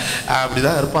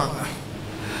 அப்படிதான் இருப்பாங்க.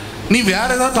 நீ வேற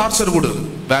ஏதாவது டார்ச்சர் கொடு,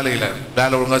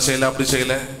 வேலை ஒழுங்கா செய்யல, அப்படி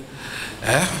செய்யல,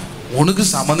 உனக்கு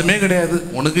சம்மந்தமே கிடையாது,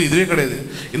 உனக்கு இதுவே கிடையாது.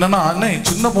 என்னன்னா அண்ணன்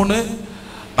சின்ன பொண்ணு,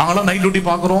 நாங்களாம் நைட் டியூட்டி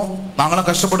பார்க்குறோம், நாங்களாம்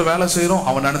கஷ்டப்பட்டு வேலை செய்கிறோம்,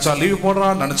 அவன் நினச்சா லீவ்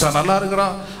போடுறான், நினச்சா நல்லா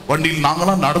இருக்கிறான், வண்டியில்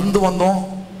நாங்களாம் நடந்து வந்தோம்,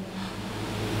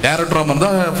 ஏரோட்ராம்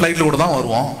இருந்தால் ஃப்ளைட்டில் கூட தான்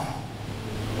வருவோம்,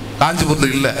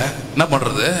 காஞ்சிபுரத்தில் இல்லை, என்ன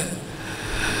பண்ணுறது?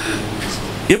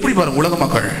 எப்படி பாருங்க உலக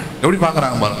மக்கள் எப்படி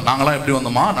பார்க்குறாங்க பாருங்க. நாங்களாம் எப்படி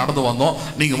வந்தோமா, நடந்து வந்தோம்,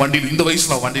 நீங்கள் வண்டியில் இந்த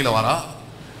வயசில் வண்டியில் வரா,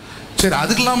 சரி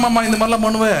அதுக்கு இல்லாமம்மா இந்த மாதிரிலாம்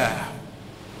பண்ணுவேன்,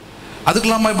 அதுக்கு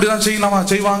இல்லாமல் இப்படிலாம் செய்யலாமா,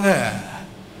 செய்வாங்க.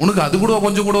 உனக்கு அது கூட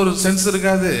கொஞ்சம் கூட ஒரு சென்ஸ்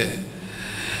இருக்காது.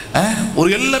 ஒரு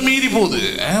எல்லை மீறி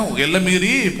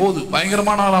போகுது,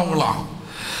 பயங்கரமான ஆள் அவங்களாம்.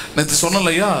 நேற்று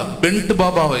சொன்னலையா, பென்ட்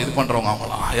பாபாவை இது பண்றவங்க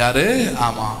அவங்களாம் யாரு?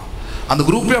 ஆமா, அந்த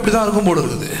குரூப்பே அப்படிதான் இருக்கும் போல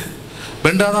இருக்குது,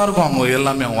 பெண்டா தான் இருக்கும் அவங்க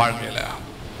எல்லாமே அவங்க வாழ்க்கையில.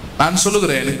 நான்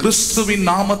சொல்லுகிறேன், கிறிஸ்துவின்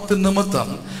நாமத்தின்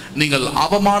நிமித்தம் நீங்கள்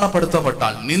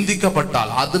அவமானப்படுத்தப்பட்டால்,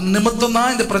 நிந்திக்கப்பட்டால், அது நிமித்தம்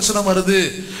தான் இந்த பிரச்சனை வருது.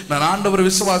 நான் ஆண்டவரை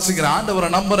விசுவாசிக்கிறேன், ஆண்டவரை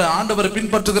நம்புறேன், ஆண்டவரை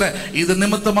பின்பற்றுகிறேன், இது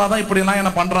நிமித்தமா தான் இப்படி எல்லாம்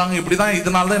என்ன பண்றாங்க, இப்படிதான்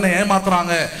இதனால தான் என்ன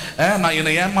ஏமாத்துறாங்க, நான்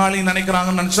என்ன ஏமாளி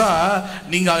நினைக்கிறாங்கன்னு நினைச்சா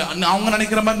நீங்க அவங்க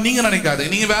நினைக்கிற மாதிரி நீங்க நினைக்காது,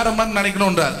 நீங்க வேற மாதிரி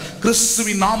நினைக்கணும்ன்றார்.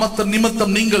 கிறிஸ்துவின் நாமத்தின்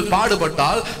நிமித்தம் நீங்கள்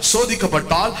பாடுபட்டால்,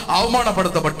 சோதிக்கப்பட்டால்,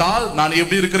 அவமானப்படுத்தப்பட்டால், நான்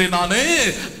எப்படி இருக்கிறேன், நானே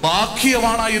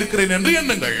பாக்கியவானா இருக்கிறேன் என்று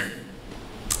எண்ணுங்கள்.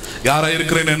 யாரா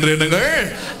இருக்கிறேன் என்று எண்ணுங்கள்.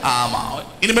 ஆமா,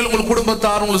 இனிமேல் உங்கள்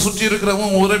குடும்பத்தார், உங்களை சுற்றி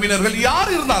இருக்கிறவங்க, உறவினர்கள்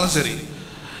யார் இருந்தாலும் சரி,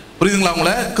 புரியுதுங்களா?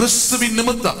 உங்களை கிறிஸ்துவின்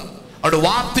நிமித்தம், அவருடைய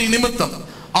வார்த்தை நிமித்தம்,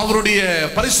 அவருடைய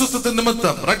பரிசுத்தத்தின்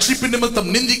நிமித்தம், ரட்சிப்பின்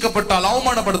நிமித்தம் நிந்திக்கப்பட்டால்,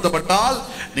 அவமானப்படுத்தப்பட்டால்,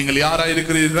 நீங்கள் யாரா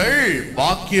இருக்கிறீர்கள்?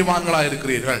 பாக்கியவான்களா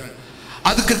இருக்கிறீர்கள்.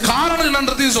 அதுக்கு காரணம்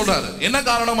என்னன்றதையும் சொல்றாரு. என்ன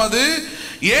காரணம் அது?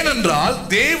 ஏனென்றால்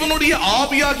தேவனுடைய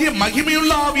ஆவியாகிய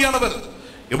மகிமையுள்ள ஆவியானவர்,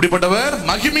 எப்படிப்பட்டவர்?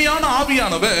 மகிமையான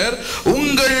ஆவியானவர்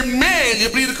உங்கள் மேல்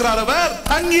எப்படி இருக்கிறார்? அவர்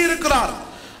தங்கி இருக்கிறார்.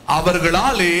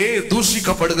 அவர்களாலே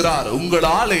தூஷிக்கப்படுகிறார்.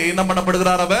 உங்களாலே என்ன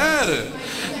பண்ணப்படுகிறார் அவர்?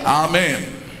 ஆமென்.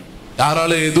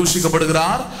 யாராலே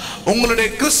தூஷிக்கப்படுகிறார்? உங்களுடைய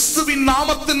கிறிஸ்துவின்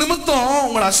நாமத்தின் நிமித்தம்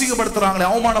உங்களை அசிங்கப்படுத்துறாங்களே,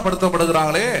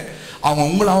 அவமானப்படுத்தப்படுகிறாங்களே, அவங்க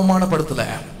உங்களை அவமானப்படுத்தல.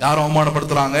 யாரும்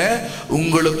அவமானப்படுத்துறாங்க?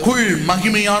 உங்களுக்குள்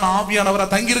மகிமையான ஆவியானவரை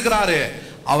தங்கி இருக்கிறாரு,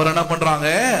 அவர் என்ன பண்றாங்க?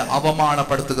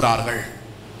 அவமானப்படுத்துகிறார்கள்.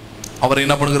 அவர்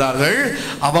என்ன பண்ணுகிறார்கள்?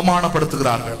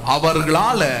 அவமானப்படுத்துகிறார்கள்.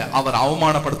 அவர்களால அவர்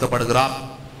அவமானப்படுத்தப்படுகிறார்.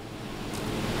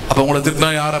 அப்ப உங்களை திட்டினா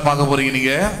யாரை பார்க்க போறீங்க?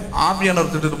 நீங்க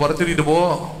ஆவியானவர் திட்டிட்டு போ.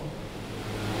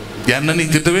 என்ன நீ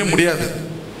திட்டவே முடியாது.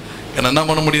 என்ன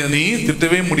பண்ண முடியாது? நீ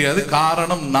திட்டவே முடியாது.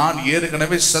 காரணம், நான்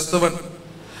ஏற்கனவே செத்தவன்.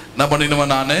 என்ன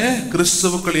பண்ணிடுவேன்? நானு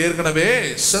கிறிஸ்துவுக்குள் ஏற்கனவே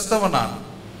செத்தவன். நான்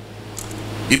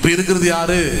இப்ப இருக்கிறது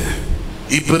யாரு?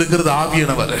 இப்ப இருக்கிறது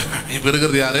ஆவியானவர். இப்ப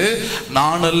இருக்கிறது யாரு?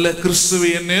 நான் அல்ல, கிறிஸ்து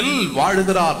என்னில்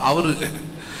வாழுகிறார். அவரு.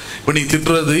 இப்ப நீ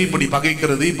திட்டுறது, இப்ப நீ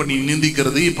பகைக்கிறது, இப்ப நீ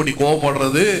நிந்திக்கிறது, இப்ப நீ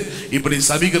கோபப்படுறது, இப்ப நீ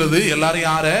சபிக்கிறது, எல்லாரும்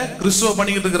யார? கிறிஸ்துவ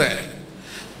பண்ணிக்கிட்டு இருக்கிற,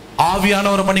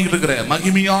 ஆவியானவரை பண்ணிக்கிட்டு இருக்கிற,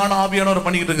 மகிமையான ஆவியானவரை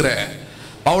பண்ணிக்கிட்டு இருக்கிற.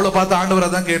 பவுலை பார்த்து ஆண்டவர்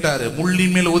அதான் கேட்டாரு,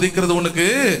 முள்ளின் மேல் உதைக்கிறது உனக்கு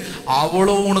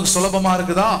அவ்வளவு உனக்கு சுலபமா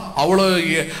இருக்குதா,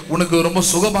 அவ்வளவு உனக்கு ரொம்ப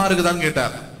சுகமா இருக்குதான்னு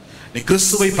கேட்டார். நீ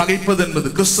கிறிஸ்துவை பகைப்பது என்பது,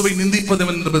 கிறிஸ்துவை நிந்திப்பது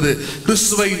என்பது,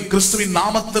 கிறிஸ்துவின்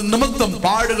நாமத்தின் நிமித்தம்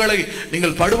பாடுகளை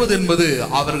நீங்கள் படுவது என்பது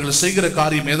அவர்கள் செய்கிற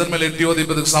காரியம் எதன் மேல் எட்டி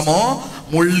உதைப்பதற்கு சமம்?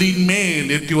 முள்ளின்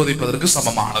மேல் எட்டி உதைப்பதற்கு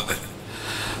சமமானது.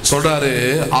 சொல்றாரு,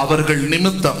 அவர்கள்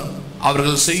நிமித்தம்,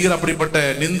 அவர்கள் செய்கிற அப்படிப்பட்ட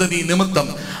நிந்தனி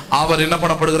நிமித்தம் அவர் என்ன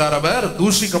பண்ணப்படுகிறார்? அவர்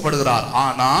தூஷிக்கப்படுகிறார்.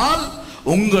 ஆனால்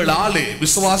உங்களாலே,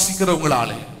 விசுவாசிக்கிற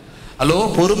உங்களாலே, ஹலோ,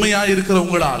 பொறுமையா இருக்கிற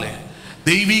உங்களாலே,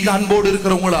 தெய்வீக அன்போடு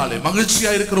இருக்கிற உங்களாலே,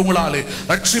 மகிழ்ச்சியா இருக்கிற உங்களாலே,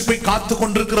 ரட்சிப்பை காத்து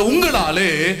கொண்டிருக்கிற உங்களாலே,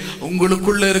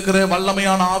 உங்களுக்குள்ள இருக்கிற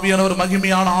வல்லமையான ஆவியானவர்,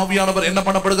 மகிமையான ஆவியானவர் என்ன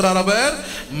பண்ணப்படுகிறார்? அவர்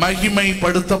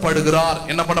மகிமைப்படுத்தப்படுகிறார்.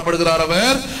 என்ன பண்ணப்படுகிறார்?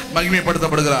 அவர்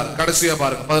மகிமைப்படுத்தப்படுகிறார். கடைசியா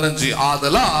பாருங்க 15.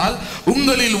 ஆதலால்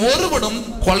உங்களில் ஒருவனும்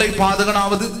கொலை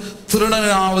பாதகனாவது,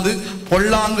 திருடனாவது,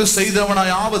 பொல்லாங்கு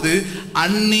செய்தவனாயாவது,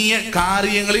 அந்நிய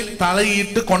காரியங்களில்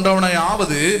தலையிட்டு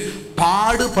கொண்டவனாயாவது,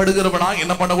 பாடுபடுகிறவனா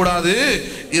என்ன பண்ணக்கூடாது?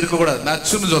 இருக்கக்கூடாது.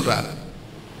 நச்சுன்னு சொல்றாரு.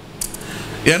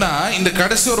 ஏன்னா இந்த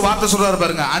கடைசி ஒரு வார்த்தை சொல்றாரு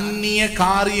பாருங்க, அந்நிய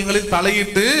காரியங்களில்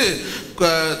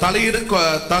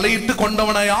தலையிட்டு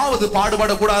கொண்டவனையாவது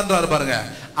பாடுபடக்கூடாதுன்றாரு பாருங்க.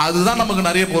 அதுதான் நமக்கு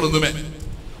நிறைய பொருந்துமே.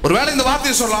 ஒருவேளை இந்த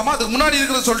வார்த்தையை சொல்லலாமா? அதுக்கு முன்னாடி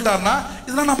இருக்கிறத சொல்லிட்டாருன்னா,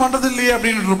 இதெல்லாம் நான் பண்றது இல்லையே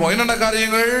அப்படின்னு இருப்போம். என்னென்ன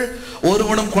காரியங்கள்?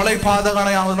 ஒருவனும் கொலை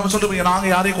பாதகனையாவது, நம்ம சொல்லிட்டு நாங்க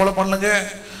யாரையும் கொலை பண்ணலங்க,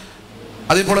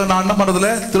 அதே போல நான் என்ன பண்றதுல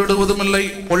திருடுவதும் இல்லை,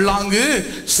 பொல்லாங்கு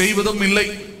செய்வதும் இல்லை,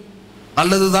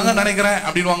 நல்லது தாங்க நினைக்கிறேன்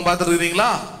அப்படின்னு வாங்க. பார்த்துட்டு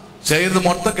இருக்கீங்களா? செய்யறது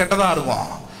மொத்தம் கெட்டதா இருக்கும்.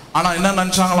 ஆனா என்ன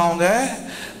நினைச்சாங்களா அவங்க?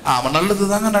 அவன் நல்லது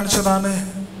தாங்க நினைச்சதானு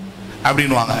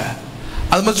அப்படின்வாங்க.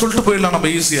 அது மாதிரி சொல்லிட்டு போயிடலாம் நம்ம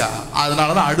ஈஸியா.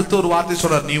 அதனாலதான் அடுத்த ஒரு வார்த்தை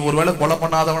சொல்றாரு, நீ ஒருவேளை கொலை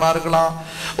பண்ணாதவனா இருக்கலாம்,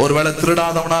 ஒருவேளை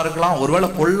திருடாதவனா இருக்கலாம், ஒருவேளை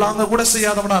பொல்லாங்க கூட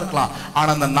செய்யாதவனா இருக்கலாம், ஆனா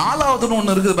அந்த 4வதுன்னு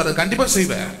ஒண்ணு இருக்குது பாரு, கண்டிப்பா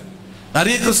செய்வேன்.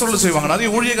 நிறைய கிறிஸ்தவர்கள் செய்வாங்க, நிறைய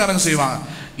ஊழியக்காரங்க செய்வாங்க.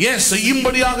 ஏன்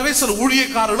செய்யும்படியாகவே சில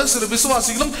ஊழியக்காரர்களும் சில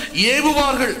விசுவாசிகளும்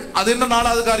ஏவுவார்கள். அது என்ன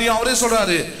 4வது காரியம்? அவரே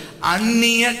சொல்றாரு,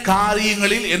 அந்நிய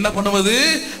காரியங்களில் என்ன பண்ணுவது?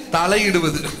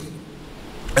 தலையிடுவது.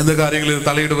 எந்த காரியங்களில்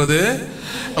தலையிடுவது?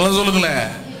 எல்லாம் சொல்லுங்களேன்.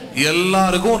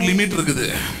 எல்லாருக்கும் ஒரு லிமிட் இருக்குது.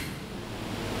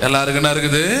 எல்லாருக்கும் என்ன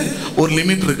இருக்குது? ஒரு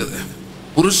லிமிட் இருக்குது.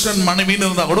 புருஷன் மனைவின்னு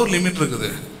இருந்தா கூட ஒரு லிமிட் இருக்குது.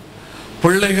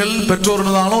 பிள்ளைகள் பெற்றோர்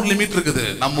இருந்தாலும் ஒரு லிமிட் இருக்குது.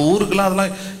 நம்ம ஊருக்குலாம்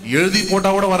அதெல்லாம் எழுதி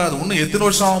போட்டா கூட வராது. இன்னும் எத்தனை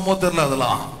வருஷம் ஆகுமோ தெரியல.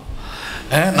 அதெல்லாம்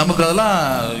நமக்கு அதெல்லாம்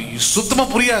சுத்தமா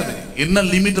புரியாது. என்ன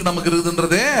லிமிட் நமக்கு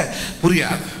இருக்குதுன்றதே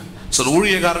புரியாது. சில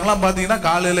ஊழியக்காரங்களாம் பார்த்தீங்கன்னா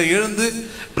காலையில எழுந்து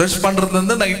பிரஷ் பண்றதுல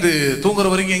இருந்து நைட்டு தூங்குற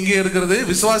வரைக்கும் எங்கேயே இருக்கிறது?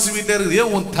 விசுவாசி வீட்டே இருக்குது.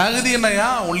 ஏன் உன் தகுதி என்னையா?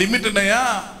 உன் லிமிட் என்னையா?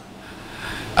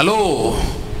 ஹலோ,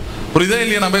 புரியுதா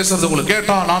இல்லையா நான் பேசுறது? உங்களுக்கு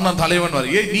கேட்டா நான் தான் தலைவன் வர.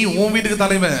 ஏய், நீ உன் வீட்டுக்கு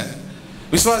தலைவன்,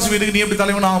 விசுவாசி வீட்டுக்கு நீ எப்படி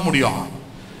தலைவன் ஆக முடியும்?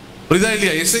 புரியுதா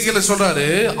இல்லையா? எசேக்கியேல் சொல்றாரு,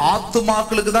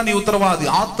 ஆத்துமாக்களுக்கு தான் நீ உத்தரவாதி,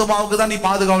 ஆத்துமாவுக்கு தான் நீ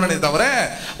பாதுகாவலனே தவிர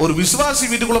ஒரு விசுவாசி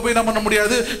வீட்டுக்குள்ள போய் என்ன பண்ண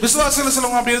முடியாது. விசுவாசிகள்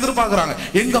சிலவங்க அப்படி எதிர்பார்க்கறாங்க.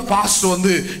 எங்க பாஸ்டர்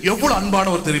வந்து எவ்வளவு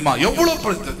அன்பானவர் தெரியுமா,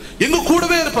 எவ்வளவு எங்க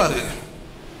கூடவே இருப்பாரு,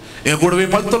 எங்க கூடவே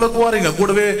பல் துலக்குவாரு, எங்க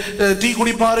கூடவே டீ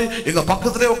குடிப்பாரு, எங்க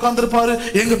பக்கத்திலே உட்கார்ந்து இருப்பாரு,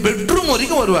 எங்க பெட்ரூம்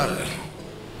வரைக்கும் வருவாரு.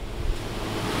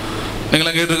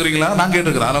 நீங்களா கேட்டுருக்கிறீங்களா? நான்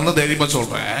கேட்டுருக்கிறேன், அதனால தைரியமா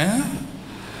சொல்றேன்.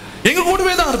 எங்க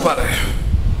கூடவே தான் இருப்பாரு.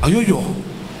 ஐயோ,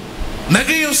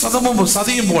 நகையும் சதமும்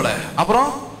சதியும் போல, அப்புறம்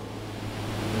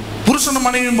புருஷனும்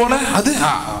மனைவியும் போல. அது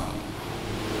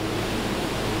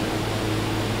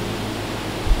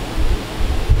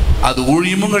அது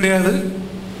ஊழியமும் கிடையாது,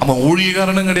 அவன்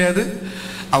ஊழியக்காரனும் கிடையாது.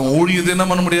 அவன் ஊழியத்தை என்ன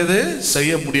பண்ண முடியாது,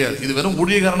 செய்ய முடியாது. இது வெறும்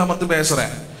ஊழியக்காரனை மட்டும்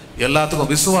பேசுறேன்.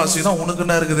 எல்லாத்துக்கும் விசுவாசினா உனக்கு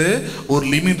என்ன இருக்குது, ஒரு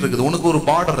லிமிட் இருக்குது, உனக்கு ஒரு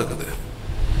பார்டர் இருக்குது.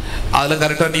 அதுல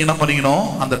கரெக்டா நீ என்ன பண்ணிக்கணும்,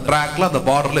 அந்த ட்ராக்ல அந்த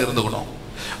பார்டர்ல இருந்துக்கணும்.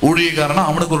 ஊழியக்காரனா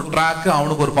அவனுக்கு ஒரு ட்ராக்,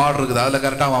 அவனுக்கு ஒரு பார்டர் இருக்குது, அதுல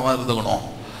கரெக்டா அவன் இருந்துக்கணும்.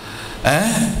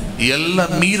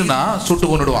 எல்லாம் மீறினா சுட்டு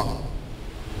கொண்டுடுவான்.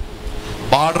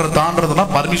 பார்டர் தாண்டதுன்னா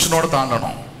பர்மிஷனோட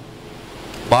தாண்டணும்.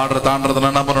 பார்டர்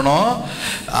தாண்டதுன்னா என்ன பண்ணணும்,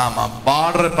 ஆமா,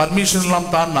 பார்டர் பர்மிஷன் எல்லாம்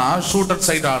தாண்டா ஷூட் அட்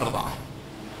சைட் ஆர்டர் தான்.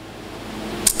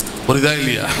 புரியுதா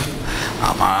இல்லையா?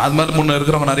 ஆமா, அது மாதிரி முன்ன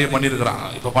இருக்கிறவங்க நிறைய பண்ணியிருக்கிறாங்க.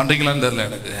 இப்ப பண்றீங்களான்னு தெரியல,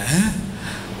 எனக்கு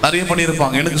நிறைய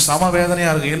பண்ணியிருப்பாங்க. எனக்கு சம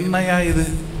வேதனையா இருக்கு. என்னையா இது,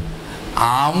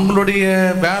 அவங்களுடைய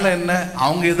வேலை என்ன,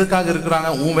 அவங்க எதுக்காக இருக்கிறாங்க,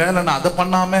 உன் வேலை என்ன, அதை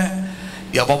பண்ணாம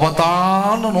எப்ப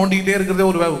பார்த்தாலும் நோண்டிக்கிட்டே இருக்கிறதே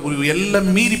ஒரு எல்லாம்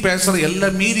மீறி பேசுற,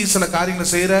 எல்லாம் மீறி சில காரியங்களை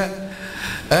செய்யற.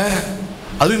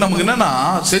 அது நமக்கு என்னன்னா,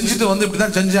 செஞ்சுட்டு வந்து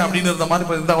இப்படிதான் செஞ்சேன் அப்படின்னு இருந்த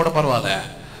மாதிரி இருந்தா கூட பரவாயில்ல,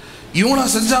 இவங்களா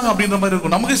செஞ்சாங்க அப்படின்ற மாதிரி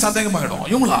இருக்கும். நமக்கே சந்தேகமாயிடும்,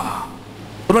 இவங்களா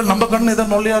ஒருவேளை நம்ம கண்ணு ஏதோ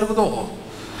நொல்லையா இருக்குதோ.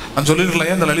 நான்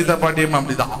சொல்லிருக்கலையே, இந்த லலிதா பாட்டியம்மா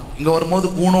அப்படிதான், இங்க வரும்போது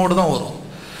பூனோடு தான் வரும்.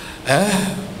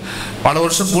 பல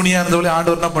வருஷம் கூனியா இருந்தவளே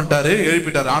ஆண்டவர் என்ன பண்ணிட்டாரு,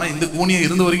 எழுப்பிட்டாரு. ஆனா இந்த கூனியை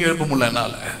இருந்த வரைக்கும் எழுப்ப முடியல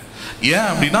என்னால. ஏன்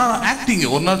அப்படின்னா ஆக்டிங்.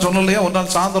 ஒரு நாள் சொன்னலையா, ஒரு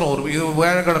நாள் சாயந்தரம் ஒரு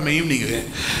வியாழக்கிழமை ஈவினிங்கு,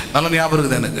 நல்ல ஞாபகம்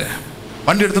இருக்குது எனக்கு.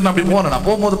 வண்டி எடுத்து நான் அப்படி போனேன். நான்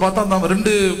போகும்போது பார்த்தா அந்த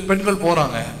 2 பெண்கள்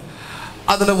போறாங்க.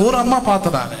 அதுல ஒரு அம்மா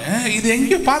பார்த்தேன் நான். இது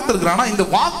எங்கேயும் பார்த்துருக்கிறேன், ஆனா இந்த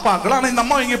வாக் பார்க்கல, ஆனா இந்த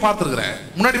அம்மா எங்கேயும் பார்த்துருக்கிறேன்.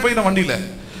 முன்னாடி போய் நான் வண்டியில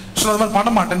அது மாதிரி பண்ண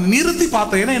மாட்டேன், நிறுத்தி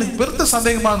பார்த்தேன். ஏன்னா எனக்கு பெருத்த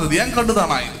சந்தேகமா இருந்தது, என் கண்டு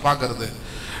தான் நான் இது பார்க்கறது.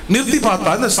 நிறுத்தி பார்த்தா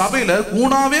இந்த சபையில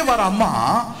கூணாவே வர அம்மா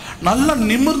நல்லா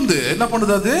நிமிர்ந்து என்ன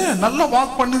பண்ணுது, அது நல்லா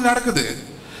வாக் பண்ணி நடக்குது.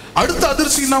 அடுத்த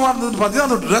அதிர்ச்சி என்னவா இருந்தது பார்த்தீங்கன்னா,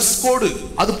 அந்த ட்ரெஸ் கோடு,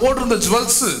 அது போட்டிருந்த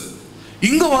ஜுவல்ஸ்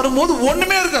இங்க வரும்போது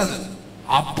ஒண்ணுமே இருக்காது.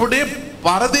 அப்படியே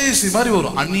பரதேசி மாதிரி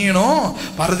வரும், அந்நியனும்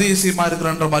பரதேசியமா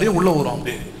இருக்கிறன்ற மாதிரியே உள்ள வரும்.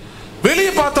 அப்படியே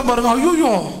வெளியே பார்த்த பாருங்க,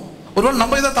 ஐயோ ஒருவேளை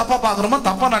நம்ம இதை தப்பா பாக்குறோமோ,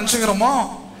 தப்பா நினைச்சுக்கிறோமோ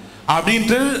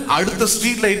அப்படின்ட்டு அடுத்த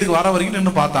ஸ்ட்ரீட் லைட்டுக்கு வர வரைக்கும்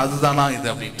நின்று பார்த்தா அதுதானா இது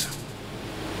அப்படின்ட்டு.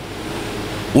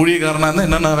 ஊழியக்காரனா இருந்தா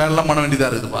என்னென்ன வேலைலாம் பண்ண வேண்டியதா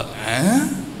இருக்குது பாருங்க.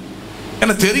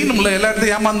 ஏன்னா தெரியணும்ல, எல்லா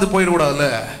இடத்தையும் ஏமாந்து போயிடக்கூடாதுல்ல.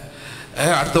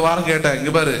 அடுத்த வாரம் கேட்டேன்,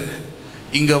 இங்க பாரு,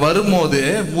 இங்க வரும்போது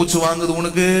மூச்சு வாங்குது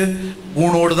உனக்கு,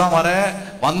 ஊனோடு தான் வர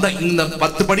வந்த, இந்த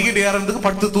 10 படிக்கட்டு ஏறதுக்கு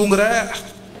படுத்து தூங்குற.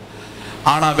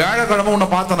 ஆனா வியாழக்கிழமை உன்னை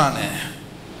பார்த்தேன் நானு,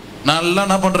 நல்லா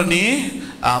என்ன பண்ற நீ,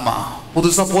 ஆமா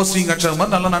புதுசா போஸ்டிங் கட்ச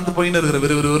மாதிரி நல்லா நடந்து போயின்னு இருக்கிற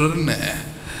விறுவிறுன்னு.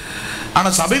 ஆனா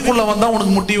சபைக்குள்ள வந்தா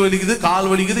உனக்கு முட்டி வலிக்குது,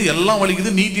 கால் வலிக்குது, எல்லாம் வலிக்குது,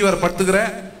 நீட்டி வேற படுத்துக்கிற.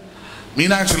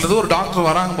 மீனாட்சியில ஒரு டாக்டர்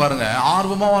வராங்க பாருங்க,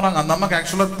 ஆர்வமா வராங்க. அந்த அம்மாக்கு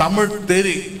ஆக்சுவலா தமிழ்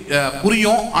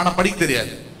புரியும், ஆனா படிக்க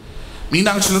தெரியாது.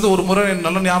 மீனாட்சியில இருந்து ஒரு முறை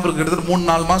நல்ல ஞாபகம், கிட்டத்தட்ட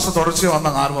 3-4 மாசம் தொடர்ச்சியா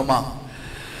வந்தாங்க ஆர்வமா.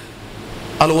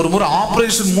 அதுல ஒரு முறை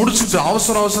ஆபரேஷன் முடிச்சுட்டு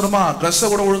அவசரமா ட்ரெஸ்ஸை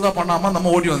கூட ஒழுங்கா பண்ணாம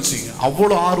நம்ம ஓடி வந்துச்சிங்க.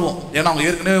 அவ்வளவு ஆர்வம். ஏன்னா அவங்க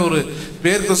ஏற்கனவே ஒரு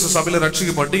பேர் கிறிஸ்து சபையில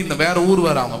ரட்சிக்கப்பட்டு இந்த வேற ஊர்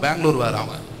வேற, அவங்க பெங்களூர் வேற,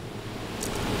 அவங்க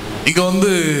இங்க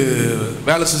வந்து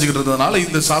வேலை செஞ்சுக்கிட்டு இருந்ததுனால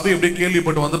இந்த சபை எப்படியே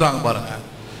கேள்விப்பட்டு வந்துட்டாங்க பாருங்க.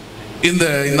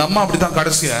 இந்த அம்மா அப்படித்தான்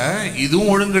கடைசியா,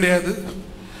 இதுவும் ஒழுங்கு கிடையாது.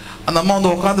 அந்த அம்மா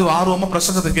வந்து உட்காந்து ஆர்வமா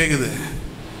பிரசங்கத்தை கேக்குது.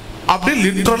 அப்படியே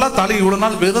லிட்டரலா தலை இவ்வளவு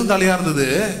நாள் வெறும் தலையா இருந்தது.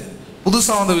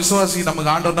 புதுசா வந்த விசுவாசி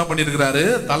நமக்கு ஆண்டவர் என்ன பண்ணிருக்கிறாரு,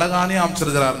 தலகாணியே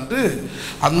அமைச்சிருக்கிறாருன்ட்டு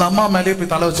அந்த அம்மா மேலேயே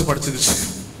போய் தலை வச்சு படிச்சுக்கிச்சு.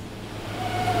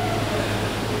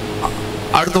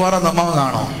 அடுத்த வாரம் அந்த அம்மாவை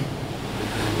காணோம்.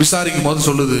 விசாரிக்கும் போது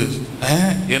சொல்லுது,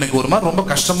 எனக்கு ஒரு மாதிரி ரொம்ப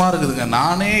கஷ்டமா இருக்குதுங்க.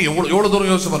 நானே எவ்வளவு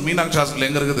தூரம் யோசிப்பேன், மீனாட்சி ஹாஸ்பிட்டல்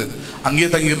எங்க இருக்குது, அங்கேயே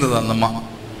தங்கி இருந்தது அந்த அம்மா.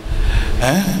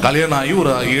 கல்யாணம் ஆகி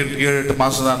ஒரு 7-8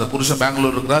 மாசம் தான். அந்த புருஷன்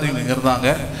பெங்களூர் இருக்கிறார், இங்க இருந்தாங்க.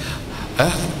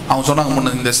 அவங்க சொன்னாங்க,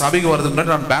 முன்ன இந்த சபைக்கு வரதுக்கு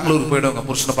முன்னாடி நான் பெங்களூர் போயிடுவேங்க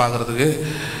புருஷனை பார்க்கறதுக்கு.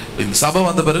 இந்த சபை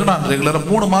வந்த பிறகு நான் ரெகுலராக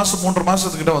 3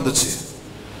 மாசத்துக்கிட்ட வந்துச்சு.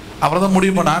 அப்புறம் தான்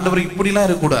முடிவு பண்ண, ஆண்டவர் இப்படிலாம்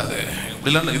இருக்கக்கூடாது,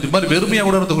 இப்படிலாம் இது மாதிரி வெறுமையாக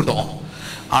கூட இருந்துக்கிட்டோம்.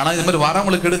 ஆனால் இது மாதிரி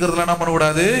வரவங்களுக்கு எடுக்கிறதுல என்ன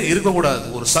பண்ணக்கூடாது, இருக்கக்கூடாது.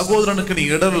 ஒரு சகோதரனுக்கு நீ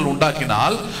இடரல்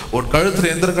உண்டாக்கினால் ஒரு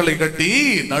கழுத்தில் எந்திரங்களை கட்டி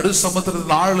நடு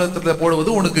சமுத்திரத்தின் ஆழத்தில்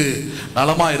போடுவது உனக்கு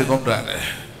நலமா இருக்கும்ன்றாங்க.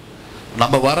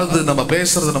 நம்ம வர்றது, நம்ம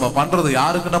பேசுறது, நம்ம பண்றது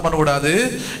யாருக்கு என்ன பண்ணக்கூடாது,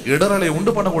 இடரலை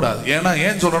உண்டு பண்ணக்கூடாது. ஏன்னா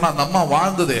ஏன் சொல்றேன்னா, அந்த அம்மா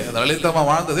வாழ்ந்ததே, அந்த லலிதம்மா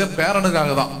வாழ்ந்ததே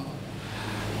பேரனுக்காக தான்.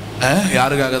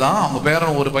 யாருக்காக தான்? அவங்க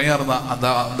பேரன் ஒரு பையன் இருந்தான்,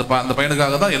 அந்த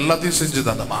பையனுக்காக தான் எல்லாத்தையும்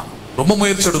செஞ்சுது அந்த அம்மா. ரொம்ப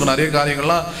முயற்சி எடுக்கும், நிறைய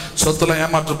காரியங்கள்லாம் சொத்துல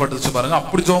ஏமாற்றப்பட்டுச்சு பாருங்க.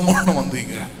 அப்படி ஜோமோன்னு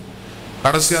வந்தீங்க.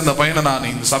 கடைசி அந்த பையனை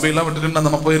நான் இந்த சபையெல்லாம் விட்டுட்டு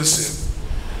அந்த அம்மா போயிருச்சு.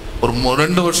 ஒரு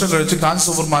 2 வருஷம் கழிச்சு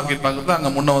காஞ்சிபுரம் மார்க்கெட் பக்கத்துல அங்க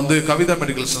முன்ன வந்து கவிதா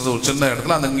மெடிக்கல்ஸ் ஒரு சின்ன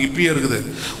இடத்துல அந்த இப்பயே இருக்குது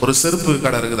ஒரு செருப்பு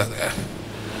கடை இருக்குது. அங்க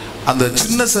அந்த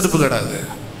சின்ன செருப்பு கடை,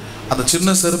 அந்த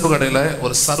சின்ன செருப்பு கடையில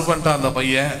ஒரு சர்வெண்டா அந்த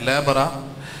பையன் லேபரா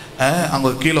அங்க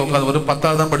கீழே உட்காந்து ஒரு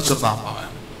 10வது தான் படிச்சிருந்தான் அவன்.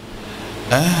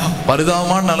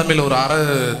 பரிதாபமான நிலைமையில ஒரு அரை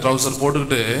ட்ரௌசர்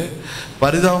போட்டுக்கிட்டு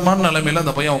பரிதாபமான நிலைமையில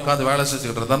அந்த பையன் உட்காந்து வேலை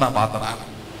செஞ்சுக்கிட்டு தான் நான் பார்த்தேன்.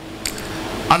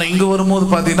 ஆனா இங்க வரும்போது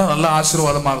பாத்தீங்கன்னா நல்ல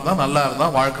ஆசீர்வாதமா இருந்தா, நல்லா இருந்தா,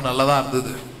 வாழ்க்கை நல்லதா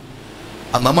இருந்தது.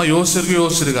 அந்த அம்மா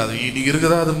யோசிச்சிருக்காது, இன்னைக்கு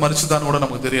இருக்குதா அது மறிச்சுதான் கூட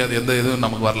நமக்கு தெரியாது, எந்த இதுவும்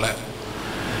நமக்கு வரல.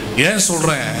 ஏன்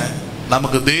சொல்றேன்,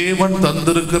 நமக்கு தேவன்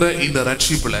தந்திருக்கிற இந்த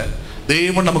ரட்சிப்புல,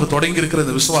 தேவன் நமக்கு தொடங்கி இருக்கிற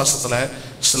இந்த விசுவாசத்துல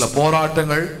சில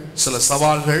போராட்டங்கள், சில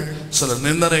சவால்கள், சில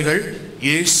நிந்தனைகள்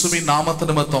இயேசுவின் நாமத்து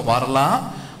நிமித்தம் வரலாம்.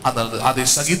 அதை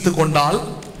சகித்து கொண்டால்,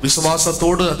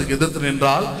 விசுவாசத்தோடு அதுக்கு எதிர்த்து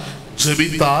நின்றால்,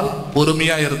 ஜெபித்தால்,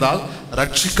 பொறுமையா இருந்தால்,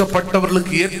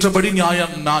 ரட்சிக்கப்பட்டவர்களுக்கு ஏற்றபடி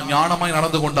ஞானமாய்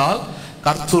நடந்து கொண்டால்,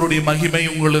 கர்த்தருடைய மகிமை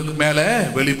உங்களுக்கு மேல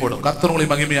வெளிப்படும். கர்த்தருடைய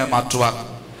மகிமையை மாற்றுவார்.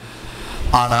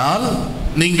 ஆனால்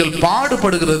நீங்கள்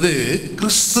பாடுபடுகிறது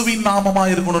கிறிஸ்துவின் நாமமா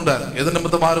இருக்கணும்ன்றார். எது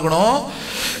நிமித்தமா இருக்கணும்?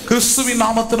 கிறிஸ்துவின்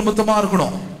நாமத்து நிமித்தமா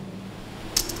இருக்கணும்.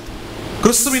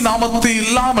 கிறிஸ்துவின் நாமத்தை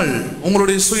இல்லாமல்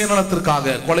உங்களுடைய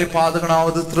சுயநலத்திற்காக கொலை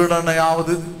பாதகனாவது,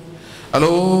 திருடனையாவது,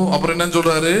 ஹலோ அப்புறம் என்ன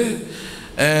சொல்றாரு,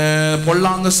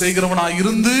 பொல்லாங்க செய்கிறவனா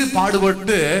இருந்து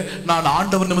பாடுபட்டு நான்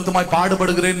ஆண்டவர் நிமித்தமாய்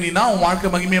பாடுபடுகிறேன் நீனா உன் வாழ்க்கை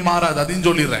மகிமையை மாறாது. அதையும்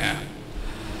சொல்லிடுறேன்,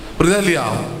 புரியுதா இல்லையா?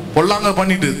 பொல்லாங்க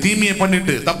பண்ணிட்டு, தீமையை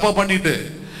பண்ணிட்டு, தப்ப பண்ணிட்டு,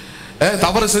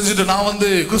 தவறு செஞ்சுட்டு நான் வந்து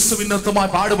கிறிஸ்துவின்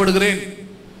நிமித்தமாய் பாடுபடுகிறேன்,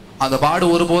 அந்த பாடு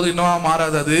ஒருபோது இன்னும்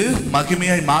மாறாது, அது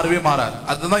மகிமையாய் மாறவே மாறாது.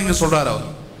 அதுதான் இங்க சொல்றாரு அவர்.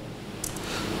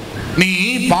 நீ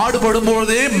பாடுபடும்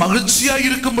பொழுதே மகிழ்ச்சியா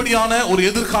இருக்கும்படியான ஒரு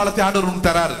எதிர்காலத்தை ஆண்டவர்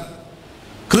தராரு.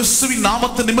 கிறிஸ்துவின்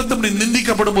நாமத்து நிமித்தம் நீ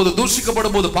நிந்திக்கப்படும் போது,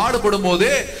 தூஷிக்கப்படும் போது, பாடுபடும்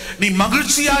போதே நீ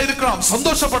மகிழ்ச்சியா இருக்கலாம்,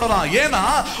 சந்தோஷப்படலாம். ஏன்னா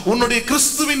உன்னுடைய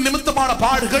கிறிஸ்துவின் நிமித்தமான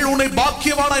பாடுகள் உன்னை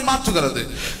பாக்கியவானாய் மாற்றுகிறது.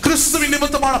 கிறிஸ்துவின்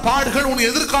நிமித்தமான பாடுகள் உன்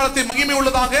எதிர்காலத்தை மகிமை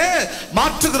உள்ளதாக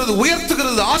மாற்றுகிறது,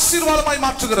 உயர்த்துகிறது, ஆசீர்வாதமாய்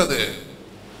மாற்றுகிறது.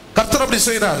 கர்த்தர் அப்படி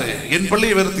செய்யறாரு. என்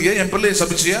பிள்ளையை வெறுத்தியா, என் பிள்ளையை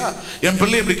சபிச்சியா, என்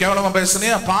பிள்ளையை இப்படி கேவலமா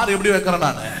பேசினியா, பாரு எப்படி வைக்கிறேன்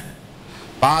நானு,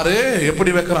 பாரு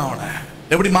எப்படி வைக்கிறேன், அவனை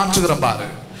எப்படி மாற்றுகிறேன் பாரு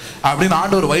அப்படின்னு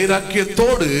ஆண்டவர்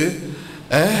வைராக்கியத்தோடு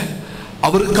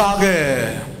அவருக்காக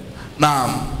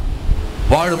நாம்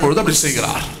வாழும் பொழுது அப்படி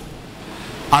செய்கிறார்.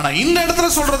 ஆனா இந்த இடத்துல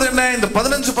சொல்றது என்ன? இந்த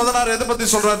 15, 16 எதை பத்தி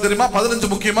சொல்றாரு தெரியுமா?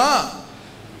 15 முக்கியமா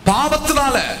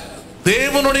பாவத்தினால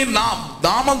தேவனுடைய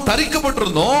நாமம்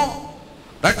தரிக்கப்பட்டிருந்தோம்,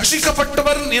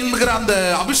 ரட்சிக்கப்பட்டவர் என்கிற அந்த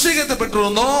அபிஷேகத்தை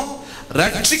பெற்றிருந்தோம்.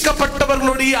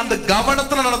 ரட்சிக்கப்பட்டவர்களுடைய அந்த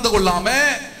கவனத்துல நடந்து கொள்ளாம,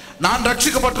 நான்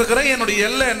ரட்சிக்கப்பட்டிருக்கிறேன், என்னுடைய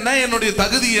எல்லை என்ன, என்னுடைய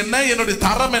தகுதி என்ன, என்னுடைய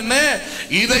தரம் என்ன,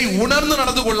 இதை உணர்ந்து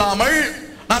நடந்து கொள்ளாமல்,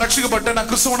 நான் ரட்சிக்கப்பட்டேன், நான்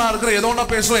கிறிஸ்துவனா இருக்கிறேன், ஏதோ ஒண்ணா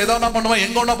பேசுவேன், ஏதோ ஒண்ணா பண்ணுவேன்,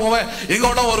 எங்க ஒண்ணா போவேன், எங்க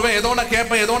ஒண்ணா வருவேன், ஏதோ ஒண்ணா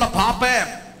கேட்பேன், ஏதோ ஒண்ணா பார்ப்பேன்,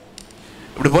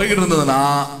 இப்படி போய்கிட்டு இருந்ததுன்னா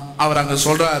அவர் அங்க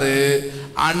சொல்றாரு,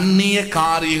 அந்நிய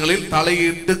காரியங்களில்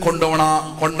தலையிட்டு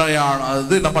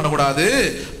கொண்டையானது என்ன பண்ணக்கூடாது,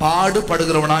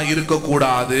 பாடுபடுகிறவனா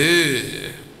இருக்கக்கூடாது.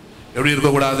 எப்படி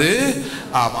இருக்கக்கூடாது?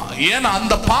 ஆமா, ஏன்னா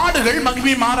அந்த பாடுகள்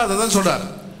மகிமை மாறாததான் சொல்றாரு.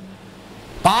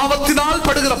 பாவத்தினால்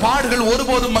படுகிற பாடுகள்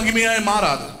ஒருபோதும் மகிமையாய்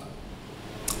மாறாது.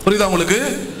 புரியுதா உங்களுக்கு?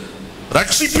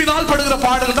 ரட்சிப்பினால் படுகிற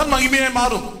பாடுகள் தான் மகிமையாய்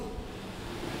மாறும்.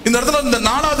 இந்த இடத்துல இந்த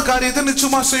 4வது காரியத்தை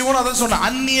நிச்சயமா செய்வோம். அதான் சொன்ன,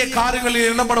 அந்நிய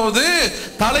காரியங்களில் என்ன பண்ணுவது,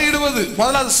 தலையிடுவது.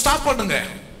 முதல்ல அதை ஸ்டாப் பண்ணுங்க.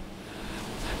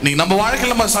 நீங்க நம்ம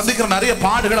வாழ்க்கையில் நம்ம சந்திக்கிற நிறைய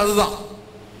பாடுகள் அதுதான்.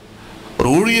 ஒரு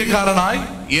ஊழியக்காரனாய்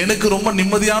எனக்கு ரொம்ப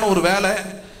நிம்மதியான ஒரு வேலை,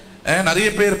 நிறைய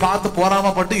பேர் பார்த்து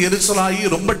போராமப்பட்டு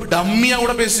எரிச்சலாகி ரொம்ப டம்மியா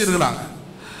கூட பேசியிருக்கிறாங்க.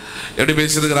 எப்படி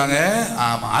பேசியிருக்கிறாங்க?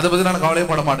 ஆமா, அதை பத்தி நான்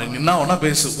கவலையப்பட மாட்டேன். என்ன ஒன்னா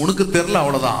பேசு, உனக்கு தெரியல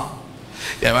அவ்வளவுதான்,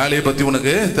 என் வேலையை பத்தி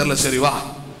உனக்கு தெரியல, சரி வா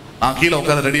நான் கீழே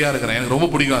உட்கார ரெடியா இருக்கிறேன், எனக்கு ரொம்ப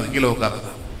பிடிக்கும் அது கீழே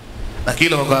உட்கார்றது, நான்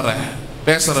கீழே உட்கார்றேன்,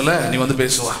 பேசுறல நீ வந்து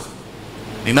பேசுவா,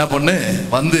 நீ என்ன பண்ணு,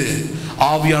 வந்து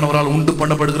ஆவியானவரால் உண்டு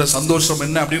பண்ணப்படுகிற சந்தோஷம்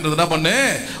என்ன அப்படின்றது என்ன பண்ணு,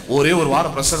 ஒரே ஒரு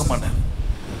வாரம் பிரசங்கம் பண்ணு.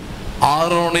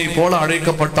 ஆரோனை போல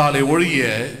அழைக்கப்பட்டாலே ஒழிய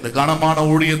இந்த கனமான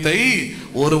ஊழியத்தை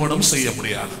ஒருவனும் செய்ய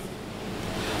முடியாது.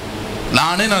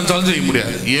 நானே நான் செய்ய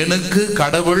முடியாது. எனக்கு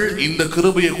கடவுள் இந்த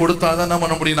கிருபையை கொடுத்தாதான் என்ன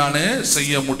பண்ண முடியும், நானு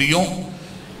செய்ய முடியும்.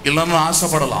 இல்லைன்னு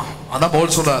ஆசைப்படலாம். அதான்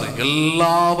பவுல் சொல்றாரு,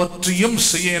 எல்லாவற்றையும்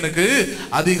செய்ய எனக்கு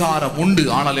அதிகாரம் உண்டு,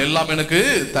 ஆனால் எல்லாம் எனக்கு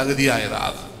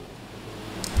தகுதியாயிராது.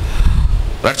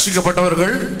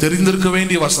 ரட்சிக்கப்பட்டவர்கள் தெரிந்திருக்க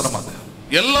வேண்டிய வசனம் அது.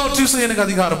 எல்லாவற்றையும் செய்ய எனக்கு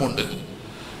அதிகாரம் உண்டு.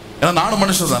 ஏன்னா நானும்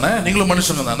மனுஷன் தானே, நீங்களும்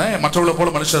மனுஷங்க தானே, மற்றவர்களை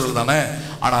போல மனுஷர்கள் தானே.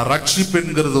 ஆனா ரட்சிப்பு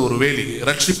என்கிறது ஒரு வேலி,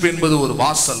 ரட்சிப்பு என்பது ஒரு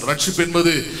வாசல், ரட்சிப்பு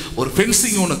என்பது ஒரு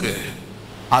ஃபென்சிங். உனக்கு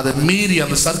அதை மீறி,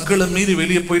 அந்த சர்க்கிளை மீறி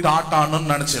வெளியே போயிட்டு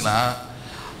ஆட்டான்னு நினைச்சேன்னா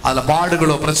அதுல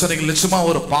பாடுகளோ பிரச்சனைகள் நிச்சயமா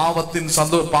ஒரு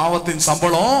பாவத்தின்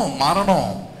சம்பளம்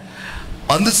மரணம்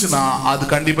வந்துச்சுன்னா அது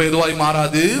கண்டிப்பா எதுவாய்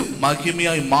மாறாது,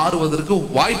 மகிமையாய் மாறுவதற்கு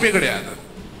வாய்ப்பே கிடையாது.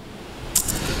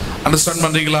 அண்டர்ஸ்டாண்ட்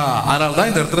பண்றீங்களா? அதனாலதான்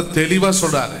இந்த இடத்துல தெளிவா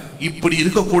சொல்றாரு, இப்படி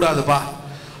இருக்கக்கூடாதுப்பா.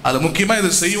 அதுல முக்கியமா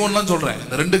இதை செய்வோம்னு சொல்றேன்.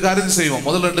 இந்த 2 காரியத்தை செய்வோம்.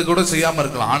 முதல் 2 கூட செய்யாம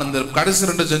இருக்கலாம், ஆனா இந்த கடைசி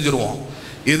 2 செஞ்சிருவோம்.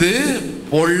 இது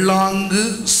பொல்லாங்கு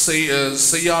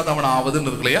செய்யாதவனாவதுன்னு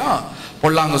இருக்கு இல்லையா?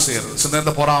 பொல்லாங்கு செய்யறது, சில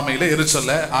நேரத்தை பொறாமையில,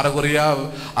 எரிச்சல்ல,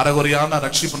 அறகுறையான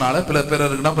ரட்சிப்புனால பிற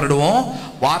பேருக்கு என்ன பண்ணிடுவோம்,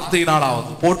 வார்த்தையினால்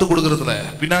ஆகுது, போட்டு கொடுக்கறதுல,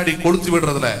 பின்னாடி கொளுத்து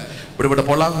விடுறதுல, இப்படிப்பட்ட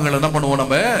பொல்லாங்குகள் என்ன பண்ணுவோம்,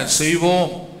 நம்ம செய்வோம்.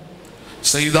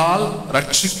 செய்தால்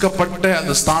ரட்சிக்கப்பட்ட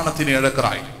அந்த ஸ்தானத்தினை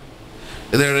இழக்கிறாய்.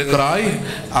 இதை இழக்கிறாய்.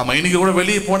 ஆமா, இன்னைக்கு கூட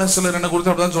வெளியே போன சிலர் என்ன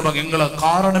கொடுத்து அப்படிதான் சொல்றாங்க, எங்களை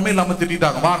காரணமே இல்லாம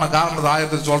திட்டாங்க. வா, நான் காரணத்தை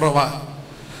 1000 சொல்றேன் வா.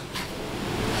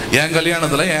 என்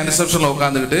கல்யாணத்துல என் ரிசப்ஷன்ல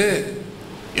உட்காந்துக்கிட்டு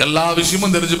எல்லா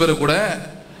விஷயமும் தெரிஞ்ச பேரு கூட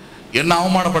என்ன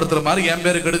அவமானப்படுத்துற மாதிரி, என்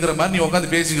பேருக்கு எடுக்கிற மாதிரி நீ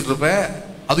உட்காந்து பேசிக்கிட்டு இருப்ப.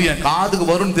 அது என் காதுக்கு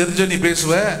வரும்னு தெரிஞ்ச நீ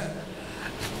பேசுவ.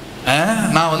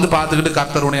 நான் வந்து பார்த்துக்கிட்டு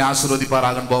கர்த்தர் உன்னை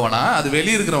ஆசீர்வதிப்பாராகன்னு போவேனா? அது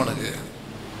வெளியே இருக்கிறவனுக்கு.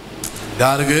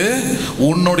 யாருக்கு?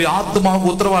 உன்னுடைய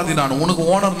ஆத்மாவுக்கு உத்தரவாதி நான், உனக்கு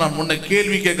ஓனர் நான். உன்னை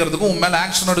கேள்வி கேட்கறதுக்கும் உன் மேல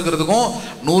ஆக்ஷன் எடுக்கிறதுக்கும்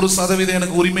 100%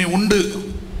 எனக்கு உரிமை உண்டு.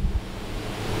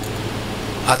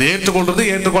 அதை ஏற்றுக்கொள்றது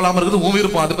ஏற்றுக்கொள்ளாம இருக்கிறது உன்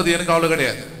விருப்பம், அதை பத்தி எனக்கு அவ்வளவு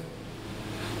கிடையாது.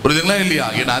 புரியுதுங்களா இல்லையா?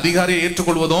 என் அதிகாரியை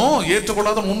ஏற்றுக்கொள்வதும்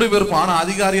ஏற்றுக்கொள்ளாத உண்மை விருப்பம். ஆனா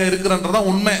அதிகாரியா இருக்கிறன்றதான்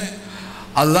உண்மை.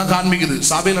 அதுதான் காண்பிக்குது.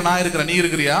 சபையில நான் இருக்கிறேன், நீ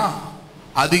இருக்கிறியா?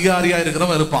 அதிகாரியா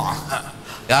இருக்கிறவன் இருப்பான்.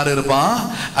 யாரு இருப்பான்?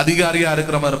 அதிகாரியா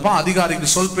இருக்கிறவன் இருப்பான். அதிகாரிக்கு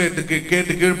சொல்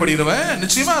கேட்டு கீழ்படுகிறவன்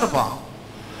நிச்சயமா இருப்பான்.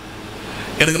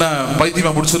 எனக்கு நான்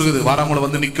பைத்தியமா முடிச்சிருக்குது, வரவங்களை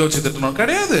வந்து நிக்க வச்சு திட்டணும்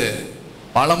கிடையாது.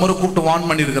 பலமுறை கூப்பிட்டு வான்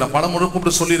பண்ணிருக்கிறேன், பலமுறை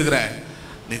கூப்பிட்டு சொல்லியிருக்கிறேன்,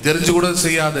 நீ தெரிஞ்சு கூட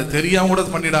செய்யாத, தெரியாம கூட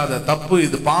பண்ணிடாத, தப்பு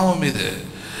இது, பாவம் இது.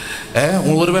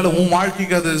 ஒருவேளை உன்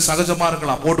வாழ்க்கைக்கு அது சகஜமா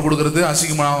இருக்கலாம், போட்டு கொடுக்கறது,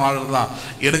 அசிங்கமாக வாழ்றதுதான்.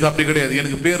 எனக்கு அப்படி கிடையாது.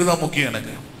 எனக்கு பேரு தான் முக்கியம்,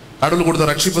 எனக்கு கடவுள் கொடுத்த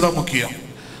ரட்சிப்பு தான் முக்கியம்.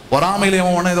 பொறாமையில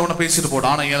அவன் இதை ஒன்று பேசிட்டு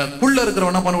போட்டான். ஆனா எனக்குள்ள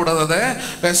இருக்கிறவன் என்ன பண்ணக்கூடாது, அதை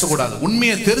பேசக்கூடாது.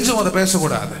 உண்மையை தெரிஞ்சவன் அதை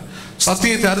பேசக்கூடாது.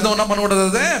 சத்தியத்தை அறிந்தவன் என்ன பண்ணக்கூடாது,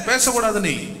 அதை பேசக்கூடாது.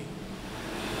 நீ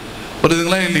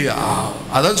புரியுதுங்களா இல்லையா?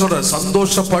 அதான் சொல்ற,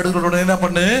 சந்தோஷப்படுகிறோட என்ன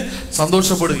பண்ணு,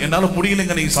 சந்தோஷப்படு. என்னால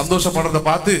முடியலைங்க, நீங்க சந்தோஷப்படுறத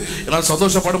பார்த்து என்னால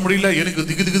சந்தோஷப்பட முடியல, எனக்கு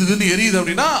திக்கு திக்கு திக்குன்னு எரியுது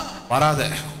அப்படின்னா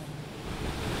வராத.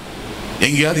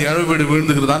 எங்கேயாவது இழவு வீடு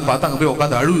விழுந்துக்கிறதான்னு பார்த்து அங்கே போய்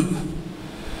உட்காந்து அழுவு.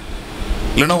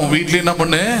 இல்லைன்னா உன் வீட்லயே என்ன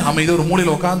பண்ணு, அமைதியாக ஒரு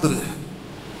மூலையில் உட்காந்துரு.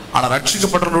 ஆனா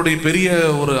ரட்சிக்கப்பட்டவர்களுடைய பெரிய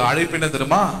ஒரு அழைப்பு என்ன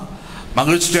தெரியுமா?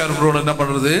 மகிழ்ச்சியா இருக்கிறவங்களோட என்ன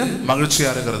பண்றது, மகிழ்ச்சியா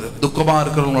இருக்கிறது. துக்கமா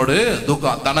இருக்கிறவங்களோடு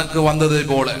துக்கம், தனக்கு வந்ததை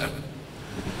போல,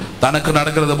 தனக்கு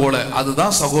நடக்கிறது போல.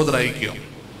 அதுதான் சகோதர ஐக்கியம்,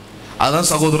 அதுதான்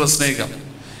சகோதர ஸ்நேகம்.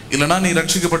 இல்லைன்னா நீ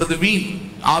ரட்சிக்கப்பட்டது வீண்,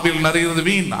 ஆவியில் நிறைகிறது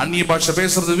வீண், அந்நிய பாஷை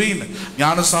பேசுறது வீண்,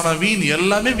 ஞானஸ்தானம் வீண்,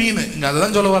 எல்லாமே வீண். இங்க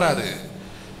அதுதான் சொல்ல வராது.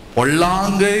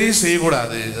 பொல்லாங்கை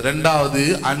செய்யக்கூடாது. 2வது,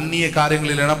 அந்நிய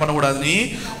காரியங்களில் என்ன பண்ணக்கூடாது, நீ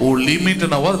லிமிட்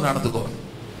நடந்துக்கோ.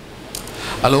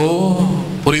 ஹலோ,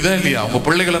 புரியுதா இல்லையா? உங்க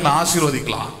பிள்ளைகளை நான்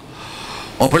ஆசீர்வதிக்கலாம்,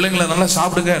 உங்க பிள்ளைங்களை நல்லா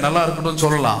சாப்பிடுங்க, நல்லா இருக்கணும்னு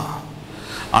சொல்லலாம்.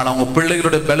 ஆனா உங்க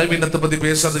பிள்ளைகளுடைய பலவீனத்தை பத்தி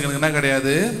பேசுறதுக்கு எனக்கு என்ன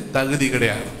கிடையாது, தகுதி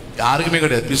கிடையாது. யாருக்குமே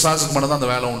கிடையாது. பிசாசுக்கு மட்டும் தான்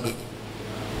அந்த வேலை உண்டு.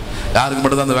 யாருக்கு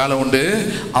மட்டும் தான் அந்த வேலை உண்டு.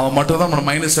 அவன் மட்டும் தான் நம்ம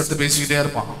மைனஸ் எடுத்து பேசிக்கிட்டே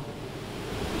இருப்பான்.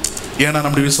 ஏன்னா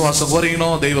நம்முடைய விசுவாசம்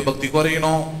குறையணும், தெய்வ பக்தி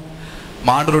குறையணும்,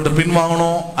 மாண்டவர்கிட்ட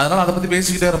பின்வாங்கணும். அதனால அதை பத்தி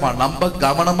பேசிக்கிட்டே இருப்பான். நம்ம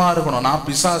கவனமா இருக்கணும். நான்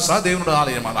பிசாசா, தேவனுடைய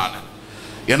ஆலயமா? நான்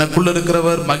எனக்குள்ள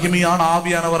இருக்கிறவர் மகிமையான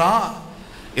ஆவியானவரா,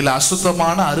 இல்ல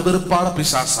அசுத்தமான அருவருப்பான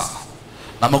பிசாசா?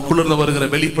 நமக்குள்ள இருந்து வருகிற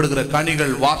வெளிப்படுகிற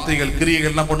கனிகள், வார்த்தைகள்,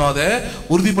 கிரியைகள் என்ன பண்ணும், அதை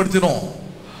உறுதிப்படுத்திடும்.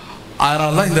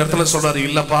 அதனாலதான் இந்த இடத்துல சொல்றாரு,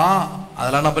 இல்லப்பா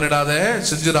அதெல்லாம் என்ன பண்ணிடாத,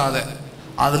 செஞ்சிடாத.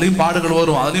 அதுலயும் பாடுகள்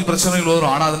வரும், அதுலயும் பிரச்சனைகள்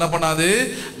வரும். ஆனா அது என்ன பண்ணாது,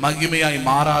 மகிமையாய்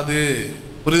மாறாது.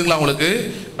 புரியுதுங்களா உங்களுக்கு?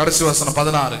 கடைசி வசனம்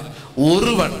 16,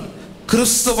 ஒருவன்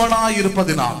கிறிஸ்தவனாய்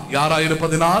இருப்பதினால். யாராய்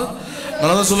இருப்பதினால்?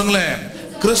 நல்லா சொல்லுங்களேன்.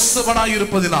 கிறிஸ்தவனாய்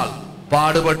இருப்பதினால்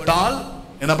பாடுபட்டால்,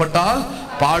 என்னப்பட்டால்,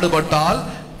 பாடுபட்டால்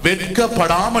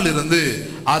வெட்கப்படாமல் இருந்து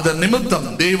அதன் நிமித்தம்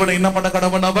தேவனை என்ன பண்ண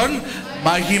கடவன், அவன்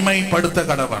மகிமைப்படுத்த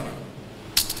கடவன்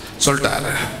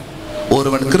சொல்லிட்டாரு.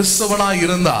 ஒருவன் கிறிஸ்தவனாய்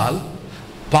இருந்தால்,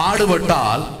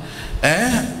 பாடுபட்டால்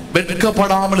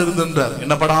வெட்கப்படாமல் இருந்துன்றார்.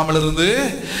 என்ன படாமல் இருந்து?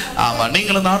 ஆமா,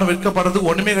 நீங்களும் நானும்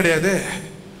வெட்கப்படுறதுக்கு ஒண்ணுமே கிடையாது.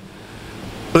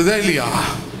 புரியுதா இல்லையா?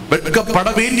 வெட்கப்பட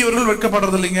வேண்டியவர்கள்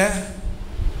வெட்கப்படுறது இல்லைங்க.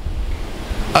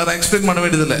 அதை நான் எக்ஸ்பிளைன் பண்ண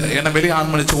வேண்டியதில்லை. ஏன்னா வெளியே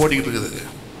ஆன் பண்ணிச்சு ஓடிக்கிட்டு இருக்குது.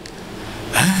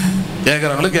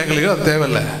 கேட்கறாங்களோ கேட்கலையோ அது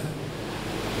தேவையில்லை.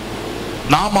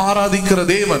 நாம் ஆராதிக்கிற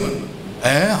தேவன்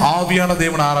ஆவியான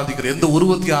தேவனை ஆராதிக்கல, எந்த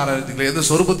உருவத்தையும் ஆராதிக்கல, எந்த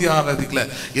சொரூபத்தையும் ஆராதிக்கல,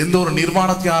 எந்த ஒரு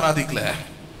நிர்மாணத்தையும் ஆராதிக்கல.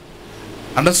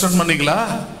 அண்டர்ஸ்டாண்ட் பண்ணீங்களா?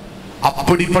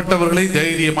 அப்படிப்பட்டவர்களே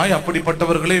தைரியமாய்,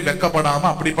 அப்படிப்பட்டவர்களே வெக்கப்படாம,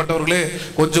 அப்படிப்பட்டவர்களே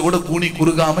கொஞ்சம் கூட கூனி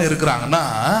குறுகாம இருக்கிறாங்கன்னா,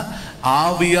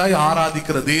 ஆவியாய்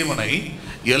ஆராதிக்கிற தேவனை,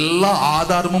 எல்லா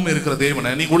ஆதாரமும் இருக்கிற தேவனை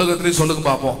நீங்க உலகத்திலே சொல்லுங்க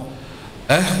பார்ப்போம்.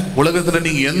 உலகத்துல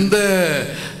நீங்க எந்த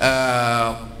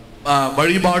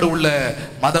வழிபாடு உள்ள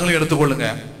மதங்களையும் எடுத்துக்கொள்ளுங்க,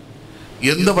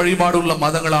 எந்த வழிபாடு உள்ள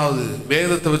மதங்களாவது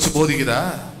வேதத்தை வச்சு போதிக்குதா?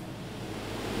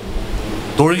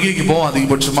 தொழுகைக்கு போவோம்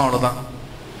அதிகபட்சமா, அவ்வளவுதான்.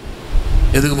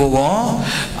 எதுக்கு போகும்?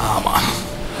 ஆமா,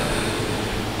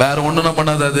 வேற ஒண்ணு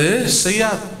பண்ணாது, அது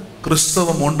செய்யாது.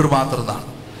 கிறிஸ்தவம் ஒன்று மாத்திரம்தான்.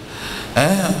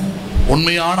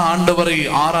 உண்மையான ஆண்டவரை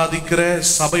ஆராதிக்கிற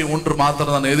சபை ஒன்று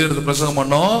மாத்திரம் தான். எது எடுத்து பிரசங்கம்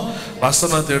பண்ணோம்?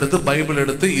 வசனத்தை எடுத்து, பைபிள்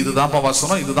எடுத்து, இதுதான்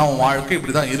வசனம், இதுதான் உன் வாழ்க்கை,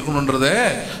 இப்படிதான் இருக்கணும்ன்றதே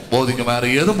போதிக்கும். வேற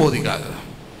எதுவும் போதிக்காது.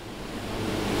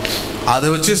 அதை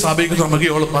வச்சு சபைக்கு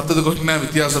நமக்கு எவ்வளவு 10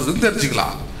 வித்தியாசம் இருக்குன்னு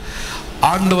தெரிஞ்சுக்கலாம்.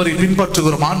 ஆண்டவரை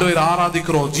பின்பற்றுகிறோம், ஆண்டவரை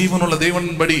ஆராதிக்கிறோம், ஜீவனுள்ள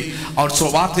தேவன்படி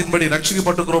அவர் வார்த்தையின்படி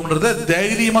ரட்சிக்கப்பட்டுக்கிறோம்ன்றத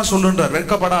தைரியமா சொல்லுன்றார்.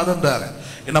 வெட்கப்படாதுன்றார்.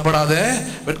 என்னப்படாத?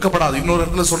 வெட்கப்படாது. இன்னொரு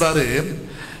இடத்துல சொல்றாரு,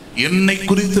 என்னை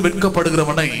குறித்து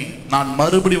வெட்கப்படுகிறவனை நான்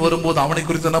மறுபடி வரும்போது அவனை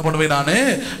குறித்து என்ன பண்ணுவேன்? நானு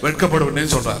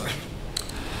வெட்கப்படுவேன் சொல்றாரு.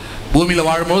 பூமியில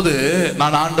வாழும்போது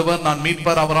நான் ஆண்டவர், நான்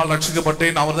மீட்பர், அவரால்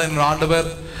ரட்சிக்கப்பட்டேன், அவர் தான் என்னோட ஆண்டவர்,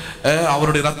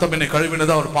 அவருடைய ரத்தம் என்னை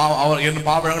கழுவினது, அவர் என்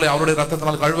பாவங்களை அவருடைய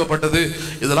ரத்தத்தினால் கழுவப்பட்டது.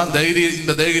 இதெல்லாம்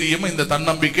இந்த தைரியம், இந்த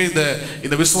தன்னம்பிக்கை,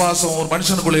 இந்த விசுவாசம் ஒரு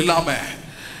மனுஷனுக்குள்ள இல்லாம,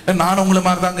 நானும் உங்களை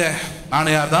மாதிரி தாங்க,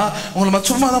 நானே யார் தான் உங்களை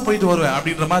சும்மா தான் போயிட்டு வருவேன்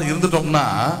அப்படின்ற மாதிரி இருந்துட்டோம்னா,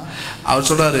 அவர்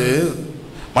சொல்றாரு,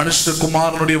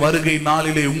 மனுஷகுமாரனுடைய வருகை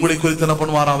நாளிலே உங்களை குறித்து என்ன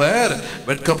பண்ணுவார்? அவர்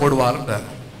வெட்கப்படுவார்.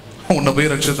 உன்னை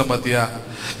போய் ரட்சித்த பாத்தியா?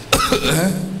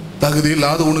 தகுதி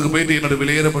இல்லாத உனக்கு போயிட்டு என்னோட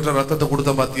வெளியேறப்பட்ட ரத்தத்தை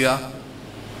கொடுத்த பாத்தியா?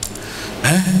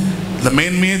 இந்த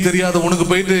மேன்மையே தெரியாத உனக்கு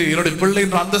போயிட்டு என்னுடைய பிள்ளை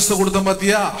என்ற அந்தஸ்தை கொடுத்த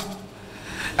பாத்தியா?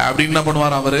 அப்படின்னு என்ன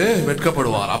பண்ணுவார்? அவரு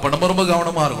வெட்கப்படுவார். அப்ப நம்ம ரொம்ப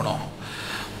கவனமா இருக்கணும்.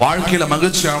 வாழ்க்கையில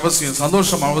மகிழ்ச்சி அவசியம்,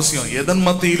 சந்தோஷம் அவசியம். எதன்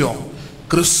மத்தியிலும்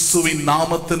கிறிஸ்துவின்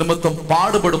நாமத்து நிமித்தம்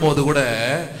பாடுபடும் போது கூட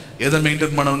எதை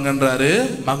மெயின்டைன் பண்ணுங்கன்றாரு?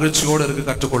 மகிழ்ச்சியோடு இருக்க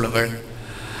கற்றுக்கொள்ளுங்கள்.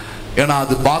 ஏன்னா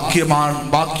அது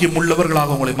பாக்கியம்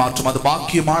உள்ளவர்களாக உங்களை மாற்றும். அது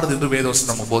பாக்கியமானது என்று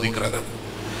வேதவசனம் நம்ம போதிக்கிறாரு.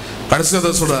 கடைசியாக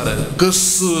சொல்றாரு,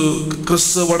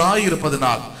 கிறிஸ்துவனாய்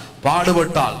இருப்பதனால்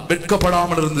பாடுபட்டால்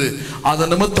வெட்கப்படாமல் இருந்து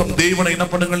அதன் நிமித்தம் தேவனை என்ன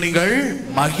பண்ணுங்கள்? நீங்கள்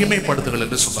மகிமைப்படுத்துங்கள்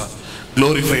என்று சொல்றார்.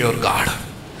 Glorify your God.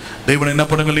 தேவனை என்ன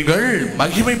பண்ணுங்கள்? நீங்கள்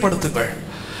மகிமைப்படுத்துங்கள்.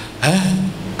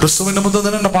 கிறிஸ்துவின் நிமித்தம்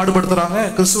தானே என்ன பாடுபடுத்துறாங்க,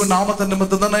 கிறிஸ்துவின் நாமத்தை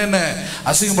நிமித்தம் தானே என்ன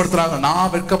அசிங்கப்படுத்துறாங்க.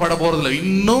 நான் வெட்கப்பட போறதில்லை.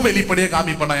 இன்னும் வெளிப்படையே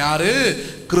காமிப்பேன், யாரு?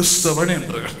 கிறிஸ்தவன்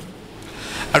என்று.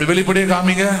 அப்படி வெளிப்படையே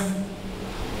காமிங்க,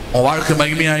 உன் வாழ்க்கை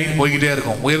மகிமையாகி போய்கிட்டே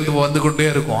இருக்கும், உயர்ந்து வந்து கொண்டே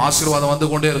இருக்கும், ஆசீர்வாதம் வந்து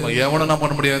கொண்டே இருக்கும். எவனும் என்ன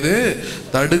பண்ண முடியாது?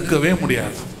 தடுக்கவே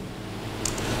முடியாது.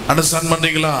 அண்டர்ஸ்டாண்ட்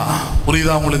பண்றீங்களா?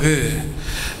 புரியுதா உங்களுக்கு?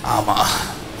 ஆமா,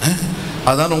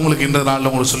 அதான் உங்களுக்கு இந்த நாளில்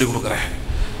உங்களுக்கு சொல்லிக் கொடுக்குறேன்.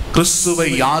 கிறிஸ்துவை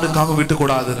யாருக்காக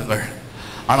விட்டுக்கூடாதுங்கள்.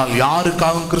 ஆனால்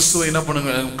யாருக்காகவும் கிறிஸ்துவை என்ன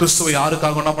பண்ணுங்க? கிறிஸ்துவை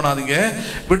யாருக்காகவும் என்ன பண்ணாதீங்க?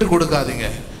 விட்டு கொடுக்காதீங்க.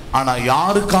 ஆனா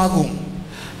யாருக்காகவும்,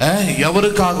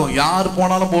 எவருக்காகவும், யார்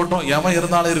போனாலும் போட்டோம், எவன்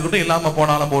இருந்தாலும் இருக்கட்டும், இல்லாம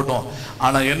போனாலும் போட்டோம்,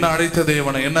 ஆனா என்ன அழைத்த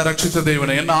தேவனை, என்ன ரட்சித்த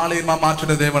தேவனை, என்ன ஆலயமா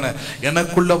மாற்றின தேவனை,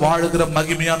 எனக்குள்ள வாழுகிற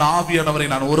மகிமையான ஆவியானவரை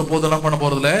நான் ஒருபோதெல்லாம் பண்ண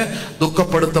போறதில்லை,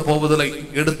 துக்கப்படுத்த போவதில்லை,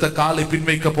 எடுத்த காலை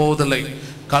பின்வைக்க போவதில்லை,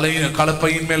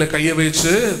 கலப்பையின் மேல கையை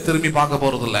வச்சு திரும்பி பார்க்க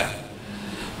போறதில்லை.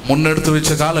 முன்னெடுத்து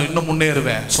வச்ச காலம் இன்னும்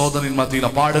முன்னேறுவேன். சோதனையின்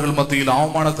மத்தியிலும், பாடுகள் மத்தியிலும்,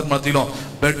 அவமானத்தின் மத்தியிலும்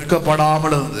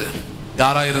வெட்கப்படாமல் இருந்து,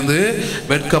 யாரா இருந்து?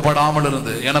 வெட்கப்படாமல்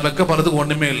இருந்து. ஏன்னா வெட்கப்படுறதுக்கு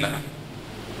ஒண்ணுமே இல்லை.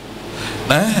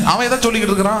 அவன் எதாவது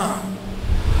சொல்லிக்கிட்டு இருக்கிறான்.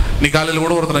 நீ காலையில்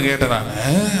கூட ஒருத்தனை கேட்டேன் நான்,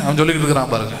 அவன் சொல்லிக்கிட்டு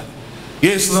இருக்கிறான் பாருங்க,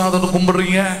 ஏசுநாதன்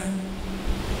கும்பிடுறீங்க,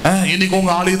 இன்னைக்கு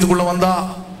உங்க ஆலயத்துக்குள்ள வந்தா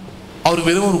அவர்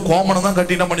வெறும் ஒரு கோமனை தான்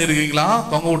கட்டி என்ன பண்ணிருக்கீங்களா?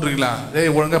 தொங்க விட்டுருக்கீங்களா?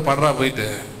 ஒழுங்கா படுறா போயிட்டு.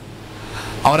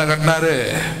 அவரை கட்டினாரு,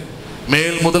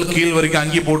 மேல் முதல் கீழ் வரைக்கும்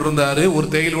அங்கி போட்டிருந்தாரு, ஒரு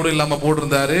தேயில் கூட இல்லாம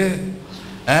போட்டிருந்தாரு.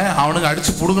 அவனுங்க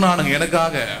அடிச்சு புடுங்கினானுங்க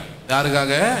எனக்காக.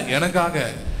 யாருக்காக? எனக்காக.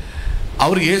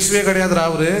 அவர் இயேசுவே கிடையாதுரா.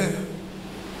 அவரு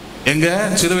எங்க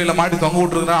சிலுவையில மாட்டி தொங்க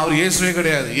விட்டுருக்கிறான். அவர் இயேசுவே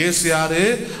கிடையாது. இயேசு யாரு?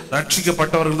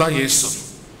 ரட்சிக்கப்பட்டவர்கள் தான் இயேசு.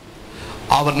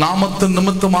 அவர் நாமத்தின்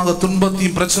நிமித்தமாக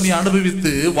துன்பத்தையும் பிரச்சனையை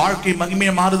அனுபவித்து வாழ்க்கை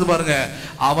மகிமையை மாறுது பாருங்க,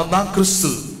 அவன் தான்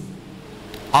கிறிஸ்து.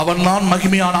 அவன் தான்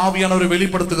மகிமையான ஆவியானவரை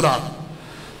வெளிப்படுத்துகிறான்.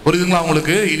 புரியுதுங்களா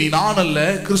உங்களுக்கு? இனி நான் அல்ல,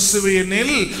 கிறிஸ்துவே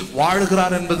என்னில்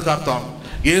வாழ்கிறார் என்பதுக்கு அர்த்தம்.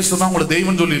 இயேசு தான் உங்களை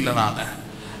தெய்வம் சொல்லி இல்லை, நான்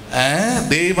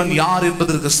தேவன் யார்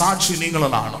என்பதற்கு சாட்சி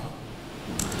நீங்களும் நானும்.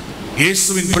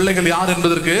 இயேசுவின் பிள்ளைகள் யார்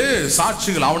என்பதற்கு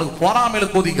சாட்சிகள். அவனுக்கு பொறாமையில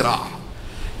கோதிக்கிறான்.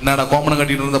 என்னடா கோமனம்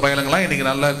கட்டிட்டு இருந்த பயலங்களாம் இன்னைக்கு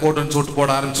நல்ல கோட்டுன்னு சூட்டு போட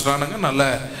ஆரம்பிச்சுட்டானுங்க, நல்ல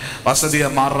வசதியா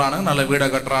மாறுறானுங்க, நல்ல வீடை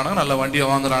கட்டுறானுங்க, நல்ல வண்டியை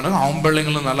வாங்குறானுங்க, அவன்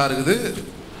பிள்ளைங்களும் நல்லா இருக்குது.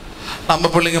 நம்ம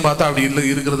பிள்ளைங்க பார்த்தா அப்படி இல்லை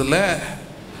இருக்கிறது இல்லை.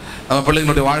 நம்ம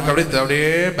பிள்ளைங்களுடைய வாழ்க்கை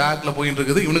அப்படியே பேக்கில் போயிட்டு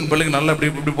இருக்குது. இவனுக்கு பிள்ளைங்க நல்லா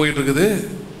இப்படி போயிட்டு இருக்குது.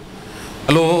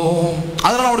 ஹலோ,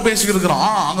 அதெல்லாம் அப்படி பேசிக்கிட்டு இருக்கிறோம்.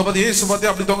 அங்கே பார்த்து ஏசு பார்த்து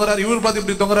அப்படி தொங்குறாரு, இவர் பார்த்து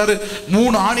இப்படி தொங்குறாரு.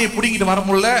 3 ஆணியை பிடிங்கிட்டு வர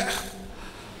முடியல.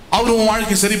 அவரு உன்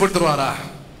வாழ்க்கையை சரிப்படுத்துருவாரா?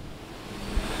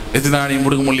 எத்தனை ஆணி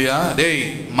முடுக்க முடியா? டேய்,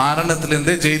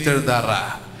 மரணத்திலேருந்தே ஜெயித்து எழுந்தாரா.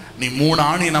 நீ 3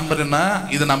 ஆணியை நம்புறேன்னா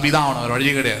இதை நம்பிதான் ஆகணும், வேறு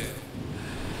வழியே கிடையாது.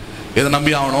 இதை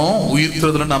நம்பி ஆகணும்.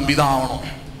 உயிர்த்ததுல நம்பிதான் ஆகணும்.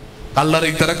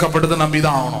 கல்லறை திறக்கப்பட்டதை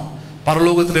நம்பிதான் ஆகணும்.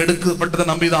 பரலோகத்தில் எடுக்கப்பட்டதை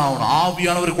நம்பிதான் ஆகணும்.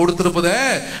 ஆவியானவர் கொடுத்திருப்பதை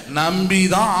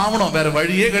நம்பிதான் ஆகணும், வேற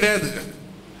வழியே கிடையாது.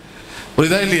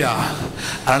 புரியுதா இல்லையா?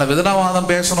 அதனால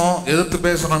விதனாவாதம் பேசணும், எதிர்த்து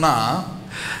பேசணும்னா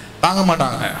தாங்க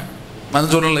மாட்டாங்க.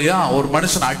 நான் சொன்னேன் இல்லையா, ஒரு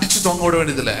மனுஷனை அடிச்சு தொங்க விட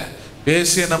வேண்டியதில்லை,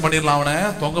 பேசி என்ன பண்ணிடலாம், அவனை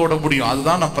தொங்க விட முடியும்.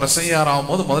 அதுதான் நான் பிரசையார் ஆகும்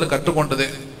போது முதல்ல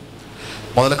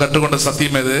கற்றுக்கொண்ட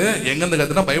சத்தியம். எது எங்கிருந்து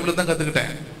கத்துனா பைபிள் தான்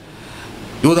கத்துக்கிட்டேன்.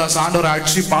 யூதாஸ் ஆண்டவரை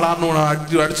அடிச்சு பலான்னு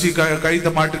அடிச்சு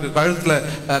கழுத்துல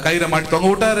கயிறை மாட்டி தொங்க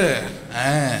விட்டாரு.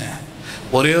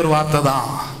 ஒரே ஒரு வார்த்தை தான்,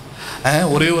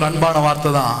 ஒரே ஒரு அன்பான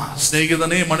வார்த்தை தான்.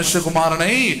 சிநேகிதனே,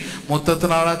 மனுஷகுமாரனை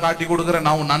மொத்தத்தினால காட்டி கொடுக்குறேன்,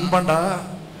 நான் உன் நண்பன்டா.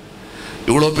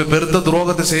 இவ்வளவு பெருத்த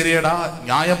துரோகத்தை செய்யறியடா,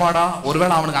 நியாயமாடா?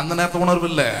 ஒருவேளை அவனுக்கு அந்த நேரத்தை உணர்வு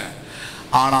இல்லை.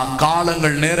 ஆனா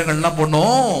காலங்கள் நேரங்கள் என்ன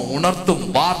பண்ணும், உணர்த்தும்.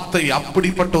 வார்த்தை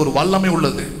அப்படிப்பட்ட ஒரு வல்லமை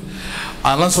உள்ளது.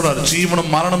 அதெல்லாம் சொல்றாரு,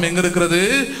 ஜீவனும் மரணம் எங்க இருக்கிறது?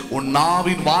 உன்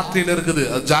நாவின் வார்த்தையில இருக்குது.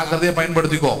 அது ஜாக்கிரதையா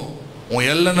பயன்படுத்திக்கோ. உன்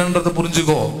எல்லன்றதை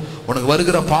புரிஞ்சுக்கோ. உனக்கு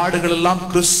வருகிற பாடுகள் எல்லாம்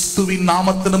கிறிஸ்துவின்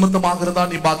நாமத்து நிமித்தமாக இருந்தா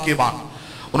நீ பாக்கியவான்.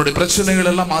 உன்னுடைய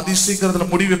பிரச்சனைகள் எல்லாம் அதிசீக்கிரத்துல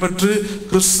முடிவு பெற்று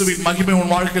கிறிஸ்துவின் மகிமை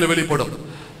உன் வாழ்க்கையில வெளிப்படும்.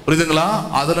 புரியுதுங்களா?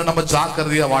 அதுல நம்ம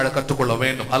ஜாக்கிரதையா வாழ கற்றுக்கொள்ள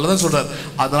வேண்டும். அதுலதான் சொல்றாரு,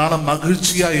 அதனால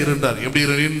மகிழ்ச்சியா இருந்தார். எப்படி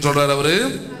இருன்னு சொல்றாரு அவரு?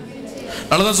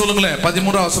 நல்லதான் சொல்லுங்களேன்.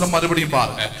 13ஆம் வசனம் மறுபடியும்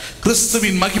பாருங்க.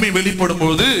 கிறிஸ்துவின் மகிமை வெளிப்படும்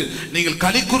பொழுது நீங்கள்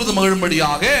களிக்கூர்ந்து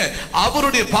மகிழும்படியாக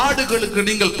அவருடைய பாடுகளுக்கு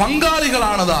நீங்கள் பங்காளிகள்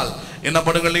ஆனதால் என்ன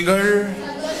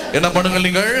பண்ணுங்கள்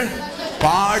நீங்கள்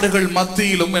பாடுகள்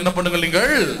மத்தியிலும் என்ன பண்ணுங்கள்,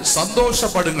 நீங்கள்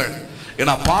சந்தோஷப்படுங்கள்.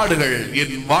 ஏன்னா பாடுகள்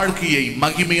என் வாழ்க்கையை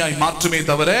மகிமையாய் மாற்றுமே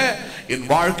தவிர என்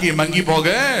வாழ்க்கையை மங்கி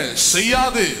போக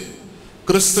செய்யாது.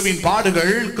 கிறிஸ்துவின்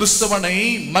பாடுகள் கிறிஸ்தவனை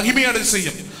மகிமையடை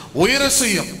செய்யும், உயர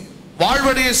செய்யும்,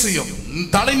 வாழ்வடைய செய்யும்,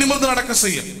 தலை நிமிர்ந்து நடக்க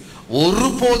செய்யும்.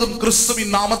 ஒருபோதும்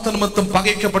கிறிஸ்துவின் நாமத்து நிமித்தம்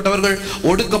பகைக்கப்பட்டவர்கள்,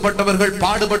 ஒடுக்கப்பட்டவர்கள்,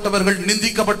 பாடுபட்டவர்கள்,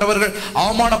 நிந்திக்கப்பட்டவர்கள்,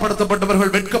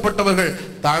 அவமானப்படுத்தப்பட்டவர்கள், வெட்கப்பட்டவர்கள்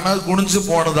தன குனிஞ்சு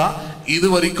போனதா இது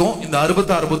வரைக்கும் இந்த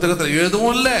 66 புத்தகத்தில்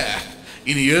எழுதவும் இல்லை,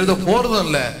 இனி எழுத போறதும்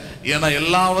இல்லை. ஏன்னா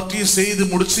எல்லாவற்றையும் செய்து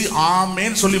முடிச்சு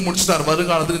ஆமேன்னு சொல்லி முடிச்சுட்டார்,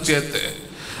 வருங்காலத்துக்கு சேர்த்து.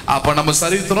 அப்ப நம்ம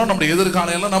சரித்திரம், நம்முடைய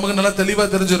எதிர்காலம் எல்லாம் நமக்கு நல்லா தெளிவா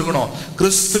தெரிஞ்சிருக்கணும்.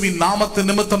 கிறிஸ்துவின் நாமத்து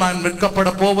நிமித்தம் நான்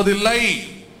வெட்கப்பட போவதில்லை.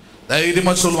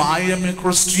 தைரியமா சொல்லுவேன், ஐ எம் எ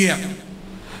கிறிஸ்டியன்.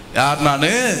 யார்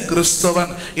நானு? கிறிஸ்தவன்.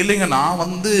 இல்லைங்க நான்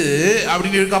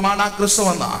அப்படின்னு இருக்காமா, நான்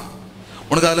கிறிஸ்தவன் தான்.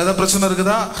 உனக்கு அதுல ஏதாவது பிரச்சனை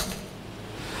இருக்குதா?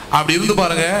 அப்படி இருந்து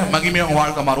பாருங்க, மகிமையா உங்க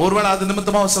வாழ்க்கை மாறும். ஒருவேளை அது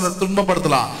நிமித்தமா சில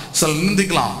துன்பப்படுத்தலாம், சில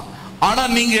நிந்திக்கலாம். ஆனா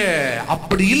நீங்க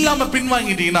அப்படி இல்லாம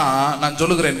பின்வாங்கிட்டீங்கன்னா நான்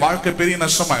சொல்லுகிறேன், வாழ்க்கை பெரிய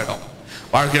நஷ்டமாயிடும்.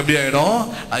 வாழ்க்கை எப்படி ஆயிடும்?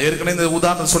 நான் ஏற்கனவே இந்த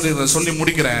உதாரணம் சொல்லி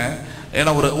முடிக்கிறேன்.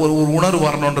 ஏன்னா ஒரு உணர்வு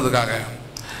வரணுன்றதுக்காக.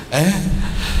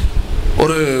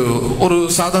 ஒரு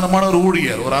சாதாரணமான ஒரு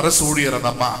ஊழியர், ஒரு அரசு ஊழியர், அந்த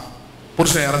அம்மா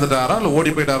புருஷன் இறந்துட்டாரா இல்லை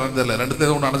ஓடி போயிட்டாரான்னு தெரியல,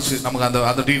 2 ஒன்று நடந்துச்சு. நமக்கு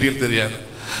அந்த டீட்டெயில் தெரியாது,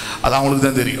 அது அவங்களுக்கு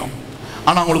தான் தெரியும்.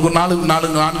 ஆனால் அவங்களுக்கு ஒரு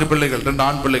 4 பிள்ளைகள், 2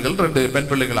 ஆண் பிள்ளைகள், 2 பெண்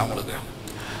பிள்ளைகள் அவங்களுக்கு.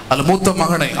 அதில் மூத்த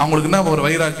மகனை அவங்களுக்கு என்ன ஒரு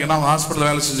வைராக்கியம்னா, அவங்க ஹாஸ்பிட்டலில்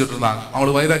வேலை செஞ்சுட்டு இருந்தாங்க.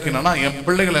 அவங்களுக்கு வைராக்கியம் என்னன்னா, என்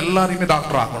பிள்ளைகள் எல்லாருமே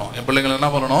டாக்டர் ஆக்கணும், என் பிள்ளைகள் என்ன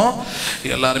பண்ணணும்,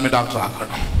 எல்லாருமே டாக்டர்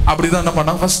ஆக்கணும். அப்படிதான் என்ன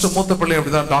பண்ணாங்க, ஃபர்ஸ்ட் மூத்த பிள்ளை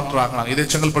அப்படிதான் டாக்டர் ஆக்கினாங்க. இதே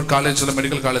செங்கல்பட்டு காலேஜில்,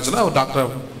 மெடிக்கல் காலேஜில் அவர்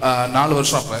டாக்டர் 4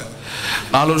 வருஷம். அப்போ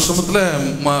 4 வருஷத்துல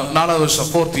 4வது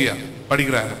வருஷம் 4th year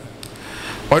படிக்கிறாரு.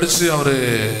 படித்து அவர்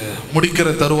முடிக்கிற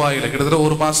தருவாயில் கிட்டத்தட்ட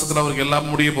 1 மாதத்தில் அவருக்கு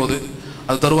எல்லாம் முடிய போகுது.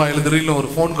 அது தருவாயில் திடீர்னு ஒரு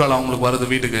ஃபோன் கால் அவங்களுக்கு வருது,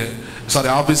 வீட்டுக்கு, சாரி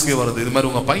ஆஃபீஸ்க்கே வருது. இது மாதிரி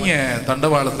உங்கள் பையன்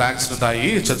தண்டவாளத்தில் ஆக்சிடென்ட் ஆகி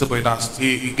செத்து போயிட்டான்,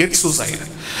 கெட் சூசைடு.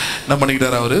 என்ன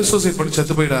பண்ணிக்கிட்டாரு, அவர் சூசைட் பண்ணி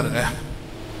செத்து போயிட்டாருங்க.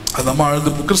 அந்த அம்மா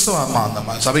அழுது, கிறிஸ்தவ அம்மா, அந்த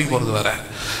அம்மா சபைக்கு போகிறது வேற,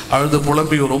 அழுது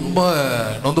புலம்பி ரொம்ப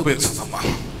நொந்து போயிடுச்சு அந்த அம்மா.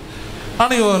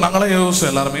 ஆனால் நாங்களாம்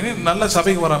யோசிச்சோம் எல்லாருமே, நல்ல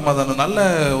சபைக்கு வர அம்மா தானே, நல்ல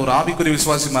ஒரு ஆவிக்குரிய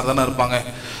விசுவாசி மாதிரி தானே இருப்பாங்க,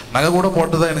 நகை கூட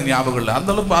போட்டு தான் எனக்கு ஞாபகம் இல்லை,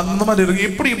 அந்த மாதிரி இருக்கு,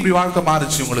 எப்படி இப்படி வாழ்க்கை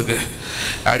மாறிச்சு உங்களுக்கு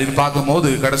அப்படின்னு பார்க்கும்போது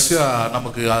கடைசியாக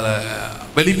நமக்கு அதை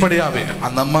வெளிப்படையாகவே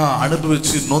அந்த அம்மா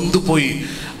அனுபவிச்சு நொந்து போய்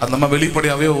அந்த அம்மா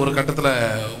வெளிப்படையாகவே ஒரு கட்டத்தில்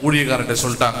ஊழியக்காரன்ட்ட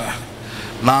சொல்லிட்டாங்க,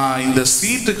 நான் இந்த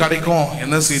சீட்டு கிடைக்கும்,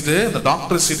 என்ன சீட்டு, இந்த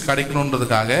டாக்டர் சீட்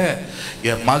கிடைக்கணுன்றதுக்காக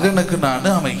என் மகனுக்கு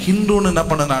அவன் ஹிந்துன்னு என்ன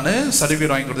பண்ண, நான்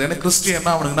சர்டிஃபிகேட் வாங்கி கொடுத்தேன். ஏன்னா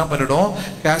கிறிஸ்டியன்னா அவனுக்கு என்ன பண்ணிடும்,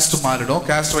 கேஸ்ட் மாறிடும்,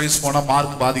 கேஸ்ட் வைஸ் போனால்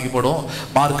மார்க் பாதிக்கப்படும்,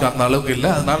 மார்க் அந்த அளவுக்கு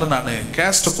இல்லை, அதனால நான்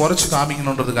கேஸ்ட்டை குறைச்சி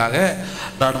காமிக்கணுன்றதுக்காக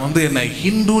நான் என்னை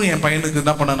ஹிந்துன்னு என் பையனுக்கு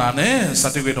என்ன பண்ண, நான்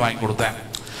சர்டிஃபிகேட் வாங்கி கொடுத்தேன்.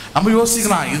 நம்ம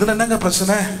யோசிக்கலாம், இதில் என்னங்க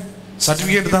பிரச்சனை,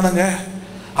 சர்டிஃபிகேட் தானேங்க,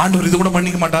 ஆண்டவர் இது கூட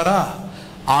மன்னிக்க மாட்டாரா?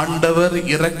 ஆண்டவர்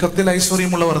இரக்கத்தில்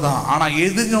ஐஸ்வர்யம் உள்ளவர் தான். ஆனா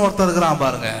எதுங்க ஒருத்தர் இருக்கிறான்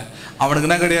பாருங்க, அவனுக்கு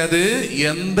என்ன கிடையாது?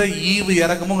 எந்த ஈவு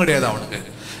இறக்கமும் கிடையாது அவனுக்கு.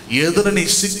 எதுல நீ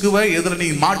சிக்குவ, எதுல நீ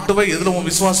மாட்டுவ, எதுல உன்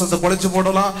விசுவாசத்தை குலைச்சு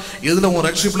போடலாம், எதுல உன்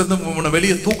ரட்சிப்புல இருந்து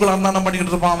வெளியே தூக்கலாம் தான்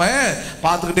பண்ணிக்கிட்டு இருப்பான். அவன்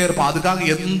பார்த்துக்கிட்டே இருப்பான். அதுக்காக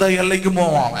எந்த எல்லைக்கும்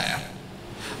போவான் அவன்.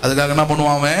 அதுக்காக என்ன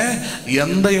பண்ணுவான்?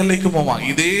 எந்த எல்லைக்கும் போவான்.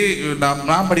 இதே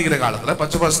நான் படிக்கிற காலத்தில்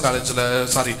பச்சைபாஸ் காலேஜில்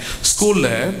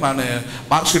ஸ்கூலில் நான்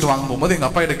மார்க் ஷீட் வாங்க போகும்போது எங்கள்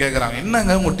அப்பா கிட்ட கேட்குறாங்க,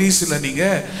 என்னங்க உங்கள் டிசியில்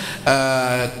நீங்கள்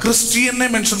கிறிஸ்டியன்னே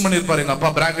மென்ஷன் பண்ணியிருப்பாரு. எங்கள்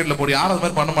அப்பா பிராக்கெட்டில் போட்டு யாரும் அது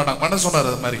மாதிரி பண்ண மாட்டாங்க, பண்ண சொன்னார்.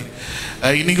 அது மாதிரி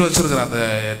இன்னைக்கு வச்சிருக்கிறேன் அந்த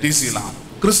டிசிலாம்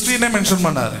கிறிஸ்டியனே மென்ஷன்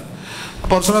பண்ணார்.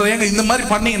 அப்போ அவர் சொன்னார், ஏங்க இந்த மாதிரி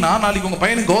பண்ணீங்கன்னா நாளைக்கு உங்கள்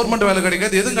பையனுக்கு கவர்மெண்ட் வேலை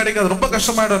கிடைக்காது, எதுவும் கிடைக்காது, ரொம்ப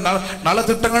கஷ்டமாயிடும், நல்ல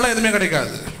திட்டங்கள்லாம் எதுவுமே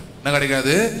கிடைக்காது. என்ன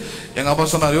கிடைக்காது? எங்கள் அப்பா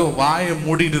சொன்னார், வாயை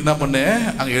மூடிட்டு என்ன பண்ணு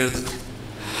அங்கே எழுது.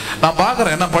 நான்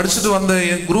பார்க்குறேன், நான் படிச்சுட்டு வந்த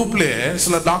என் குரூப்லேயே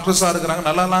சில டாக்டர்ஸாக இருக்கிறாங்க,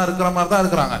 நல்லாலாம் இருக்கிற மாதிரி தான்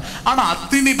இருக்கிறாங்க. ஆனால்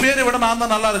அத்தனை பேரை விட நான்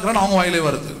தான் நல்லா இருக்கிறேன்னு அவங்க வாயிலே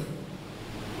வருது.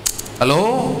 ஹலோ,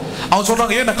 அவங்க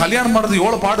சொல்றாங்க, ஏன் நான் கல்யாணம் பண்ணுறது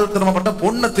எவ்வளோ பாடு திறமை பட்டேன்,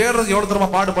 பொண்ணை தேடுறது எவ்வளோ திறமை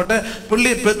பாடுபட்டேன்,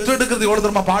 பிள்ளையை பெற்றெடுக்கிறது எவ்வளோ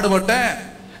திறமை பாடுபட்டேன்,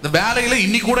 இந்த வேலையில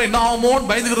இன்னைக்கு கூட என்ன ஆகுமோன்னு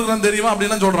பயந்துக்கிட்டு இருக்கிறேன்னு தெரியுமா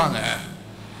அப்படின்லாம் சொல்றாங்க.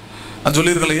 நான்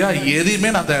சொல்லியிருக்கேன் இல்லையா,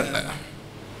 எதையுமே நான் தேடல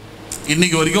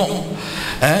இன்னைக்கு வரைக்கும்.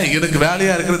 எனக்கு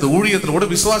வேலையா இருக்கிறது ஊழியத்தில் கூட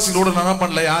விசுவாசிகளோட நான்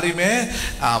பண்ணல யாரையுமே.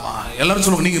 ஆமா, எல்லாரும்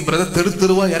சொல்லுவாங்க, நீங்க பிரதர் தெரு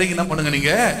தெருவா இறங்கி என்ன பண்ணுங்க,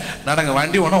 நீங்க நடங்க,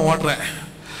 வண்டி ஒன்றா ஓட்டுறேன்,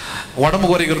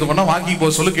 உடம்பு குறைக்கிறது பண்ணா வாக்கிங்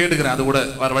போக சொல்லி கேட்டுக்கிறேன், அது கூட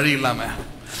வேற வழி இல்லாம.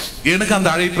 எனக்கு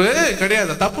அந்த அழைப்பு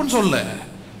கிடையாது, தப்புன்னு சொல்ல.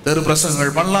 தெரு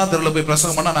பிரசங்கங்கள் பண்ணலாம், தெருவில் போய்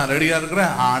பிரசங்கம் பண்ணா நான் ரெடியா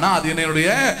இருக்கிறேன். ஆனா அது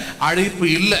என்னுடைய அழைப்பு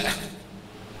இல்லை.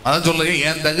 அதான் சொல்லுங்க,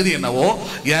 என் தகுதி என்னவோ,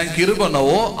 என் கிருபை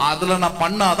என்னவோ அதுல நான்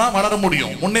பண்ணாதான் வளர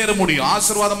முடியும், முன்னேற முடியும்,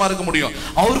 ஆசீர்வாதமா இருக்க முடியும்.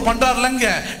 அவர் பண்றாருலங்க,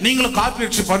 நீங்களும் காப்பி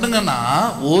வச்சு பண்ணுங்கன்னா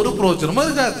ஒரு பிரயோஜனமும்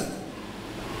இருக்காது.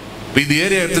 இந்த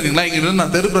ஏரியா எடுத்துக்கீங்களா, இங்க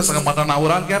நான் தெரு பிரசங்கம் பண்றேன், நான்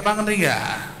ஒரு ஆள் கேட்பாங்கன்றீங்க,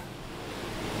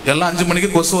 எல்லாம் 5 மணிக்கு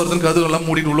கொசு வருதுன்னு கதவுலாம்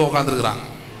மூடிட்டு உள்ள உட்காந்துருக்குறாங்க.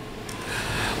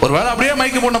 ஒருவேளை அப்படியே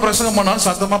மைக்கு போன பிரசங்கம் பண்ணாலும்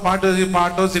சத்தமா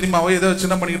பாட்டோ சினிமாவோ ஏதோ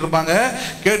சின்ன பண்ணிக்கிட்டு இருப்பாங்க,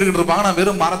 கேட்டுக்கிட்டு இருப்பாங்க. நான்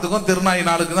வெறும் மரத்துக்கும் திருநாய்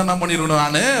நாளுக்கு தான் நான் பண்ணிருக்கணும்,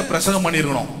 நான் பிரசங்கம்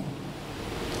பண்ணிருக்கணும்.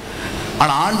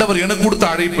 ஆனா ஆண்டவர் எனக்கு கொடுத்த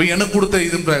அழைப்பு, எனக்கு கொடுத்த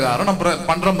இதன் பிரகாரம் நான்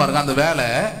பண்றேன் பாருங்க. அந்த வேலை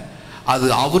அது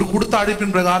அவர் கொடுத்த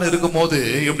அழைப்பின் பிரகாரம் இருக்கும் போது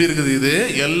எப்படி இருக்குது? இது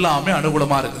எல்லாமே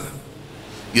அனுகூலமா இருக்குது.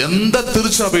 எந்த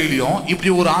திருச்சபையிலையும்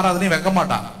இப்படி ஒரு ஆராதனையும் வைக்க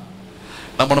மாட்டாங்க,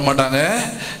 என்ன பண்ண மாட்டாங்க,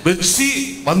 வச்சு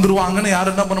வந்துருவாங்கன்னு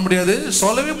யாரும் என்ன பண்ண முடியாது,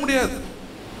 சொல்லவே முடியாது.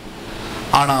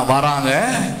 ஆனா வராங்க,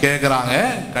 கேட்கறாங்க.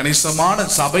 கணிசமான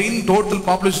சபையின் டோட்டல்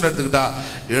பாப்புலேஷன் எடுத்துக்கிட்டா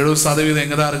 70%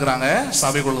 எங்க தான் இருக்கிறாங்க?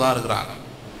 சபைக்குள்ள தான் இருக்கிறாங்க.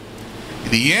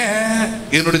 இது ஏன்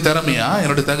என்னுடைய திறமையா,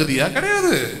 என்னுடைய தகுதியா?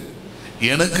 கிடையாது.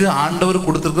 எனக்கு ஆண்டவர்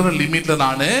கொடுத்திருக்கிற லிமிட்ல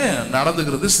நானு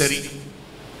நடந்துக்கிறது சரி.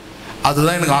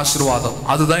 அதுதான் எனக்கு ஆசீர்வாதம்,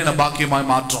 அதுதான் என்ன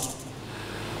பாக்கியமாய் மாற்றம்.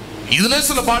 இதுல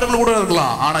சில பாடுகள் கூட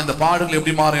இருக்கலாம், ஆனா இந்த பாடுகள்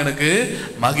எப்படி மாறும்? எனக்கு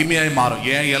மகிமையாய் மாறும்.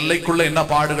 என் எல்லைக்குள்ள என்ன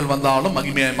பாடுகள் வந்தாலும்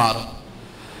மகிமையாய் மாறும்.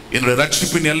 என்னுடைய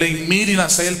ரட்சிப்பின் எல்லை மீறி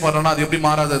நான் செயல்படுறேன்னா அது எப்படி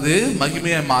மாறாது? அது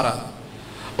மகிமையாய் மாறாது.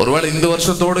 ஒருவேளை இந்த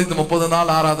வருஷத்தோடு இந்த 30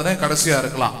 நாள் ஆராதனை கடைசியா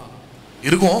இருக்கலாம்,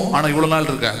 இருக்கும். ஆனா இவ்வளவு நாள்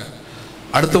இருக்காங்க.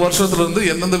 அடுத்த வருஷத்துல இருந்து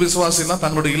எந்தெந்த விசுவாசிலாம்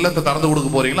தங்களுடைய இல்லத்தை திறந்து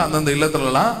கொடுக்க போறீங்களோ அந்தந்த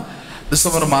இல்லத்துலலாம்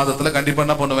டிசம்பர் மாதத்துல கண்டிப்பா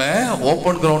என்ன பண்ணுவேன்?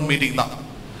 ஓப்பன் கிரவுண்ட் மீட்டிங் தான்.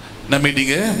 என்ன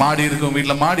மீட்டிங்கு? மாடி இருக்கும்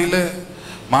வீட்டில்,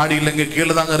 மாடி இல்லைங்க,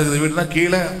 கீழே தாங்க இருக்குது வீடுனா,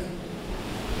 கீழே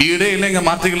வீடே இல்லைங்க,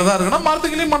 மார்த்திகளை தான் இருக்குன்னா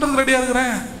மார்த்திகளையும் பண்றதுக்கு ரெடியா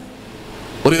இருக்கிறேன்.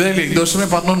 ஒரு இதே இல்லை, இந்த வருஷமே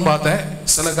பண்ணணும்னு பார்த்தேன்,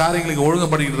 சில காரியங்களுக்கு ஒழுங்கு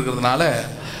பண்ணிக்கிட்டு இருக்கிறதுனால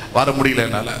வர முடியல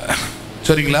என்னால.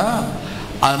 சரிங்களா?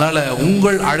 அதனால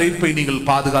உங்கள் அழைப்பை நீங்கள்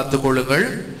பாதுகாத்துக் கொள்ளுங்கள்,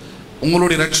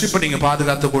 உங்களுடைய ரட்சிப்பை நீங்க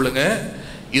பாதுகாத்துக் கொள்ளுங்க.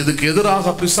 இதுக்கு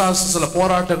எதிராக பிசாசு சில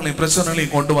போராட்டங்களையும்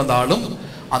பிரச்சனைகளையும் கொண்டு வந்தாலும்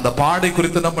அந்த பாடை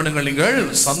குறித்து என்ன பண்ணுங்கள்? நீங்கள்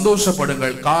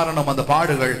சந்தோஷப்படுங்கள். காரணம், அந்த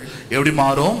பாடுகள் எப்படி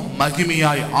மாறும்?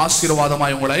 மகிமையாய்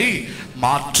ஆசீர்வாதமாய் உங்களை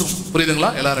மாற்றும்.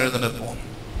 புரியுதுங்களா? எல்லாரும் எழுந்து நிற்போம்.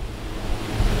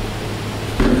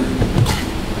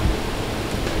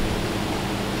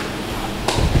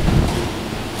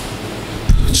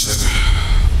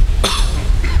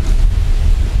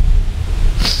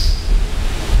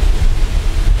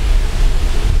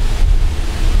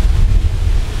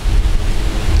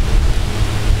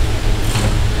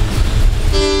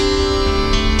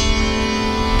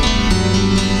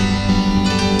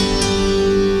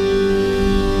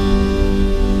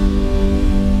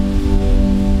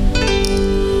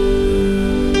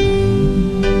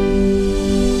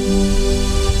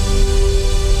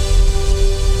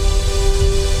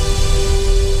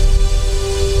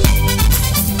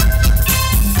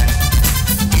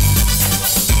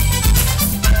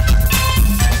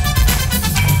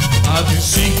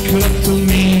 சீக்கிரத்தில்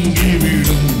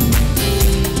நீங்கிவிடும்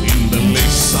இந்த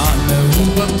லேசான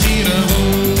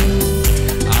உபத்திரவம்,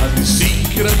 அது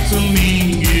சீக்கிரத்தில்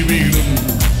நீங்கிவிடும்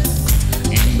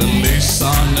இந்த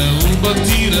லேசான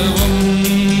உபத்திரவம்.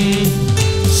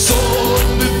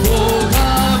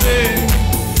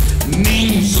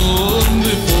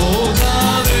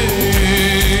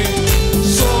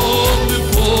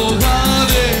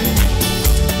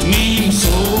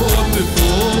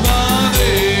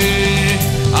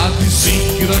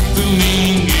 சீக்கிரத்தில்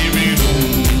நீங்கிவிடும்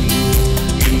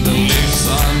இந்த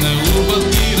லேசான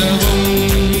உபத்திரவம்.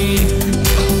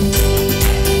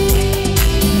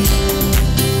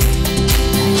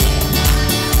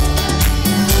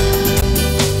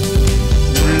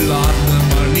 உள்ளார்ந்த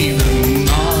மனிதன்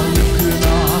நாளுக்கு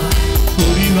நாள்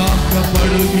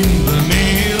புதிதாக்கப்படுகின்ற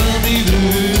நேரம் இது.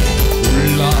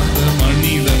 உள்ளார்ந்த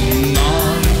மனிதன்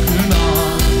நாளுக்கு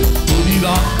நாள்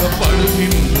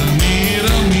புதிதாக்கப்படுகின்ற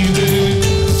நேரம் இது.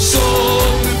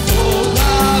 சோர்ந்து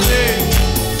போகாதே,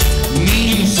 நீ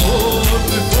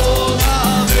சோர்ந்து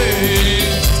போகாதே,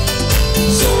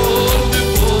 சோர்ந்து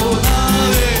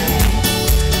போகாதே,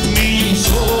 நீ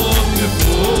சோர்ந்து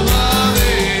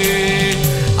போகாதே.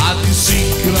 அதி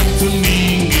சீக்கிரத்தில்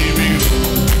நீங்கிவிடும்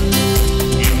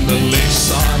இந்த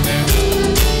லேசான,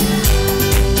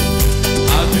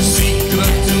 அதி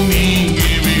சீக்கிரத்தில்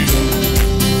நீங்கிவிடும்.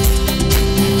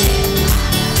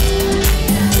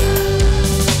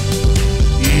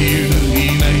 ஈடு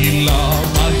இணையில்லா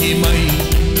மகிமை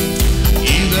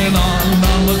இதனால்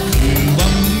நமக்கு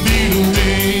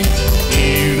வந்திடுமே.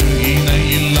 ஈடு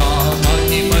இணையில்லா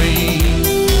மகிமை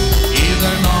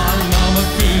இதனால்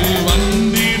நமக்கு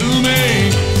வந்திடுமே.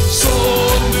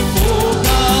 சோர்ந்து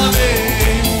போகாதே,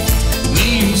 நீ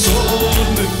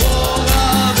சோர்ந்து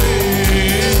போகாதே,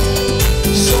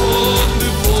 சோர்ந்து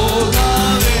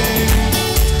போகாதே,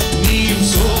 நீ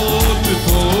சோர்ந்து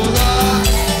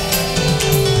போகாதே.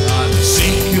 அது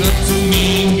சீக்கிரத்தில்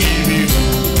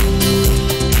நீங்கிவிடும்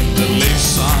இந்த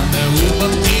லேசான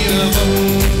உபத்திரவம்.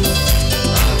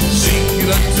 அது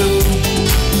சீக்கிரத்தில்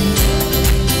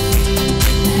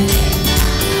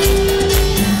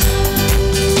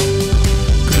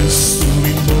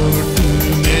கிறிஸ்துவின் பொருட்டு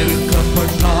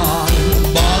நெருக்கப்பட்டால்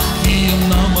பாக்கியம்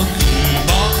நமக்கு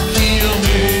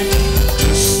பாக்கியமே.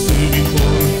 கிறிஸ்துவின்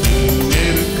பொருட்டு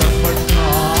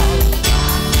நெருக்கப்பட்டால்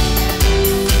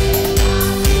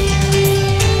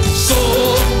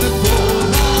சோர்ந்து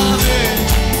போகாதே,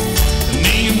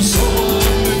 நீயும்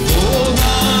சோர்ந்து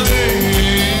போகாதே,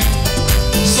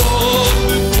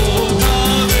 சோர்ந்து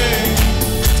போகாதே,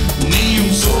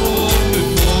 நீயும் சோர்ந்து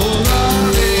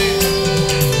போகாதே.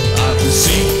 அது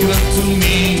சீக்கிரத்தில்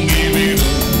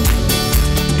நீங்கிவிடும்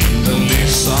இந்த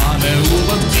லேசான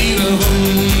உபத்திரவம்.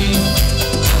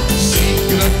 அது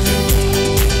சீக்கிரத்தில்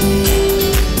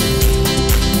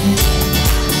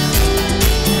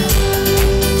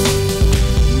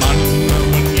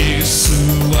மன்னவன் இயேசு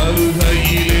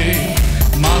வருகையிலே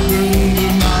மகிழ்ந்து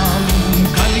நாமும்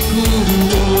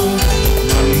கைகூறுவோம்.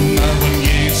 மன்னவன்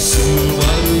இயேசு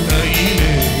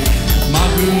வருகையிலே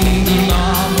மகிழ்ந்து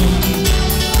நாமும்.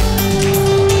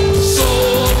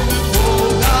 சோர்ந்து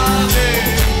போகாதே,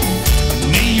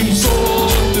 நீயும்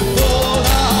சோர்ந்து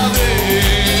போகாதே,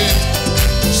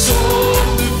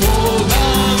 சோர்ந்து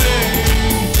போகாதே,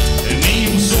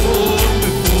 நீயும் சோர்ந்து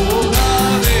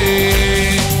போகாதே.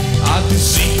 அதி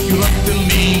சீக்கிரத்தில்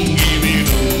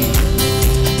நீங்கிவிடும்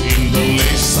இந்த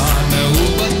லேசான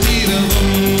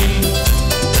உபத்திரவம்.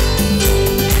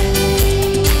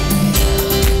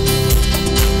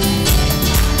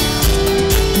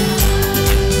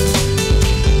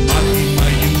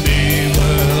 மகிமையின் தேவ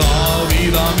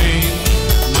ஆவிதாமே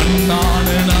மண்ணான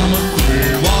நமக்குள்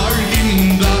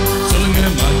வாழ்கின்றார். சொல்லுங்க,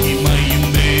 மகிமையின்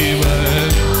தேவ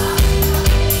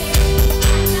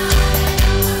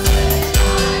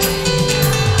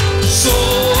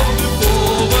சோர்ந்து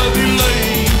போவதில்லை,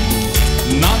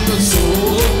 நாங்கள்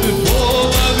சோர்ந்து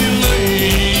போவதில்லை,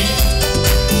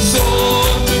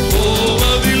 சோர்ந்து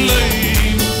போவதில்லை,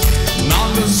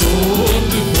 நாங்கள்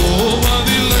சோர்ந்து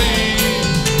போவதில்லை.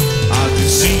 அது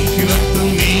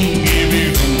சீக்கிரத்தில்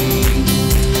நீங்கிவிடும்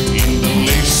இந்த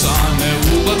லேசான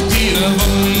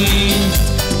உபத்திரவம்.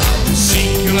 அது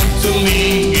சீக்கிரத்தில்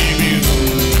நீங்கிவிடும்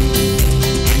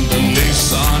இந்த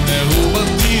லேசான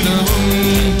உபத்திரவம்.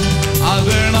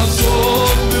 அதை நான்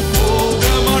சோர்ந்து போக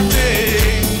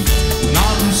மாட்டேன்,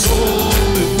 நான்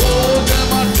சோர்ந்து போக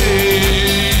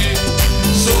மாட்டேன்,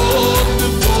 சோர்ந்து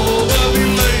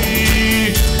போவதில்லை,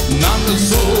 நாங்கள்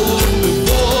சோர்ந்து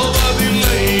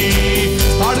போவதில்லை.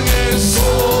 பாடுங்க,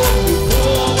 சோர்ந்து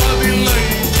போவதில்லை,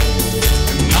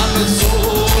 நாங்கள்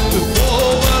சோர்ந்து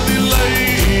போவதில்லை,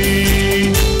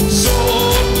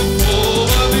 சோர்ந்து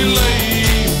போவதில்லை,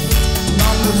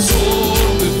 நாங்கள்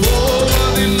சோர்ந்து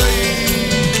போவதில்லை.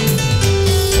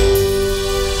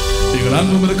 எங்கள்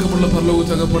அன்பும் இரக்கமுள்ள பரலோக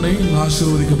தகப்பனே,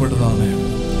 ஆசீர்வதிக்கப்பட்டதானே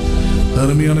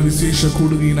அருமையான விசேஷ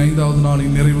கூடுகையின் 5வது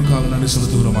நாளின் நிறைவுக்காக நன்றி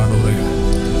செலுத்துகிறோம் ஆண்டவரே.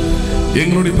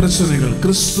 எங்களுடைய பிரச்சனைகள்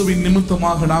கிறிஸ்துவின்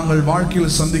நிமித்தமாக நாங்கள்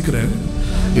வாழ்க்கையில் சந்திக்கிற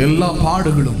எல்லா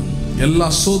பாடுகளும் எல்லா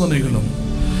சோதனைகளும்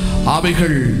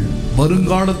அவைகள்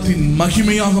வருங்காலத்தின்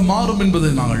மகிமையாக மாறும்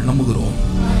என்பதை நாங்கள் நம்புகிறோம்.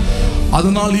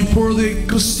 அதனால் இப்பொழுதே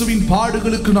கிறிஸ்துவின்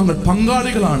பாடுகளுக்கு நாங்கள்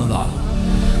பங்காளிகளானதால்,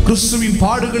 கிறிஸ்துவின்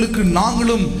பாடுகளுக்கு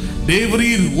நாங்களும்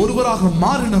தேவரீர் ஒருவராக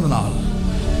மாறினதனால்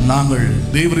நாங்கள்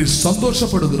தேவரீர்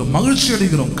சந்தோஷப்படுகிறோம், மகிழ்ச்சி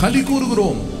அடைகிறோம், களி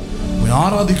கூறுகிறோம்,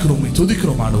 ஆராதிக்கிறோம்,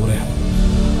 துதிக்கிறோம். ஆண்டவரே,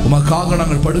 உமக்காக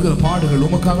நாங்கள் படுகிற பாடுகள்,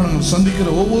 உமக்காக நாங்கள் சந்திக்கிற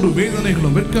ஒவ்வொரு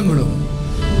வேதனைகளும் வெட்கங்களும்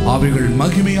அவைகள்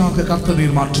மகிமையாக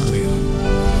கர்த்தர் மாற்றுகிறீர்.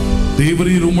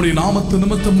 தேவரீர் உம்முடைய நாமத்து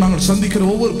நிமித்தம் நாங்கள் சந்திக்கிற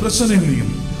ஒவ்வொரு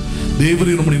பிரச்சனைகளையும்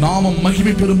தேவரீர் உம்முடைய நாமம்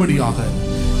மகிமை பெறும்படியாக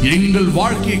எங்கள்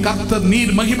வாழ்க்கையை கர்த்தர்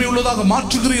நீர் மகிமை உள்ளதாக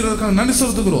மாற்றுகிறீர்கள். நன்றி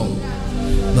செலுத்துகிறோம்.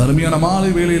 அருமையான மாலை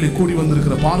வேளையிலே கூடி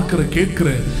வந்திருக்கிற, பார்க்கிற, கேட்கிற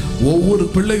ஒவ்வொரு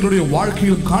பிள்ளைகளுடைய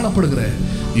வாழ்க்கையிலும் காணப்படுகிற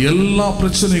எல்லா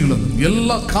பிரச்சனைகளும்,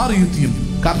 எல்லா காரியத்தையும்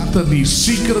கர்த்தர் நீர்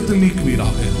சீக்கிரத்தில்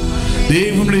நீக்குவீராக.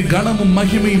 தேவனுடைய கனமும்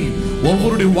மகிமையும்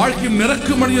ஒவ்வொருடைய வாழ்க்கையும்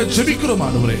நிரக்கும்படியா ஜெபிக்கிறோம்.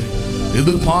 ஆண்டவரே,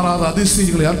 எதிர்பாராத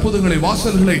அதிசயங்களை, அற்புதங்களை,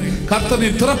 வாசல்களை கர்த்தர்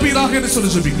நீர் திறப்பீராக என்று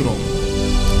சொல்லி ஜெபிக்கிறோம்.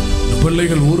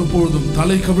 பிள்ளைகள் ஒருபொழுதும்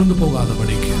தலை கவிழ்ந்து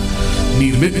போகாதபடிக்கு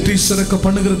நீர் வெற்றி சிறக்க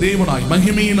பண்ணுகிற தேவனாய்,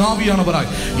 மகிமையின்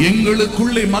ஆவியானவராய்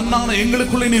எங்களுக்குள்ளே, மண்ணான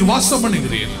எங்களுக்குள்ளே நீர் வாசம்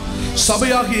பண்ணுகிறீர்.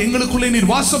 சபையாகி எங்களுக்குள்ளே நீர்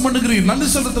வாசம் பண்ணுகிறீர். நன்றி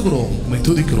செலுத்துகிறோம், உம்மை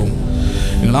துதிக்கிறோம்.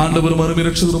 எங்கள் ஆண்டவரும் அருமை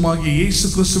இரட்சகருமாகிய இயேசு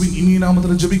கிறிஸ்துவின் இனிய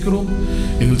நாமத்தில் ஜெபிக்கிறோம்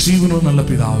எங்கள் ஜீவனும் நல்ல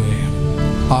பிதாவே,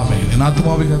 ஆமென். என்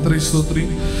ஆத்துமாவை கர்த்தரை ஸ்தோத்திரி,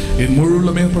 என் முழு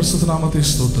உள்ளமே பரிசுத்த நாமத்தை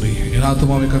ஸ்தோத்திரி. என்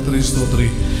ஆத்துமாவை கர்த்தரை ஸ்தோத்திரி,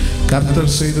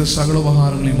 கர்த்தர் செய்த சகல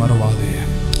உபகாரங்களை மறவாதே.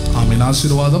 ஆமென்.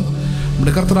 ஆசீர்வாதம்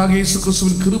நம்முடைய கர்த்தராகிய இயேசு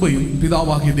கிறிஸ்துவின் கிருபையும்,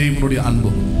 பிதாவாகிய தேவனுடைய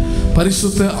அன்பும்,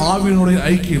 பரிசுத்த ஆவியினுடைய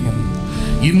ஐக்கியமும்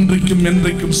இன்றைக்கும்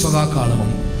என்றைக்கும் சதா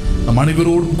காலமும் நம்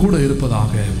அனைவரோடும் கூட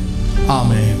இருப்பதாக.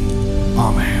 ஆமென்,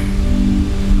 ஆமென்.